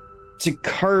 To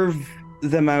carve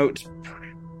them out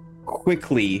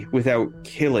quickly without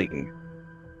killing.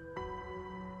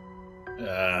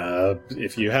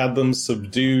 If you had them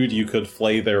subdued, you could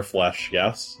flay their flesh,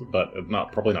 yes, but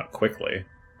probably not quickly.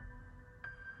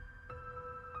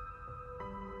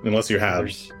 Unless you had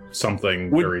There's- something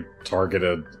Would- very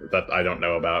targeted that I don't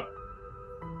know about,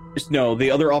 No, the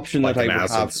other option like that I an would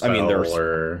acid have. spell I mean,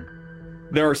 or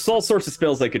there are all sorts of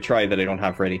spells I could try that I don't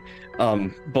have ready.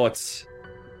 But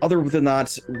other than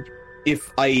that,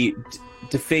 if I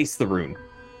deface the rune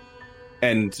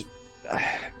and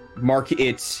mark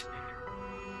it,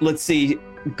 let's say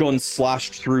Gun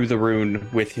slashed through the rune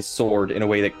with his sword in a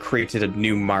way that created a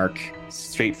new mark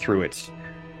straight through it,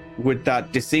 would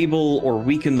that disable or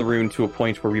weaken the rune to a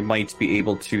point where we might be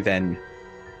able to then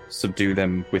subdue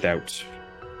them without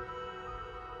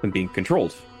them being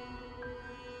controlled?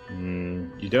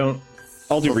 you don't.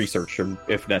 I'll do research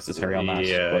if necessary on that.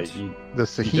 Yeah, but- The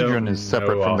Sahedron is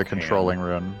separate know from the offhand. controlling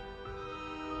rune.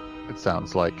 It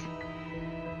sounds like.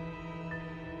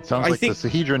 It sounds I like think- the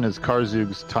Sahedron is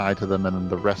Karzug's tie to them, and then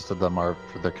the rest of them are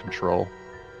for the control.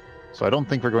 So I don't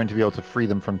think we're going to be able to free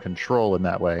them from control in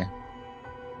that way.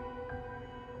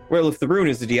 Well, if the rune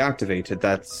is deactivated,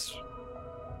 that's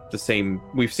the same.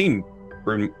 We've seen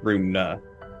rune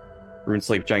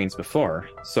slave giants before,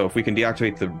 so if we can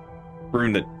deactivate the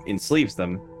rune that enslaves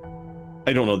them,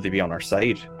 I don't know that they'd be on our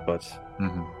side, but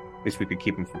Mm-hmm. at least we could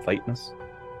keep them from fighting us.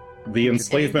 The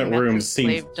enslavement That's runes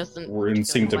enslaved doesn't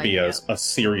seem to be like a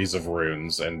series of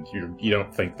runes, and you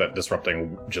don't think that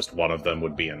disrupting just one of them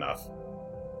would be enough.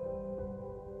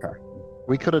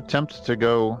 We could attempt to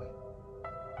go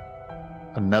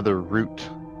another route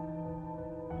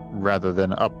rather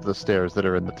than up the stairs that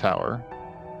are in the tower.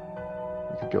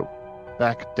 We could go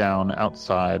back down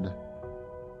outside,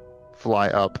 fly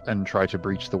up, and try to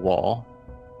breach the wall.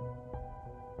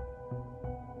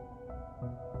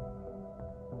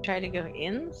 Try to go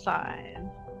inside.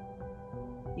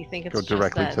 You think it's Go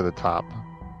directly just to that the top.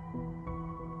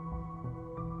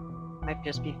 might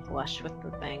just be flush with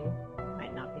the thing.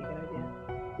 Might not be a good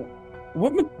idea.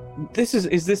 What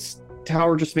is this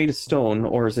tower just made of stone,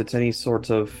 or is it any sort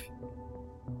of...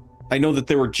 I know that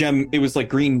there were it was like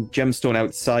green gemstone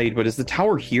outside, but is the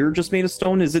tower here just made of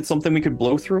stone? Is it something we could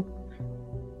blow through?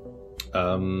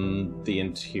 The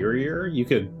interior, you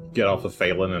could get off of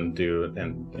Phelan and do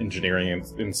an engineering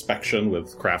inspection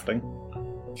with crafting.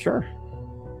 Sure.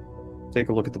 Take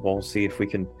a look at the wall, see if we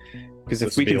can... Because if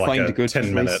This we would be can like find a a good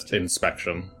 10-minute place...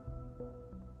 inspection.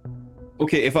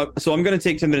 Okay, so I'm going to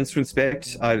take 10 minutes to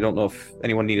inspect. I don't know if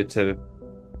anyone needed to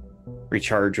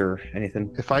recharge or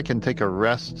anything. If I can take a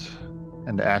rest,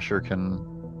 and Asher can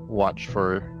watch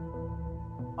for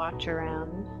Watch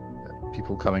around.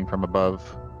 people coming from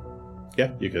above.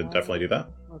 Yeah, you could definitely do that.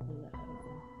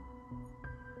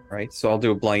 Right, so I'll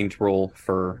do a blind roll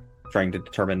for trying to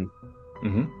determine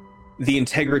Mm-hmm. the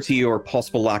integrity or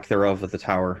possible lack thereof of the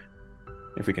tower,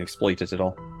 if we can exploit it at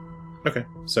all. Okay,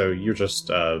 so you're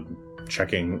just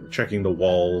checking the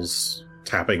walls,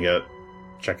 tapping it,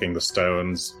 checking the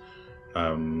stones.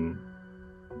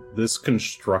 This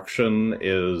construction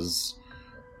is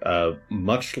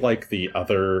much like the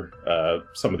other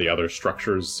some of the other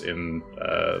structures in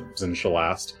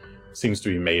Zinjalast. Seems to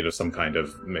be made of some kind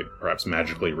of perhaps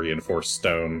magically reinforced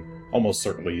stone, almost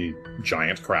certainly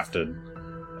giant crafted.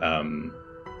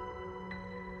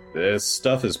 This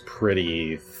stuff is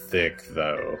pretty thick,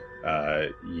 though.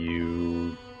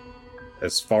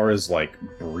 As far as like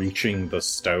breaching the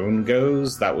stone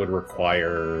goes, that would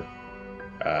require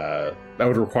a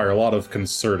lot of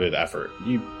concerted effort.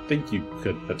 You think you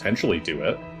could potentially do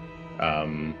it?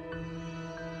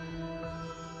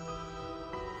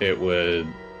 It would.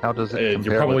 How does it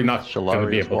compare you're probably with not going to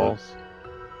be Shalaria's able walls?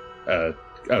 to.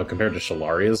 Compared to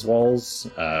Shalaria's walls,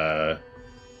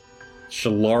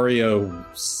 Shalaria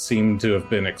seemed to have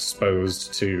been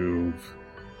exposed to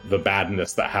the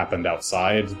badness that happened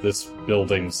outside. This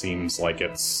building seems like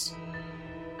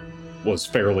was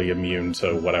fairly immune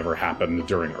to whatever happened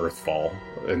during Earthfall,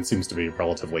 and seems to be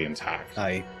relatively intact.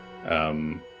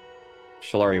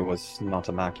 Shalaria was not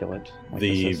immaculate.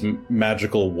 The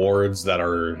magical wards that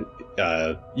are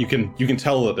you can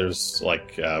tell that there's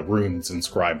like runes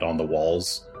inscribed on the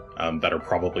walls that are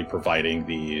probably providing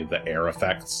the air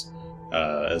effects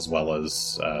as well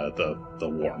as the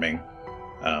warming.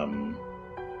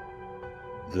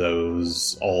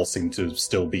 Those all seem to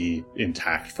still be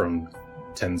intact from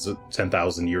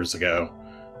 10,000 years ago.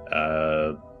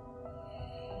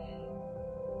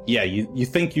 Yeah, you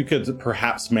think you could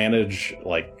perhaps manage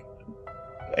like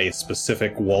a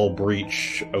specific wall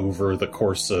breach over the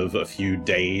course of a few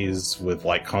days with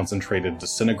like concentrated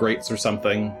disintegrates or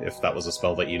something, if that was a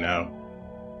spell that you know.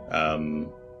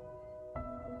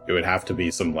 It would have to be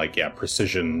some like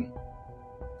precision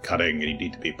cutting, and you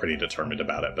need to be pretty determined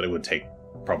about it, but it would take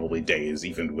probably days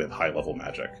even with high level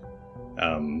magic.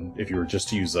 If you were just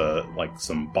to use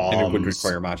some bombs, And it would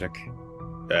require magic.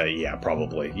 Yeah,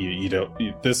 probably. You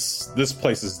don't. This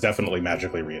place is definitely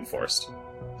magically reinforced.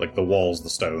 Like the walls, the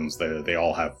stones, they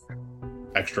all have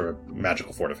extra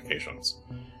magical fortifications.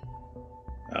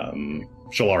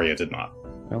 Shalaria did not.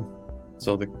 Well,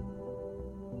 so the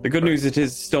good news, it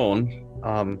is stone.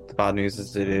 The bad news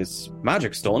is it is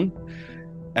magic stone,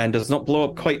 and does not blow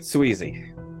up quite so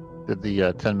easy. Did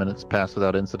the 10 minutes pass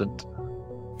without incident?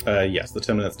 Yes, the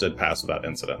 10 minutes did pass without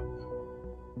incident.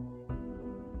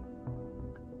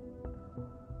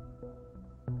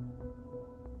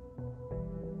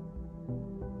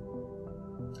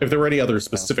 If there were any other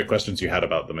specific questions you had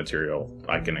about the material,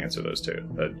 I can answer those too.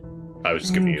 But I was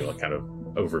just giving you a kind of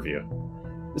overview.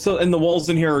 So, and the walls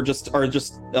in here are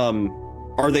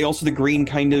they also the green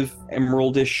kind of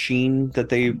emeraldish sheen that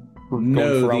they were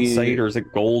going for outside, or is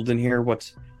it gold in here?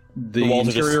 What? The walls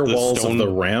are just interior the walls of stone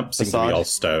the ramp seem to facade? be all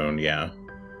stone, yeah.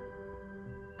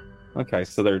 Okay,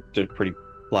 so they're pretty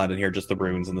flat in here, just the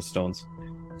runes and the stones.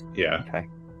 Yeah. Okay.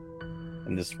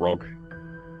 And this rug.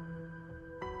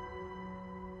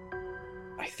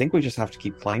 I think we just have to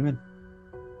keep climbing.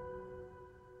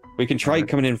 We can try Alright.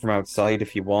 coming in from outside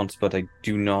if you want, but I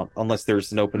do not, unless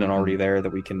there's an opening already there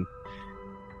that we can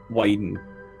widen.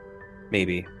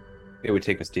 Maybe. It would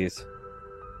take us days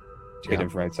to get Yeah. in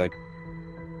from outside.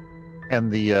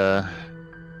 And the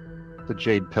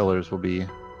jade pillars will be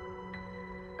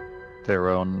their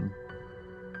own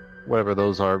whatever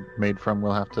those are made from,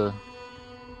 we'll have to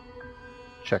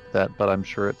check that, but I'm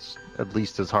sure it's at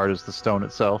least as hard as the stone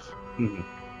itself. Mhm.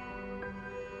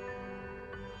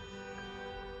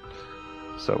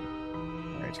 So,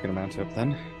 All right, gonna mount up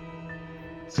then.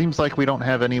 seems like we don't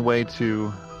have any way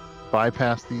to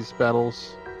bypass these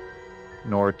battles,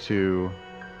 nor to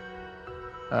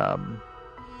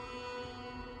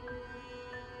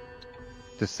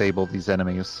disable these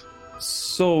enemies,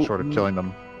 So short of killing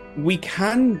them. we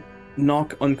can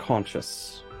knock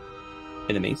unconscious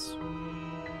enemies.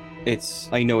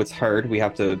 I know it's hard. We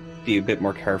have to be a bit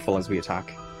more careful as we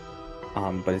attack.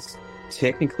 But it's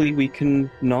technically we can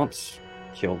not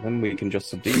kill them. We can just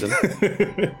subdue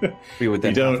them. We would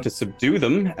then have to subdue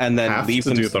them and then Have leave to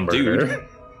them do the subdued. murder.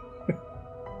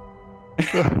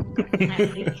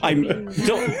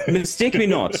 Don't mistake me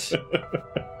not.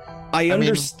 I mean-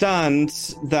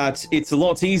 understand that it's a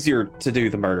lot easier to do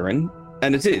the murdering,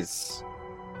 and it is.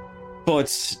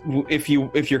 But if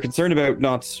you're concerned about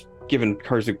not giving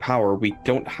Karzuk power, we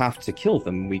don't have to kill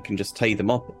them. We can just tie them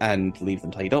up and leave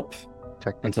them tied up.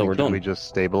 Technically, Until we're can done. we just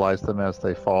stabilize them as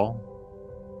they fall?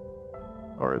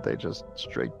 Or are they just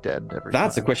straight dead every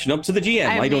That's a time? question up to the GM.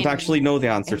 I I don't mean, actually know the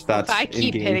answers to that. If I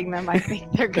keep in-game. hitting them, I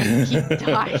think they're gonna keep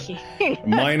dying.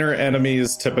 Minor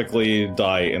enemies typically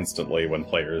die instantly when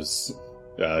players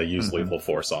use Mhm. lethal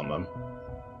force on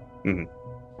them.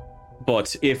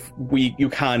 But if you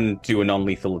can do a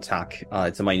non-lethal attack,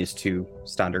 it's a -2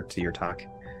 standard to your attack.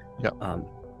 Yep.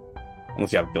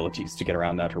 Unless you have abilities to get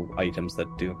around that or items that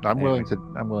do. I'm willing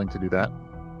to do that.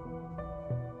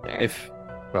 If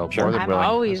Well, Sure. more than I'm willing.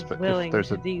 always if willing there's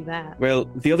to a do that. well,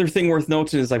 the other thing worth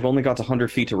noting is I've only got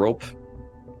 100 feet of rope.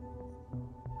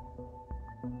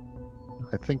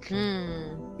 I think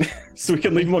So we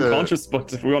can leave him The- unconscious,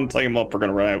 but if we want to tie him up, we're going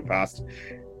to run out fast.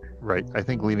 right. I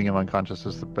think leaving him unconscious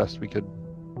is the best we could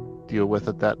deal with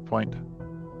at that point.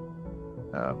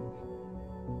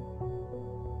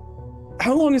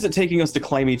 How long is it taking us to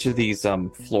climb each of these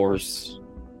floors?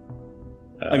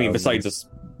 I mean, besides us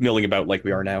milling about like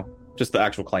we are now, just the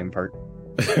actual climb part.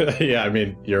 yeah, I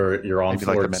mean, you're on Maybe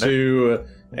like floor a minute? 2,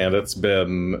 and it's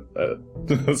been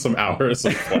some hours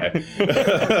of play.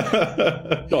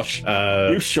 Shush. Uh,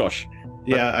 You shush.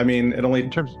 yeah, I mean, it only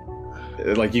In terms,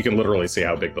 like you can literally see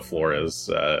how big the floor is.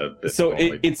 So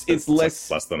only- it's like less.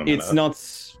 less than a minute. It's not.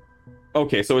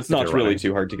 Okay, so it's If not you're really running.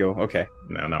 too hard to go. Okay.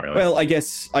 No, not really. Well, I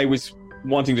guess I was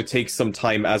wanting to take some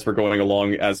time as we're going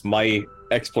along, as my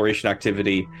exploration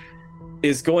activity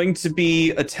is going to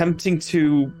be attempting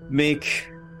to make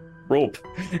rope.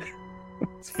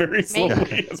 It's very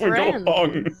slowly as we go friends.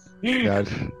 along. yeah,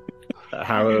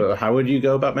 how would you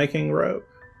go about making rope?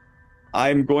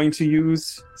 I'm going to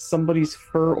use somebody's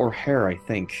fur or hair, I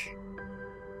think.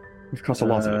 We've got a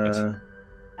lot of it.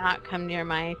 Not come near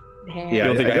my hair. You Yeah,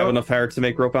 don't think I, I have don't- enough hair to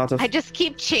make rope out of? I just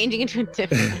keep changing into a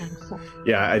different animal.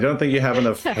 Yeah, I don't think you have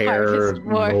enough To hair, harvest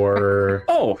more.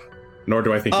 Oh, nor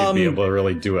do I think you'd be Um, able to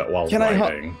really do it while can I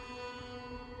riding,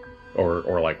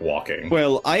 or like walking.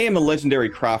 well, I am a legendary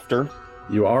crafter,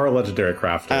 You are a legendary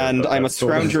crafter, and but I'm a that's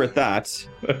sort of- scrounger at that.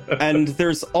 And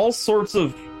there's all sorts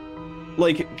of,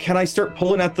 like, can I start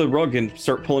pulling at the rug and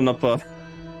start pulling up the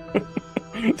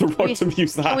rug to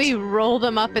use that? Can we roll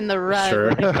them up in the rug Sure.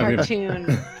 like a I mean-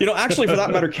 cartoon? You know, actually, for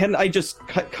that matter, can I just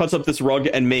cut up this rug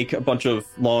and make a bunch of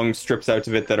long strips out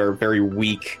of it that are very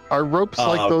weak are ropes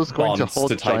like those going to bonds hold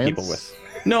to tie giants people with?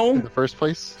 in No, the first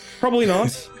place? probably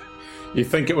not. You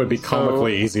think it would be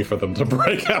comically easy for them to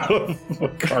break out of the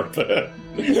carpet?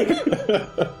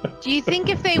 Do you think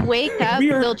if they wake up,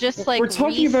 We're- they'll just like we're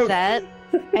talking about- reset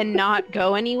and not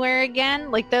go anywhere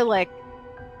again? Like they're like,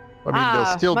 I mean,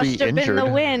 they'll still must be have injured. been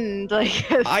the wind. Like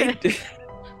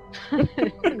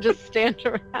just stand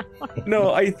around.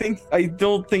 No, I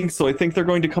don't think so. I think they're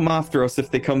going to come after us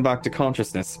if they come back to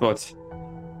consciousness. But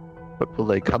But will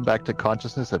they come back to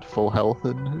consciousness at full health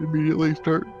and immediately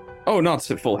start?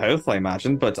 not at full health, I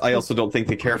imagine. But I also don't think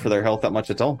they care for their health that much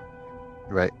at all.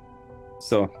 Right.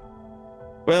 So,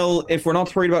 well, if we're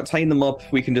not worried about tying them up,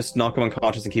 we can just knock them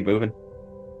unconscious and keep moving.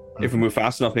 If we move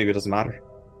fast enough, maybe it doesn't matter.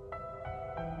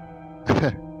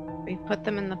 We put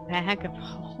them in the bag of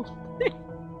holding.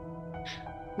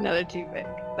 No, they're too big.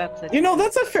 That's it. You know,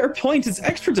 that's a fair point. It's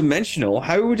extra dimensional.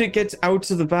 How would it get out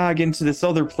of the bag into this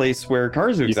other place where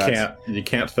Karzuk's at? You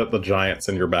can't fit the giants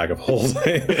in your bag of holding.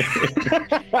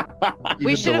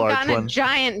 We Even should the have large gotten a ones.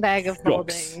 giant bag of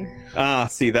Shucks. holding. Ah,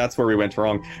 see, that's where we went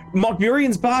wrong.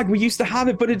 Mokmurian's bag, we used to have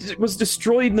it, but it was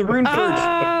destroyed in the rune purge.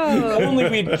 Oh! Only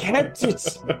we'd kept it.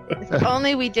 If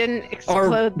only we didn't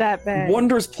explode that bag.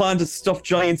 Wondrous plan to stuff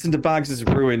giants into bags is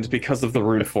ruined because of the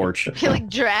rune forge. I feel like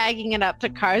dragging it up to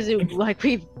Karzu like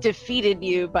we've defeated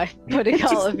you by putting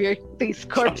all of these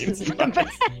corpses in the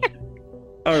back.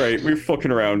 All right, we're fucking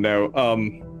around now.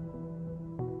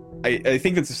 I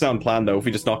think it's a sound plan though. If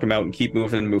we just knock him out and keep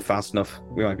moving and move fast enough,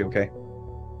 we might be okay.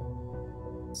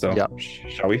 So, Yeah.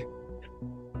 Shall we?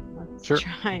 Let's Sure.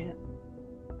 try it.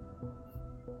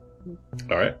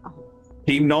 All right.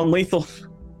 Team non-lethal.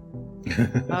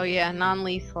 Oh yeah,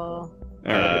 non-lethal. All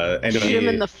right. Any, Shoot them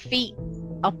in the feet.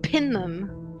 I'll pin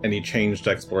them. any changed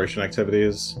exploration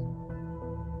activities?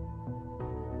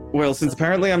 Well, since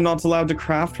apparently I'm not allowed to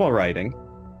craft while riding,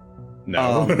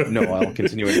 No. no, I'll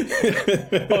continue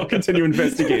it. I'll continue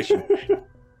investigation.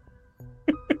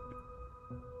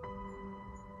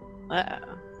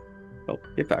 Oh,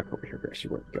 get back over here, Gracie.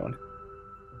 Where are we going?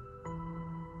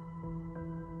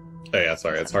 Oh yeah,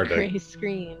 sorry, it's hard to. Gray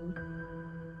screen.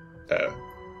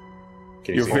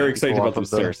 Can You're see very that? excited Go about off them of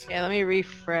the- stairs. Yeah, let me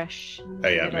refresh. Oh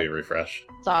yeah, Get a maybe refresh.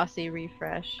 saucy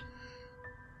refresh.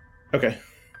 Okay.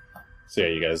 So yeah,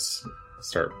 you guys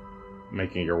start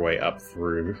making your way up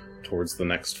through towards the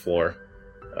next floor,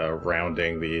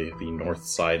 rounding the north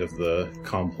side of the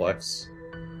complex,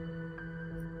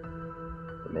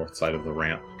 the north side of the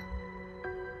ramp.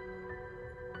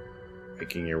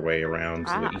 Making your way around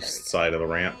to the east side of the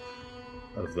ramp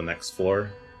of the next floor.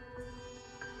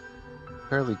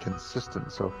 Fairly consistent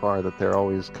so far that they're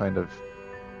always kind of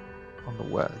on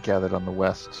the gathered on the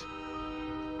west.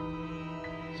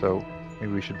 So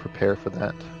maybe we should prepare for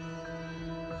that.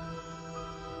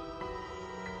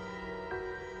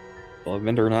 Well, I've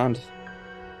been in hand.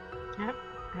 Yep.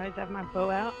 I always have my bow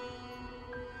out.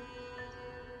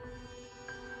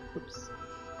 Oops.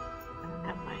 I don't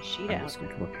have my sheet I'm out. just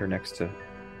gonna come up here next to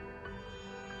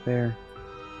there.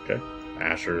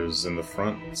 Asher's in the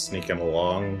front, sneaking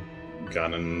along.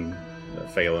 Gunn and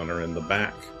Phelan are in the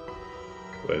back,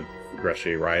 with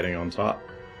Greshi riding on top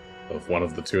of one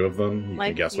of the two of them. You Like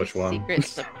can guess these which one. Secret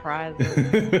surprise.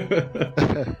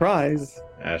 Surprise!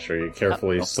 Asher, you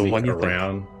carefully the sneak one you think.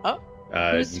 around. Oh,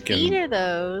 Whose You feet can are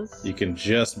those? you can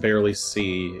just barely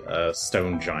see a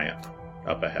stone giant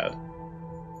up ahead,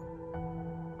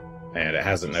 and it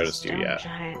hasn't noticed you Stone yet.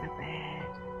 Giant up ahead.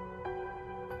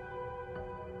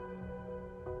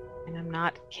 And I'm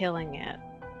not killing it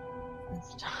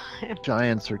this time.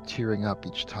 Giants are tearing up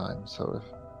each time. So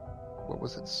what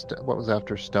was it? What was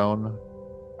after stone,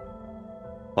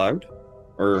 Cloud?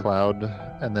 Or cloud,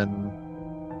 and then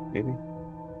maybe?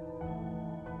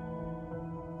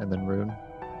 rune?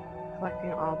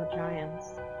 Collecting all the giants.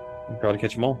 You probably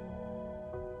catch them all.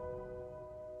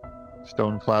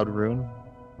 Stone, cloud, rune,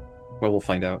 Well, we'll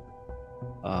find out.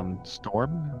 storm.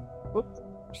 Whoops.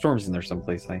 Storm's in there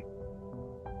someplace.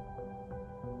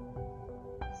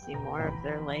 See more of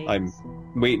their legs. I'm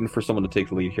waiting for someone to take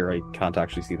the lead here. I can't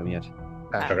actually see them yet.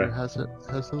 Asher Okay. has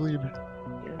the lead.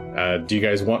 Do you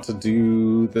guys want to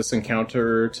do this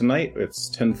encounter tonight? It's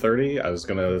 10:30. I was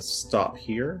gonna stop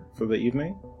here for the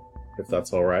evening, if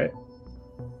that's all right.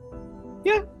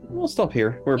 We'll stop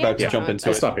here. We're Yeah, about to yeah. jump into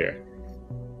I'll it. stop here.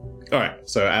 All right.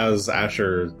 So as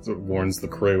Asher warns the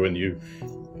crew and you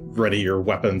ready your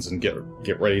weapons and get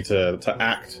ready to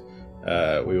act,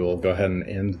 we will go ahead and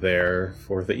end there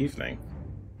for the evening.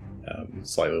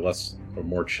 Slightly less or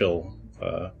more chill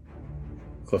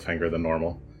cliffhanger than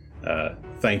normal.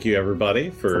 Thank you everybody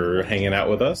for hanging out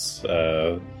with us.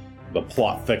 The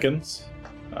plot thickens.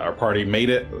 Our party made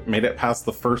it past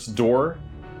the first door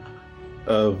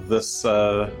of this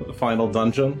final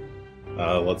dungeon.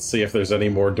 Let's see if there's any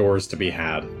more doors to be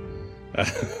had.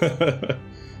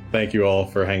 Thank you all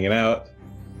for hanging out.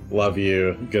 Love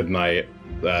you. Good night.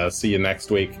 See you next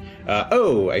week.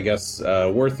 I guess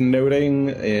worth noting,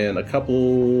 in a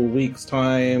couple weeks'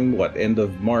 time, near end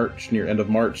of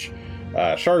March,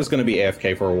 Char's going to be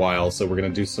AFK for a while, so we're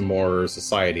going to do some more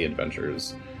society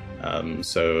adventures.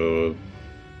 So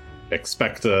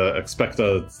expect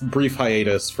a brief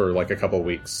hiatus for like a couple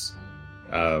weeks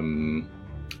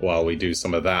while we do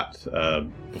some of that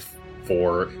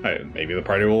before maybe the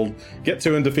party will get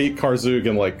to and defeat Karzug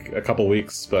in like a couple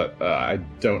weeks, but I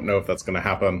don't know if that's going to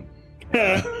happen.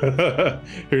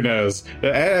 Who knows?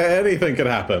 Anything could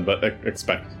happen, but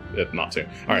expect it not to.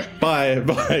 All right, bye.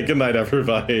 Good night,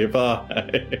 everybody.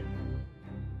 Bye.